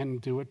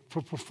and do it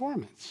for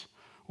performance.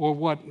 Or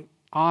what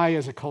I,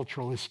 as a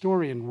cultural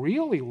historian,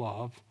 really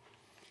love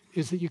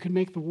is that you could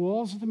make the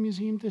walls of the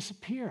museum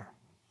disappear.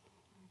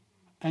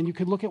 And you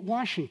could look at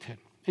Washington.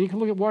 And you could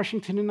look at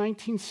Washington in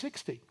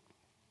 1960.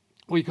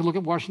 Or you could look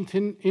at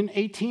Washington in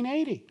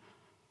 1880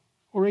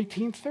 or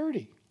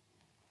 1830.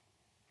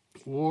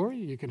 Or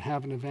you can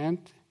have an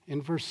event in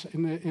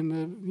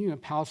the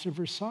Palace of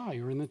Versailles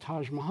or in the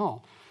Taj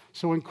Mahal.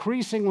 So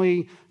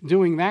increasingly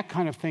doing that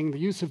kind of thing, the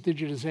use of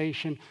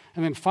digitization.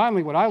 And then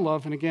finally, what I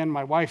love, and again,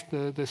 my wife,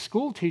 the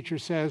school teacher,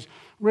 says,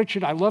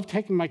 Richard, I love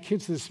taking my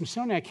kids to the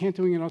Smithsonian. I can't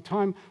do it all the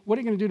time. What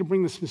are you going to do to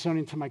bring the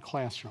Smithsonian to my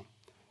classroom?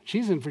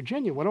 She's in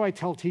Virginia. What do I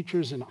tell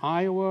teachers in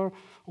Iowa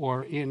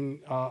or in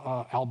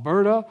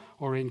Alberta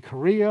or in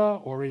Korea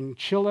or in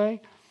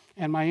Chile?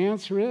 And my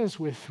answer is,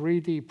 with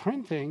 3D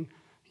printing,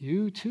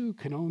 you too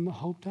can own the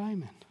Hope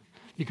Diamond.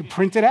 You can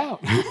print it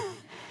out.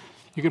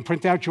 You can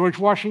print out George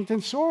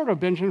Washington's sword or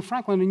Benjamin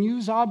Franklin and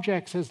use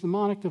objects as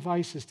mnemonic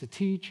devices to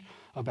teach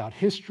about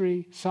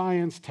history,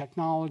 science,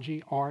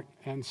 technology, art,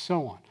 and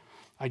so on.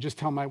 I just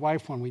tell my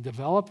wife, when we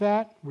develop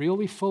that,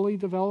 really fully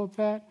develop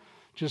that,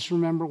 just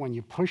remember when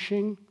you're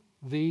pushing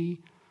when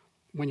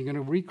you're going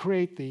to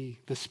recreate the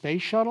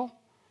space shuttle,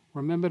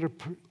 remember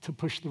to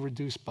push the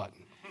reduce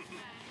button.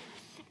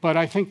 But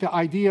I think the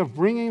idea of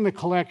bringing the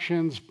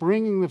collections,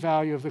 bringing the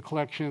value of the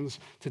collections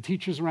to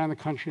teachers around the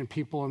country and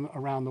people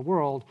around the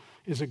world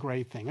is a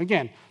great thing.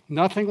 Again,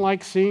 nothing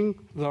like seeing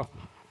the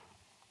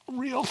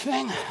real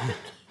thing.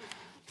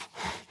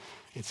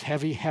 It's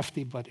heavy,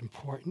 hefty, but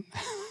important.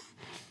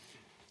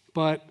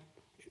 But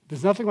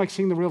there's nothing like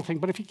seeing the real thing.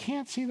 But if you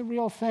can't see the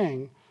real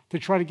thing, to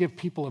try to give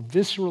people a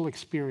visceral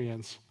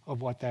experience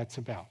of what that's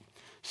about.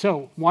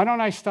 So why don't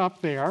I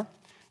stop there?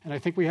 And I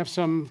think we have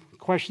some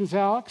questions,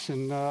 Alex,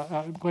 and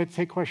I'm glad to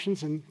take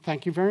questions, and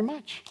thank you very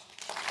much.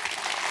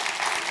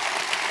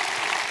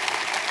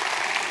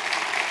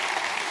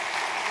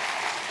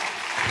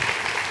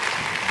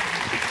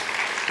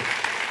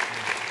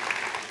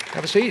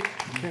 Have a seat.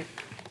 Okay.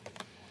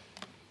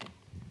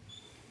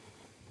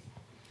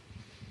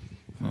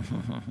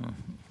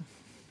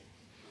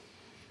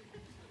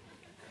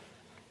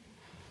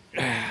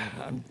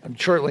 I'm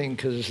chortling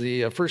because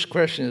the first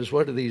question is,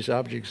 what do these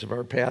objects of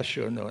our past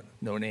show?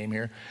 No name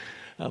here.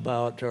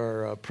 About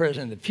our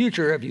present and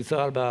future. Have you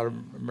thought about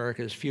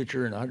America's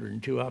future and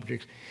 102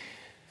 objects?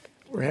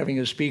 We're having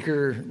a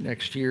speaker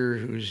next year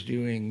who's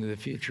doing the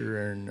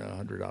future in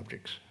 100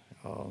 objects.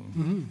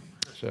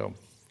 So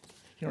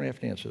You don't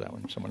have to answer that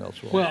one. Someone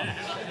else will.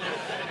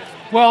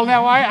 Well,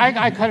 now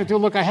I kind of do.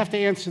 Look, I have to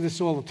answer this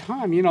all the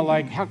time. You know,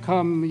 like, how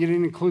come you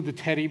didn't include the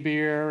teddy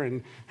bear,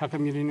 and how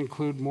come you didn't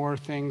include more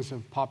things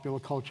of popular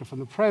culture from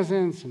the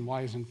presents, and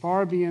why isn't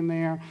Barbie in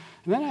there?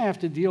 And then I have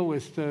to deal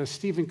with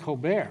Stephen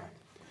Colbert,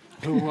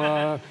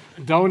 who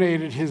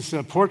donated his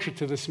portrait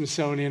to the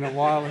Smithsonian a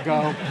while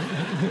ago.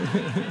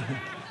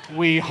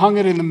 We hung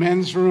it in the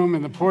men's room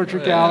in the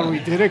portrait gallery.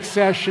 We did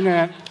accession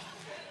it.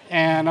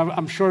 And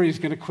I'm sure he's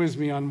going to quiz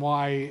me on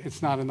why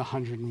it's not in the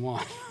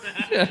 101.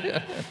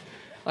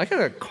 I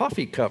got a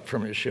coffee cup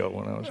from his show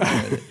when I was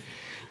doing it.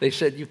 They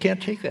said, you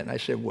can't take that. And I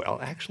said, well,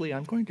 actually,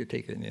 I'm going to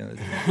take it. You know.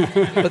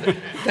 But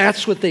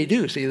that's what they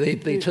do. See,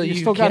 they tell you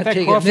can't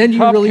take it, and then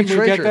you really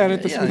treasure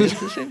it. Yeah, it's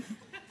the same.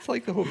 It's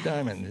like the Hope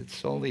Diamond.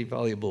 It's only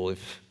valuable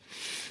if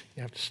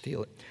you have to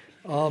steal it.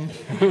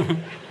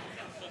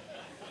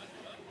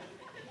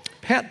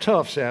 Pat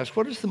Tufts asks,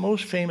 what is the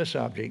most famous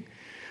object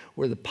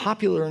where the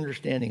popular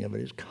understanding of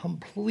it is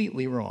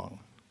completely wrong?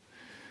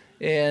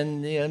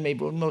 And maybe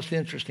the most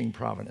interesting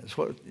provenance.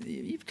 Well,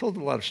 you've told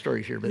a lot of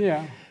stories here, but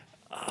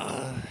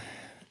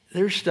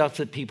there's stuff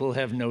that people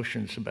have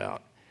notions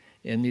about.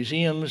 And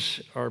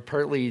museums are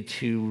partly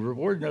to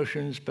reward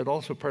notions, but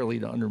also partly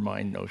to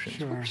undermine notions.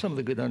 Sure. What are some of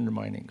the good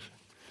underminings?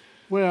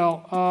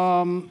 Well,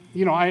 I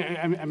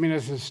mean,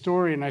 as a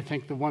historian, I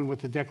think the one with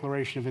the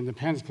Declaration of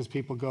Independence, because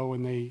people go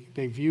and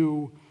they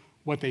view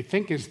what they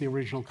think is the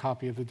original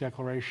copy of the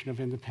Declaration of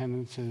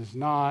Independence is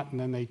not, and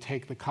then they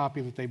take the copy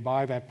that they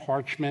buy, that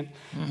parchment,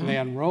 and they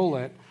unroll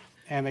it,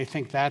 and they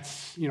think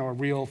that's, a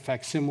real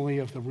facsimile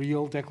of the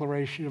real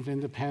Declaration of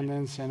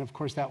Independence, and of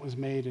course that was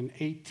made in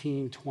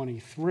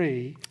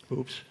 1823.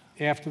 Oops.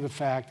 After the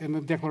fact, and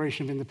the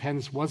Declaration of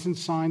Independence wasn't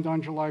signed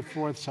on July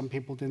 4th. Some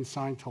people didn't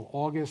sign till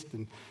August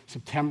and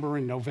September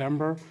and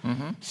November.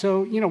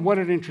 So, what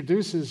it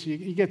introduces,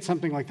 you get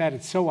something like that.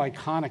 It's so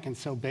iconic and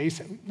so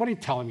basic. What are you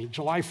telling me?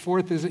 July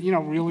 4th, is it,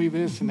 really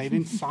this? And they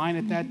didn't sign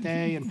it that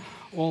day and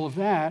all of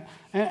that.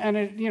 And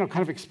it,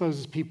 kind of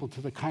exposes people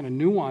to the kind of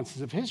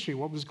nuances of history,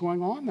 what was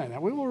going on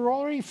then. We were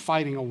already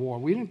fighting a war.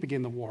 We didn't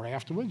begin the war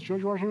afterwards.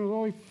 George Washington was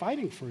already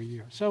fighting for a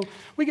year. So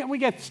we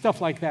get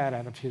stuff like that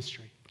out of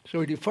history. So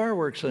we do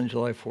fireworks on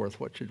July 4th.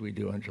 What should we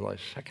do on July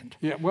 2nd?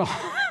 Yeah, well,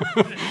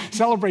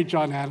 celebrate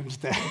John Adams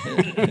Day.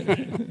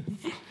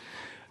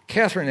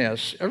 Catherine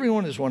asks,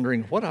 everyone is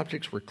wondering what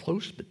objects were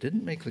close but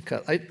didn't make the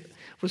cut.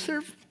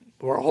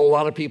 Were a whole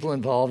lot of people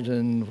involved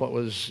in what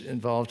was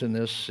involved in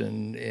this,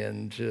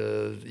 and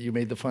you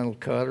made the final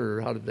cut,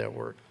 or how did that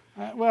work?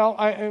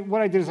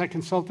 What I did is I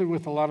consulted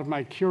with a lot of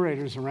my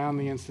curators around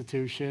the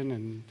institution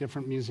and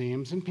different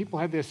museums, and people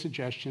had their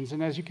suggestions,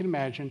 and as you can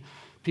imagine,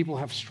 people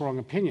have strong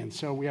opinions.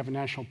 So we have a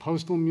National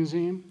Postal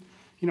Museum,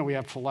 we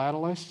have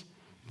philatelists.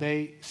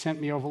 They sent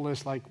me over a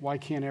list like, why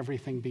can't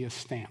everything be a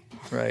stamp?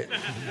 Right.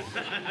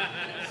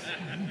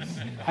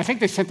 I think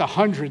they sent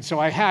 100, so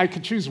I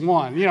could choose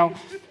one,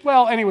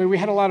 Well, anyway, we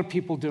had a lot of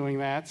people doing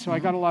that, so I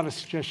got a lot of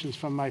suggestions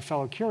from my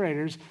fellow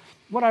curators.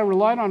 What I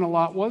relied on a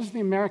lot was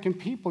the American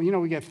people.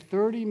 We get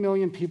 30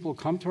 million people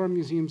who come to our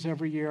museums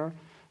every year.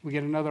 We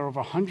get another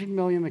over 100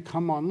 million that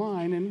come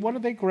online, and what do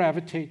they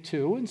gravitate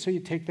to? And so you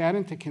take that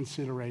into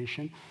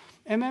consideration.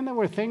 And then there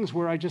were things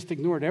where I just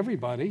ignored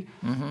everybody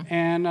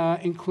and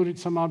included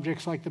some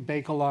objects like the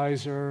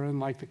Bakeliter and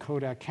like the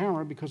Kodak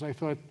camera because I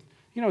thought,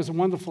 it was a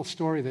wonderful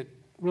story that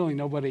really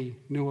nobody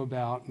knew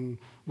about and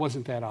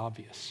wasn't that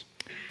obvious.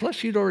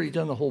 Plus, you'd already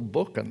done the whole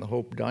book on the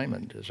Hope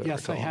Diamond, as I recall.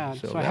 Yes, I had.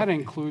 So I had to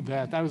include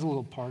that. I was a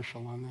little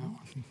partial on that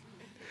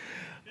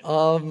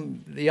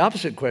one. The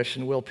opposite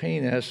question, Will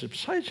Payne asks,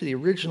 besides the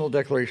original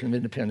Declaration of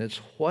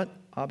Independence, what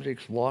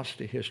objects lost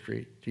to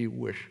history do you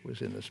wish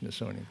was in the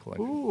Smithsonian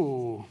collection?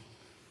 Ooh,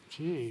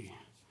 gee.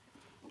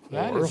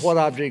 What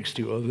objects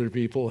do other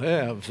people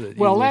have?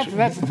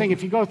 That's the thing.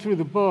 If you go through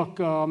the book,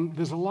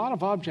 there's a lot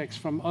of objects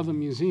from other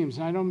museums,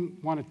 and I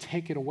don't want to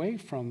take it away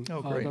from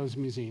those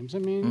museums. I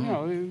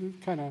mean,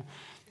 kind of...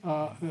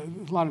 a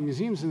lot of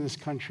museums in this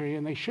country,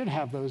 and they should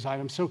have those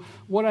items. So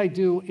what I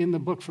do in the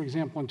book, for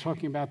example, in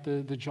talking about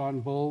the John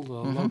Bull, the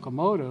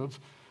locomotive,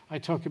 I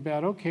talk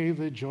about,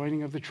 the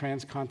joining of the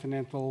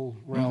Transcontinental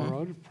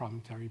Railroad at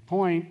Promontory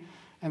Point,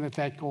 and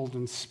that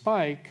golden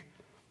spike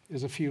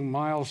is a few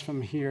miles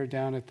from here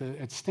down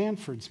at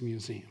Stanford's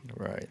museum.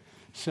 Right.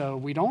 So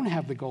we don't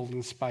have the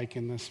golden spike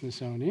in the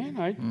Smithsonian.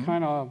 I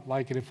kind of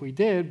like it if we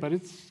did, but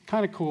it's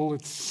kind of cool.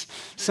 It's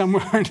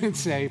somewhere and it's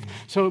safe.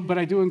 But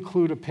I do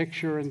include a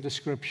picture and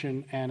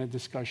description and a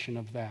discussion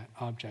of that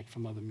object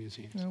from other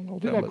museums. Yeah, well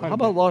done. How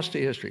about lost to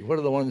history? What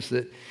are the ones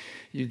that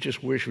you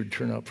just wish would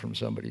turn up from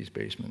somebody's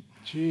basement?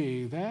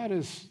 Gee, that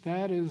is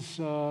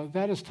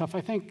tough.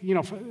 I think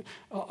a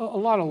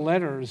lot of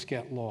letters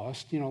get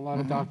lost. A lot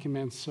of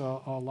documents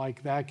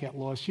like that get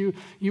lost. You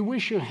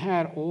wish you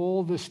had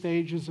all the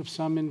stages of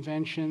some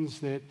inventions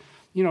that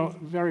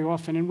very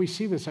often, and we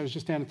see this. I was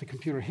just down at the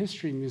Computer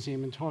History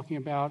Museum and talking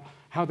about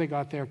how they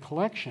got their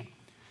collection,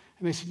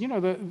 and they said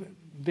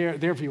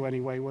their view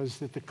anyway was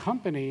that the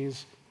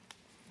companies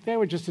they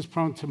were just as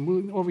prone to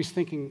move, always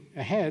thinking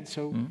ahead.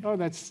 So, oh,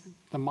 that's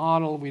the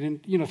model. We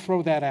didn't,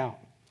 throw that out.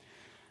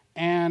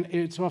 And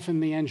it's often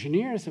the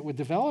engineers that were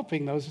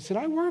developing those that said,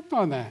 I worked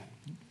on that.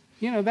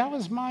 That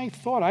was my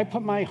thought. I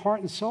put my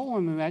heart and soul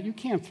into that. You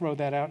can't throw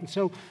that out. And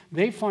so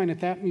they find at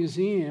that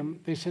museum,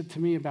 they said to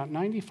me about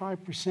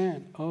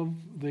 95% of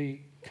the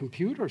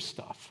computer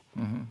stuff,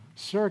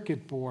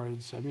 circuit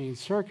boards,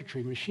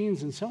 circuitry,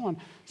 machines, and so on,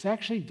 is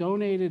actually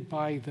donated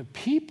by the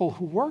people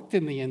who worked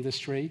in the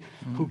industry,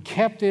 who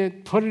kept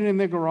it, put it in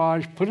their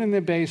garage, put it in their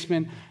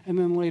basement, and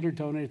then later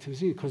donated to the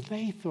museum because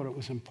they thought it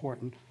was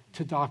important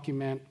to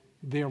document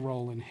their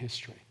role in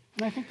history.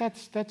 And I think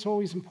that's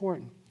always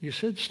important. You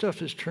said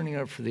stuff is turning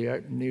up for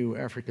the new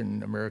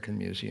African American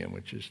Museum,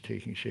 which is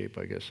taking shape,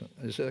 I guess.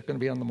 Is that going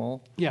to be on the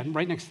mall? Yeah,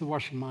 right next to the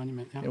Washington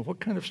Monument. Yeah. What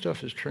kind of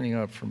stuff is turning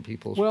up from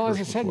people's Well, as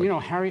I said,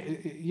 collections? Harry,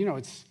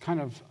 it's kind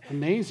of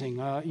amazing.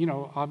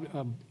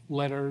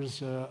 Letters,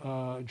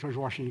 George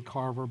Washington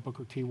Carver,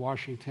 Booker T.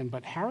 Washington,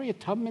 but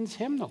Harriet Tubman's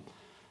hymnal.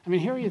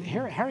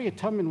 Harriet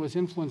Tubman was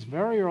influenced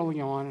very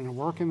early on in her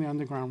work in the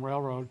Underground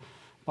Railroad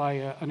by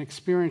an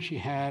experience she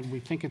had. We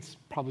think it's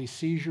probably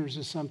seizures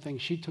or something.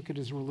 She took it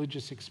as a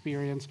religious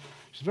experience.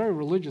 She's a very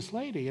religious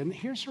lady. And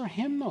here's her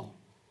hymnal,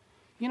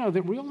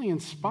 that really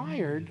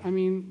inspired,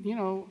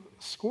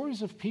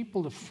 scores of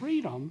people to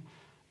freedom.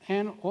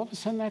 And all of a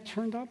sudden that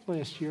turned up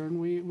last year, and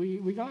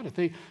we got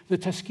it. The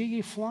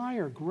Tuskegee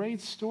Flyer, great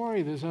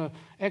story. There's a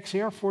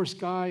ex-Air Force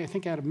guy, I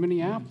think out of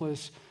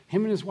Minneapolis.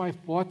 Him and his wife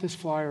bought this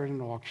flyer at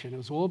an auction. It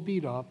was all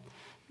beat up.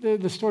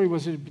 The story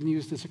was it had been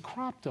used as a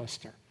crop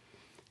duster.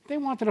 They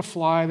wanted to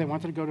fly. They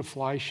wanted to go to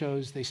fly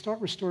shows. They start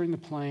restoring the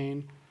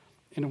plane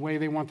in a way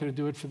they wanted to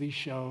do it for these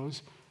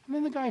shows. And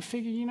then the guy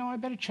figured, I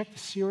better check the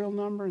serial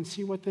number and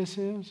see what this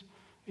is.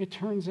 It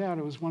turns out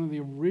it was one of the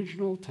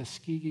original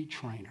Tuskegee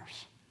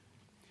trainers.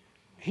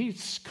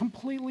 He's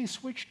completely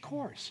switched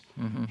course.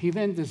 He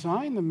then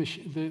designed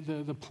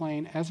the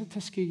plane as a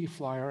Tuskegee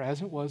Flyer,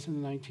 as it was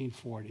in the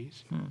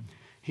 1940s.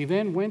 He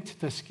then went to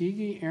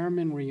Tuskegee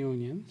Airmen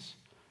reunions.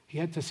 He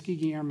had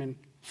Tuskegee Airmen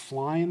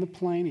fly in the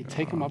plane. He'd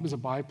take them up as a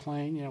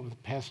biplane, with a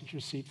passenger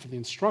seat for the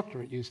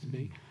instructor, it used to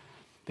be.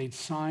 They'd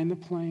sign the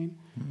plane.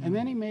 And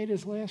then he made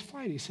his last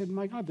flight. He said,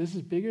 my God, this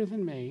is bigger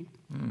than me.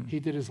 He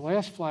did his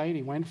last flight.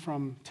 He went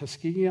from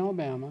Tuskegee,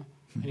 Alabama,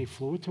 and he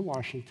flew it to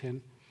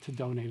Washington to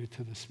donate it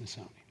to the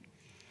Smithsonian.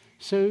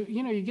 So,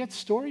 you get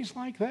stories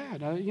like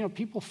that.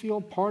 People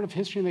feel part of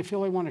history and they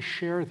feel they want to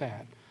share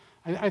that.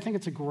 I think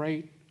it's a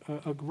great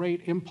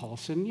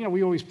impulse. And,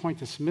 we always point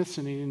to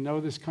Smithson. He didn't know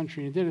this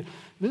country and he did it.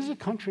 This is a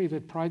country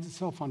that prides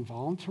itself on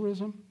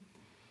voluntarism,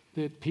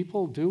 that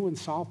people do and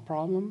solve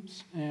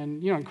problems.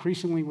 And,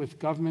 increasingly with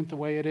government the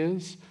way it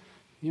is,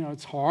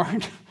 it's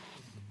hard.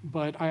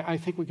 But I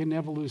think we can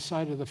never lose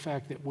sight of the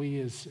fact that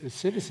we as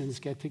citizens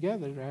get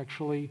together to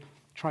actually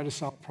try to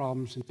solve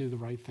problems and do the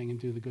right thing and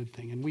do the good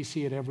thing. And we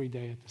see it every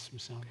day at the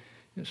Smithsonian.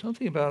 There's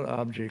something about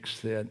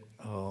objects that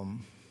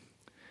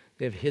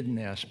they have hidden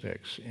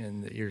aspects.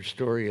 And your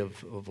story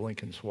of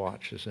Lincoln's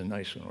watch is a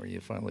nice one where you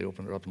finally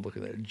open it up and look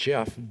at that.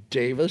 Jeff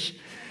Davis.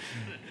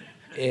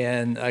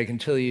 And I can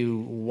tell you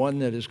one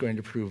that is going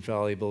to prove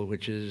valuable,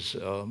 which is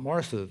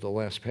Martha, the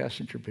last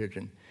passenger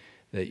pigeon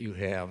that you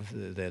have.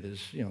 That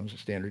is,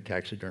 standard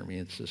taxidermy.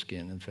 It's the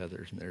skin and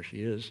feathers, and there she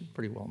is,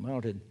 pretty well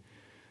mounted.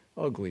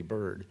 Ugly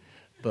bird.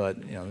 But,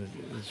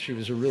 she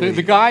was a really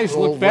the guys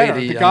old look better.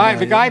 lady.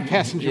 The guy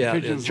passenger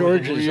pigeons.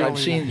 George's, really, I've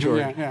seen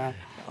George. Yeah.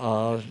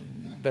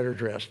 Better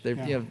dressed.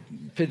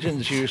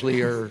 Pigeons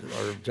usually are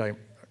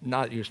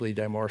not usually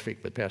dimorphic,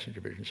 but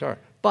passenger pigeons are.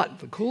 But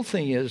the cool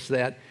thing is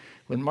that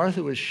when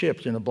Martha was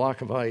shipped in a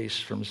block of ice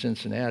from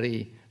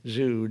Cincinnati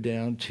Zoo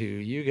down to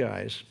you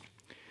guys,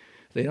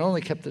 they not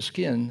only kept the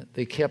skin,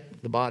 they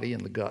kept the body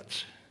and the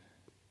guts.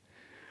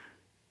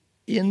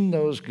 In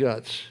those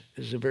guts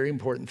is a very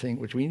important thing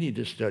which we need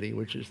to study,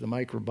 which is the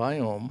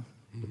microbiome,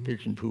 the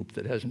pigeon poop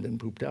that hasn't been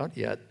pooped out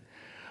yet,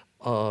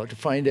 to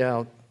find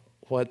out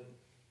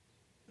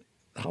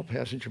how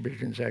passenger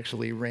pigeons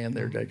actually ran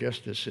their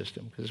digestive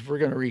system. Because if we're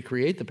going to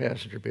recreate the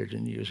passenger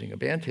pigeon using a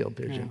band-tailed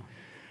pigeon,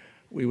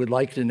 we would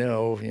like to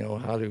know,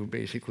 how to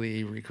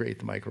basically recreate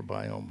the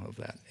microbiome of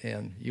that.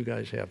 And you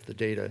guys have the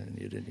data, and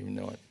you didn't even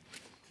know it.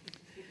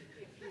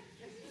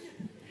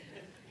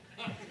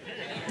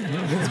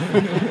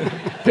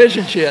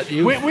 Pigeon shit.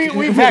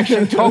 We've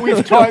actually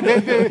talked.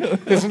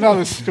 There's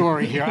another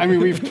story here.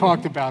 We've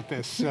talked about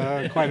this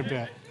quite a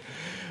bit.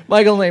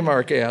 Michael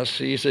Neymark asks,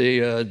 he's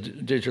a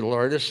digital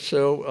artist,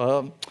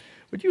 so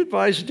would you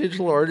advise a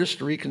digital artist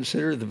to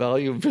reconsider the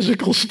value of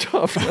physical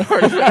stuff and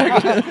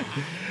artifacts?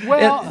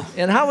 Well,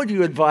 and how would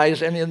you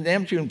advise, in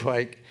Namjoon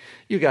Pike,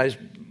 you guys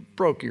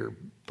broke your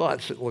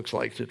butts, it looks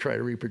like, to try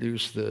to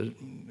reproduce the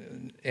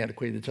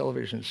antiquated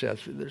television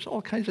sets. There's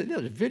all kinds of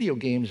video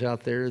games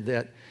out there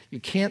that you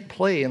can't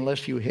play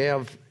unless you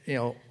have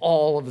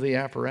all of the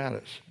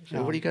apparatus.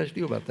 So what do you guys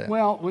do about that?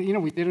 Well,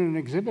 we did an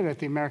exhibit at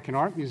the American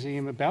Art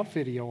Museum about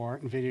video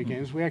art and video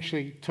games. We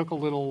actually took a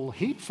little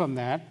heat from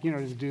that,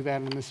 to do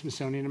that in the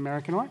Smithsonian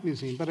American Art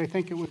Museum. But I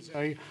think it was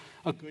a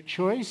good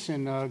choice,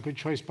 and a good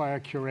choice by our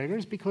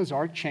curators, because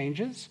art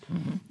changes.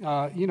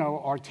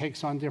 Art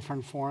takes on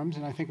different forms,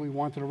 and I think we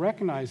wanted to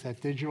recognize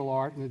that digital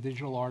art and the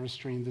digital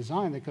artistry and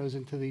design that goes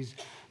into these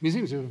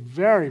museums. It was a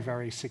very,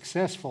 very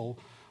successful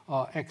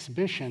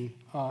exhibition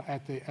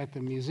at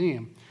the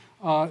museum.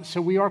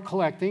 So we are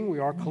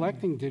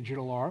collecting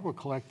digital art, we're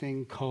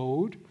collecting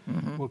code,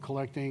 we're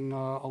collecting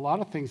a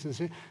lot of things.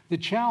 The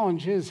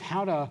challenge is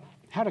how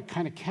to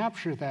kind of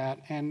capture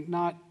that and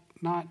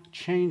not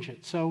change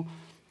it. So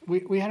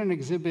we had an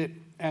exhibit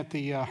at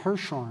the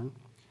Hirshhorn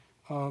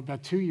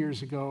about 2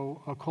 years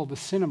ago called The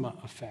Cinema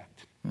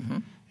Effect.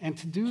 And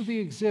to do the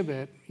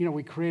exhibit,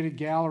 we created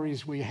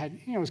galleries. We had,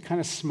 it was kind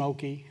of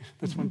smoky.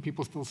 That's when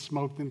people still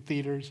smoked in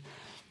theaters.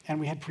 And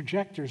we had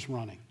projectors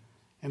running.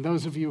 And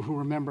those of you who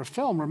remember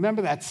film,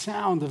 remember that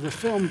sound of the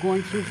film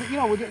going through,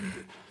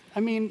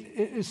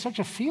 it's such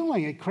a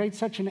feeling. It creates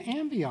such an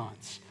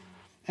ambiance.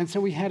 And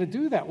so we had to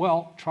do that.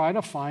 Well, try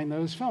to find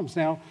those films.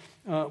 Now,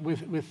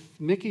 with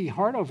Mickey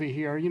Hart over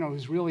here,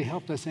 who's really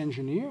helped us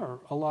engineer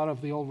a lot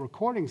of the old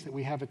recordings that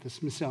we have at the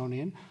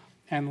Smithsonian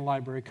and the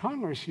Library of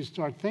Congress, you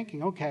start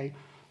thinking, okay,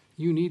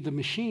 you need the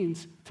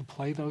machines to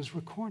play those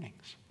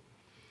recordings.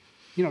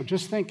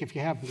 Just think, if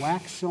you have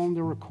wax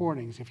cylinder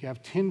recordings, if you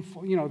have tin,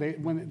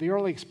 when the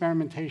early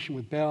experimentation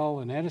with Bell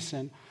and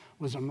Edison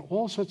was on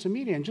all sorts of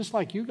media, and just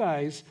like you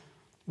guys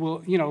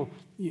will,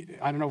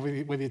 I don't know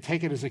whether you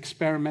take it as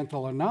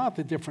experimental or not,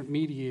 the different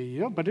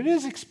media, but it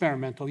is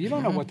experimental. You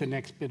don't know what the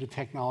next bit of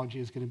technology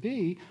is going to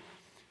be.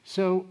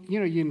 So,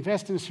 you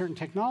invest in a certain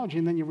technology,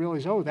 and then you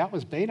realize, oh, that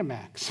was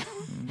Betamax.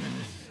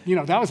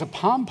 That was a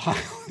Palm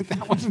Pilot.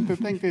 That wasn't the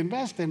thing to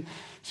invest in.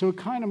 So it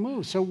kind of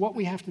moves. So what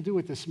we have to do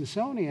with the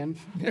Smithsonian...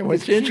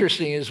 what's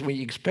interesting is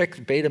we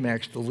expect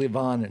Betamax to live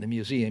on in a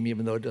museum,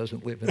 even though it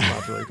doesn't live in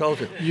popular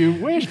culture. You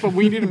wish, but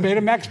we need a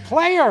Betamax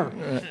player.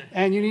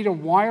 And you need a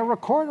wire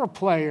recorder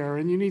player.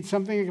 And you need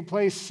something that can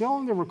play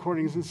cylinder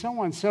recordings and so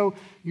on. So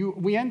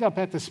we end up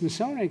at the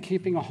Smithsonian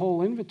keeping a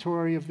whole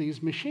inventory of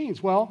these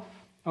machines. Well,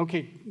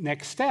 okay,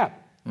 next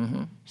step.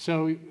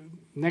 So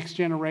next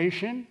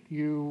generation,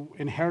 you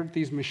inherit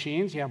these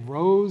machines. You have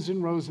rows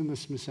and rows in the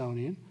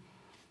Smithsonian.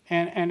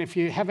 And if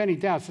you have any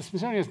doubts, the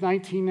Smithsonian has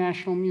 19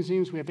 national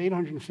museums. We have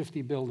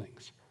 850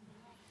 buildings.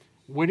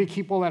 Where do you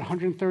keep all that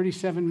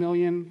 137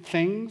 million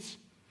things?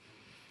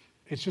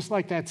 It's just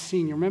like that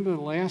scene. You remember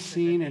the last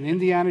scene in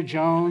Indiana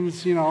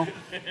Jones,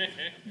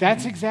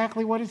 That's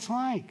exactly what it's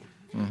like.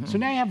 So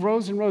now you have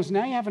rows and rows.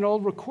 Now you have an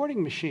old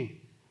recording machine.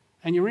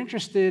 And you're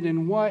interested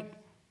in what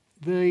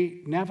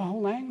the Navajo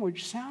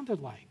language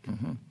sounded like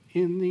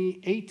in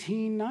the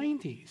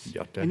 1890s.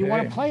 And you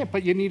want to play it,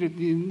 but you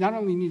not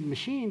only need a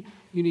machine,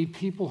 you need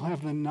people who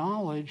have the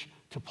knowledge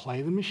to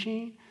play the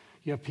machine.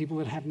 You have people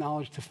that have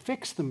knowledge to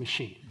fix the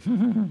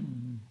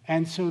machine.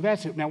 And so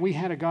that's it. Now, we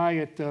had a guy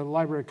at the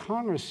Library of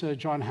Congress,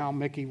 John Howe,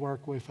 Mickey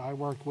I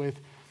worked with.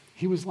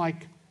 He was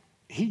like,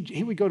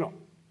 he would go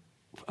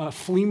to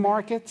flea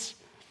markets.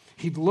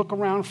 He'd look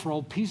around for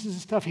old pieces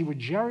of stuff. He would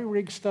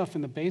jerry-rig stuff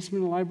in the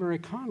basement of the Library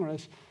of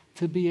Congress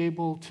to be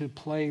able to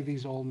play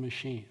these old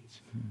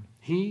machines.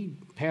 He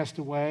passed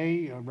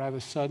away rather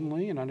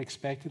suddenly and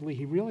unexpectedly.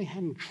 He really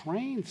hadn't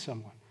trained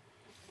someone.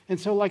 And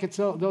so like it's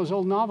those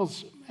old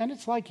novels, and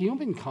it's like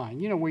humankind,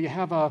 where you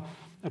have a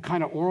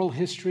kind of oral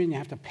history and you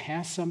have to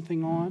pass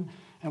something on,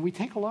 and we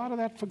take a lot of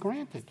that for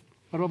granted.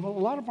 But a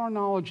lot of our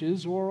knowledge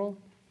is oral,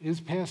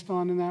 is passed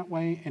on in that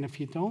way, and if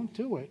you don't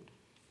do it,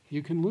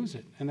 you can lose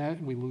it. And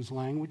that we lose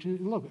languages.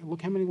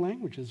 Look how many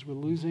languages we're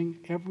losing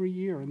every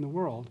year in the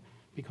world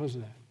because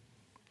of that.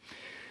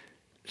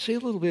 Say a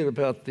little bit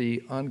about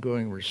the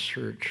ongoing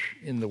research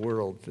in the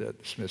world that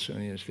the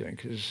Smithsonian is doing,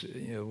 because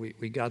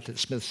we got that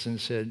Smithson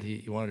said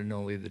he wanted not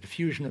only the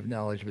diffusion of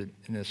knowledge, but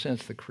in a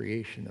sense the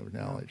creation of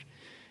knowledge.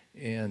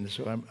 And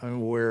so I'm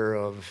aware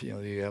of,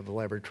 you have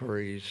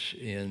laboratories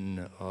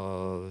in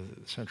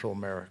Central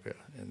America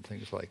and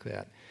things like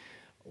that.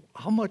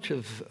 How much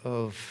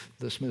of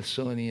the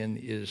Smithsonian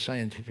is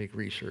scientific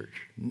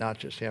research, not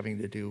just having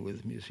to do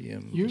with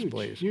museum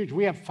displays? Huge.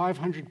 We have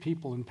 500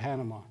 people in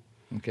Panama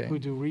who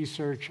do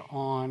research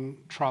on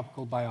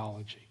tropical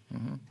biology.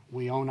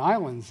 We own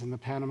islands in the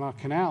Panama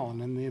Canal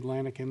and in the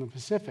Atlantic and the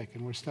Pacific,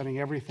 and we're studying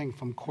everything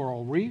from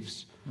coral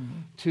reefs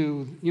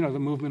to the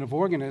movement of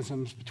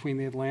organisms between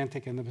the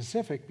Atlantic and the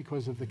Pacific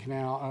because of the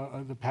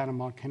canal, the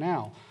Panama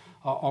Canal.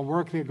 Our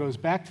work there goes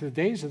back to the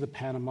days of the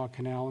Panama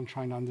Canal and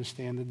trying to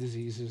understand the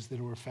diseases that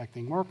are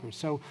affecting workers.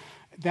 So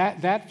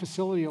that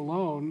facility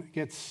alone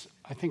gets,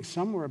 I think,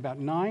 somewhere about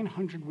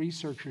 900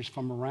 researchers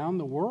from around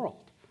the world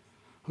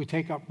who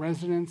take up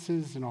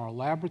residences in our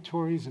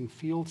laboratories and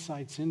field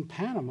sites in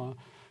Panama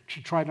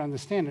to try to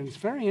understand. And it's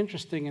very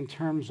interesting in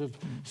terms of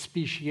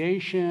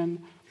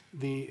speciation,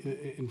 the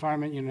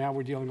environment. Now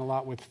we're dealing a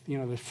lot with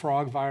the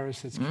frog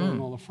virus that's killing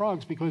all the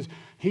frogs, because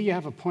here you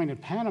have a point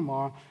at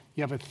Panama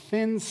You have a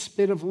thin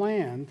spit of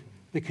land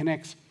that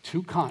connects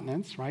two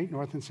continents, right,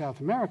 North and South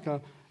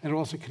America, and it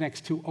also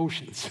connects two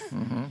oceans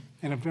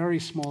in a very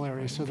small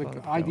area. So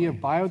the idea of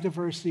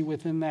biodiversity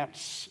within that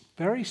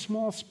very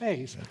small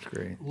space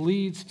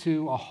leads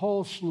to a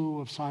whole slew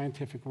of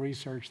scientific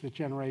research that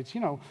generates,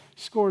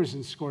 scores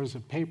and scores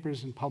of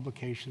papers and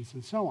publications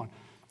and so on.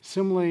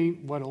 Similarly,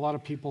 what a lot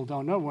of people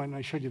don't know, when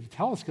I showed you the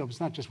telescope, it's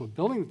not just we're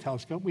building the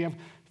telescope, we have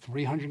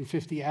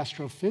 350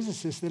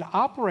 astrophysicists that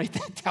operate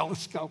that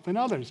telescope and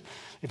others.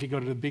 If you go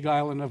to the big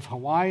island of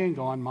Hawaii and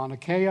go on Mauna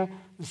Kea,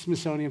 the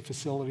Smithsonian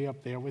facility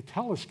up there with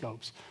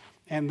telescopes.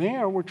 And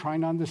there we're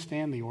trying to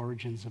understand the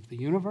origins of the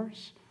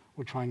universe,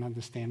 we're trying to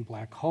understand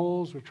black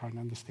holes, we're trying to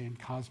understand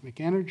cosmic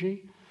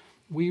energy.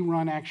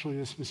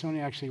 The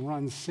Smithsonian actually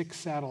runs 6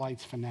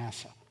 satellites for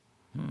NASA.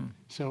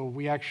 So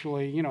we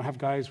actually, have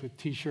guys with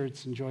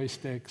T-shirts and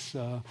joysticks,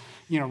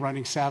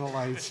 running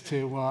satellites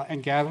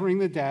and gathering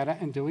the data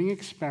and doing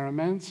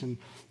experiments and,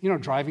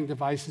 driving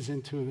devices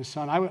into the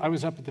sun. I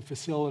was up at the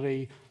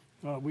facility.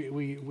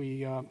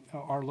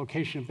 Our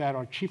location of that,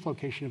 our chief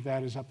location of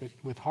that, is up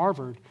with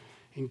Harvard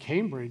in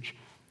Cambridge,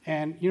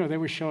 and they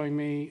were showing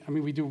me.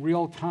 We do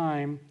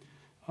real-time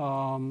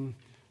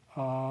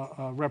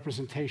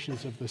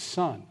representations of the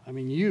sun.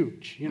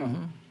 Huge,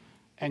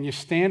 And you're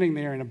standing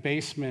there in a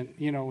basement,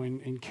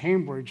 in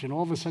Cambridge, and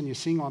all of a sudden you're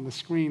seeing on the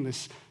screen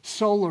this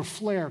solar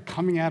flare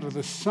coming out of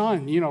the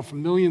sun,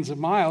 from millions of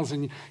miles,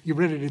 and you're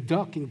ready to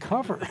duck and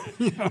cover.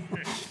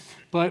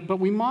 But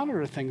we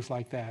monitor things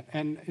like that,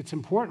 and it's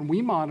important.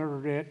 We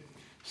monitor it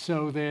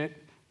so that,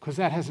 because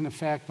that has an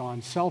effect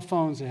on cell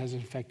phones, it has an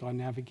effect on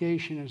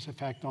navigation, it has an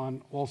effect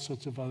on all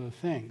sorts of other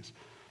things.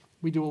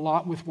 We do a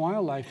lot with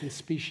wildlife and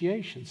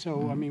speciation. So,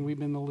 we've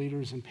been the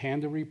leaders in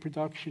panda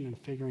reproduction and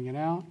figuring it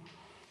out.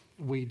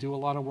 We do a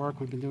lot of work.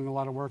 We've been doing a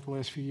lot of work the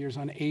last few years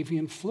on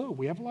avian flu.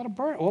 We have a lot of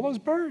all those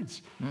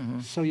birds.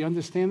 So you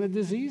understand the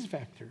disease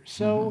vectors.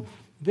 So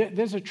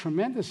there's a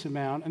tremendous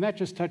amount, and that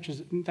just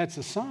touches, that's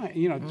a science,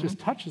 just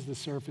touches the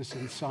surface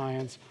in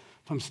science,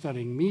 from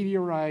studying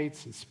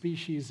meteorites and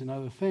species and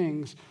other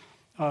things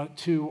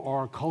to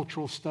our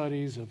cultural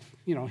studies of,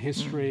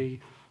 history,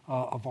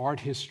 of art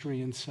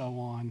history and so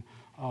on,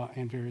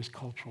 and various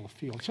cultural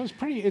fields. So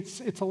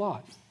it's a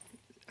lot.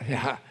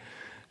 Yeah.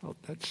 Well,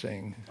 that's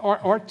saying...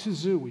 Art to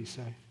zoo, we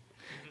say.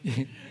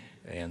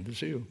 And the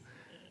zoo.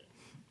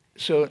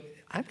 So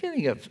I'm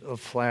getting a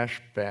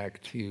flashback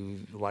to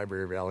the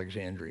Library of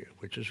Alexandria,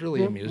 which is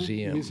really a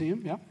museum.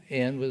 Museum, yeah.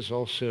 And was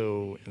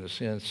also, in a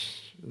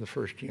sense, the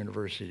first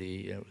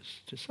university. It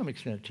was, to some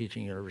extent, a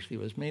teaching university.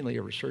 It was mainly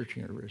a research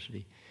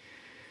university.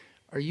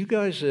 Are you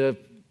guys a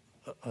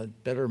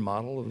better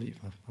model of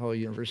how a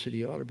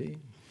university ought to be?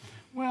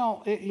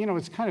 Well,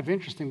 it's kind of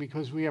interesting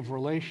because we have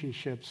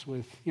relationships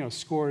with,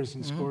 scores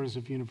and scores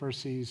of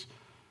universities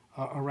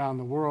around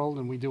the world,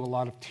 and we do a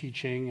lot of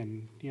teaching,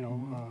 and,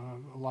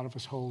 a lot of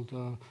us hold,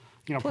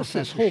 Plus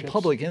this whole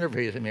public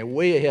interface,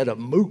 way ahead of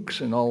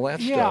MOOCs and all that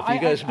stuff. You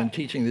guys have been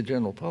teaching the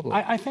general public.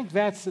 I think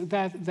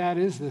that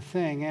is the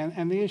thing,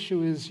 and the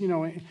issue is,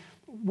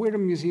 where do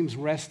museums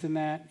rest in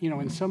that?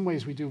 In some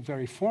ways we do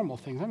very formal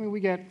things. We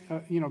get,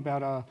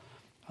 about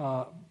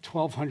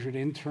 1,200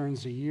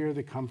 interns a year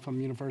that come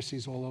from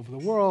universities all over the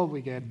world.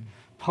 We get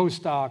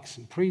postdocs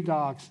and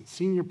pre-docs and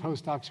senior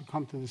postdocs who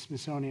come to the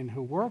Smithsonian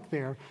who work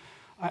there.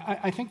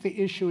 I think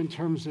the issue in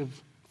terms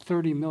of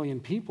 30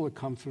 million people that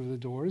come through the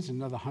doors,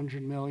 another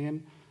 100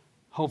 million,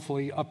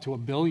 hopefully up to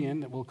 1 billion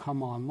that will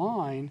come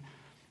online,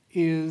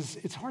 is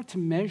it's hard to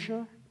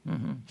measure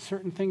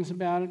certain things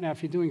about it. Now,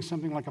 if you're doing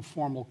something like a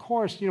formal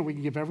course, we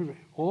can give everybody,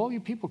 all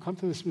you people come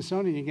to the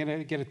Smithsonian, you're going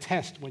to get a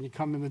test when you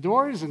come in the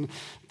doors and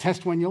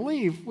test when you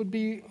leave, would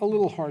be a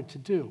little hard to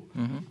do.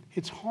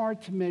 It's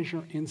hard to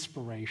measure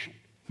inspiration.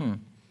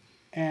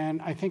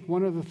 And I think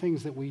one of the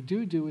things that we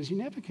do is you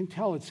never can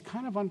tell. It's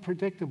kind of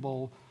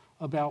unpredictable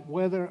about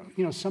whether,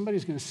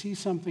 somebody's going to see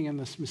something in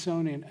the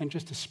Smithsonian and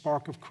just a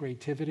spark of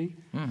creativity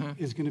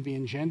is going to be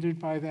engendered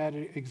by that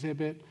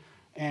exhibit.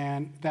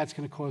 And that's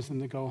going to cause them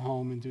to go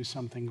home and do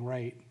something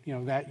great,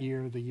 that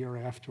year, the year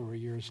after, or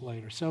years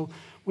later. So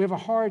we have a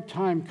hard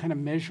time kind of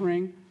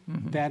measuring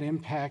that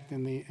impact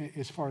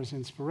as far as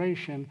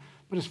inspiration.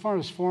 But as far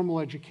as formal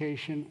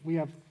education, we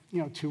have,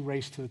 2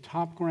 Race to the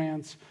Top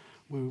grants.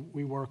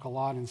 We work a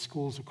lot in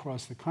schools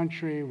across the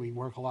country. We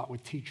work a lot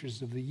with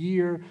Teachers of the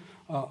Year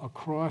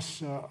across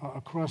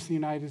the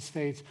United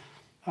States.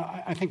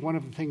 I think one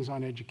of the things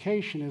on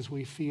education is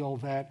we feel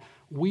that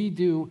we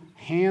do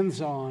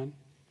hands-on,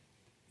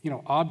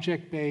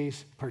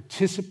 object-based,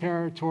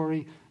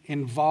 participatory,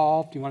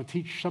 involved. You want to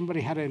teach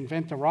somebody how to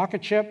invent a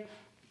rocket ship?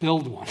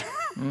 Build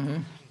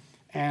one.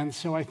 And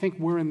so I think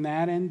we're in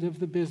that end of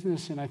the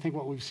business, and I think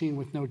what we've seen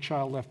with No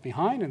Child Left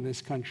Behind in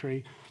this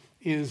country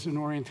is an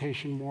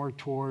orientation more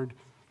toward,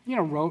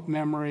 rote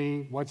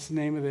memory, what's the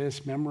name of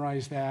this,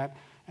 memorize that,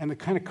 and the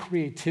kind of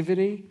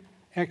creativity,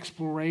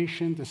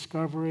 exploration,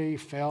 discovery,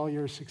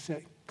 failure,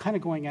 success, kind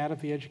of going out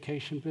of the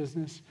education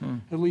business,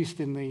 at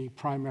least in the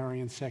primary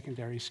and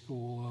secondary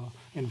school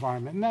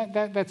environment.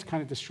 And that's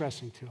kind of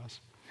distressing to us.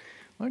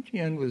 Why don't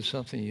you end with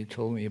something you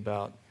told me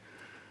about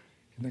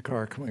in the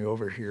car coming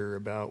over here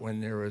about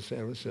when there was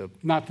a...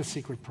 Not the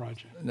secret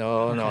project.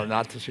 No, okay. No,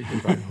 not the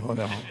secret project. Oh,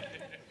 no.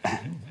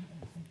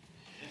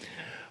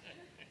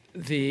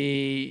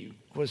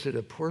 Was it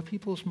a Poor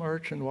People's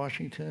March in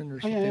Washington or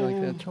something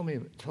like that?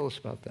 Tell us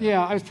about that.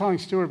 Yeah, I was telling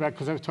Stuart about,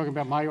 because I was talking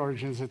about my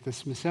origins at the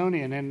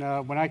Smithsonian,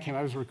 and when I came,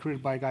 I was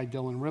recruited by a guy,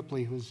 Dylan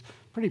Ripley, who's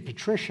pretty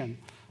patrician,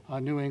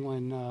 New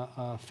England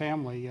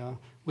family,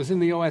 was in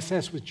the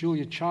OSS with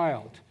Julia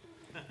Child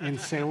in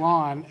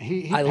Ceylon.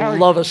 I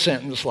love a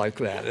sentence like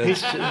that.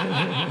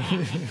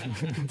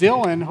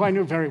 Dylan, who I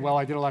knew very well,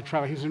 I did a lot of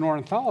travel. He was an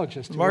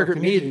ornithologist. Margaret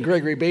Mead and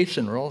Gregory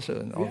Bateson were also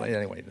in all that.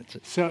 Anyway, that's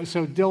it.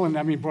 So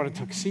Dylan, brought a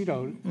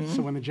tuxedo.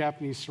 So when the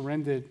Japanese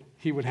surrendered,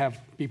 he would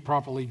be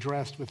properly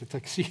dressed with a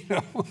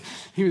tuxedo.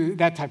 He was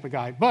that type of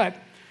guy. But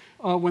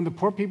when there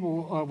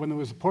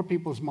was the Poor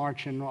People's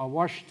March in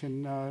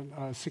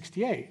Washington,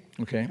 '68,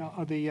 okay,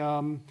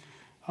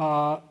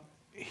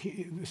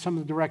 some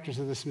of the directors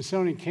of the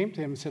Smithsonian came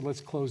to him and said,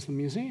 let's close the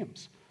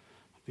museums.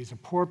 These are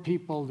poor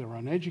people, they're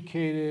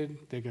uneducated,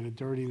 they're going to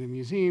dirty the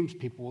museums,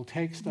 people will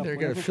take stuff. They're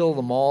going to fill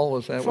the mall,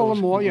 was that? Fill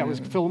the mall, yeah, it was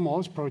fill the mall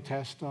as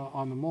protest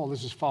on the mall.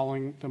 This is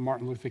following the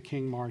Martin Luther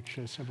King March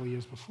several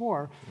years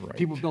before. Right.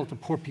 People built a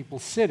poor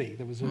people's city.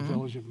 There was a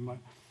village of...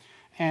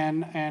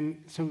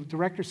 And so the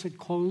director said,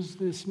 close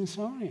the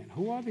Smithsonian.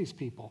 Who are these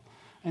people?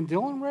 And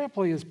Dylan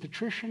Ripley, as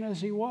patrician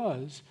as he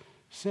was,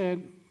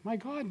 said, my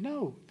God,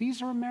 no,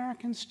 these are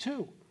Americans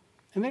too.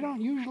 And they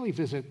don't usually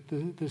visit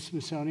the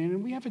Smithsonian,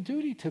 and we have a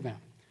duty to them.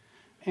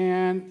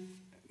 And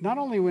not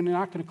only are we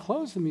not going to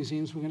close the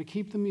museums, we're going to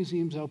keep the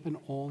museums open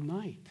all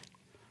night.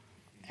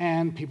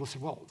 And people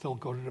said, well, they'll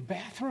go to the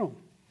bathroom.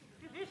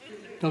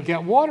 They'll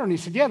get water. And he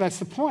said, yeah, that's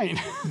the point.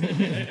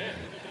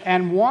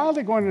 And while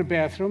they're going to the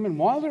bathroom and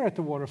while they're at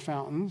the water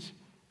fountains,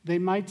 they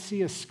might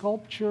see a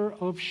sculpture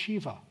of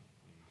Shiva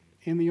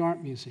in the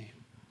art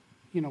museum,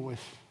 with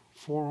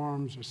 4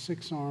 arms or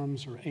 6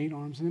 arms or 8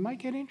 arms, and they might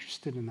get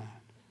interested in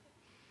that.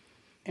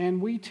 And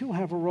we too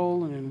have a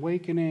role in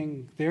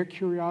awakening their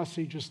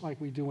curiosity just like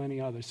we do any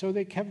other. So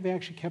they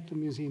actually kept the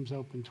museums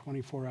open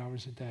 24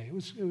 hours a day. It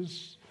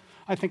was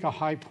I think, a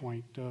high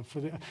point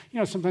for the,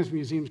 sometimes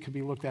museums can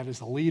be looked at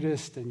as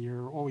elitist and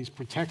you're always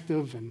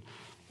protective and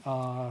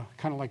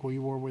kind of like we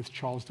were with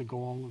Charles de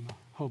Gaulle and the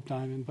Hope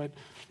Diamond. But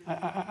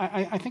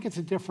I think it's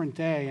a different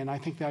day, and I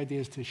think the idea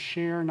is to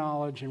share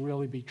knowledge and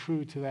really be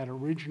true to that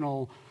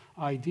original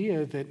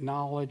idea that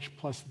knowledge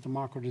plus the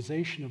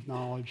democratization of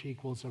knowledge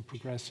equals a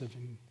progressive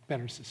and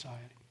better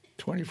society.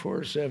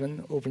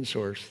 24/7 open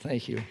source.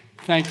 Thank you.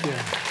 Thank you.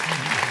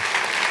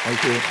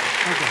 Thank you.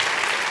 Okay.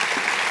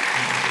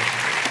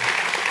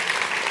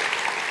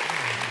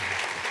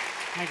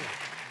 Thank you.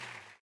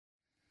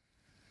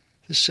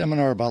 This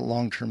seminar about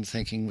long-term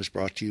thinking was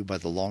brought to you by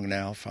the Long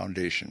Now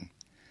Foundation.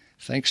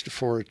 Thanks to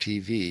Fora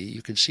TV,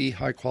 you can see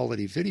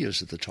high-quality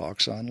videos of the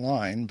talks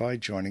online by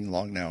joining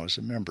Long Now as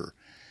a member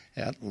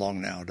at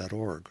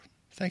longnow.org.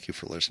 Thank you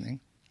for listening.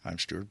 I'm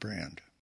Stuart Brand.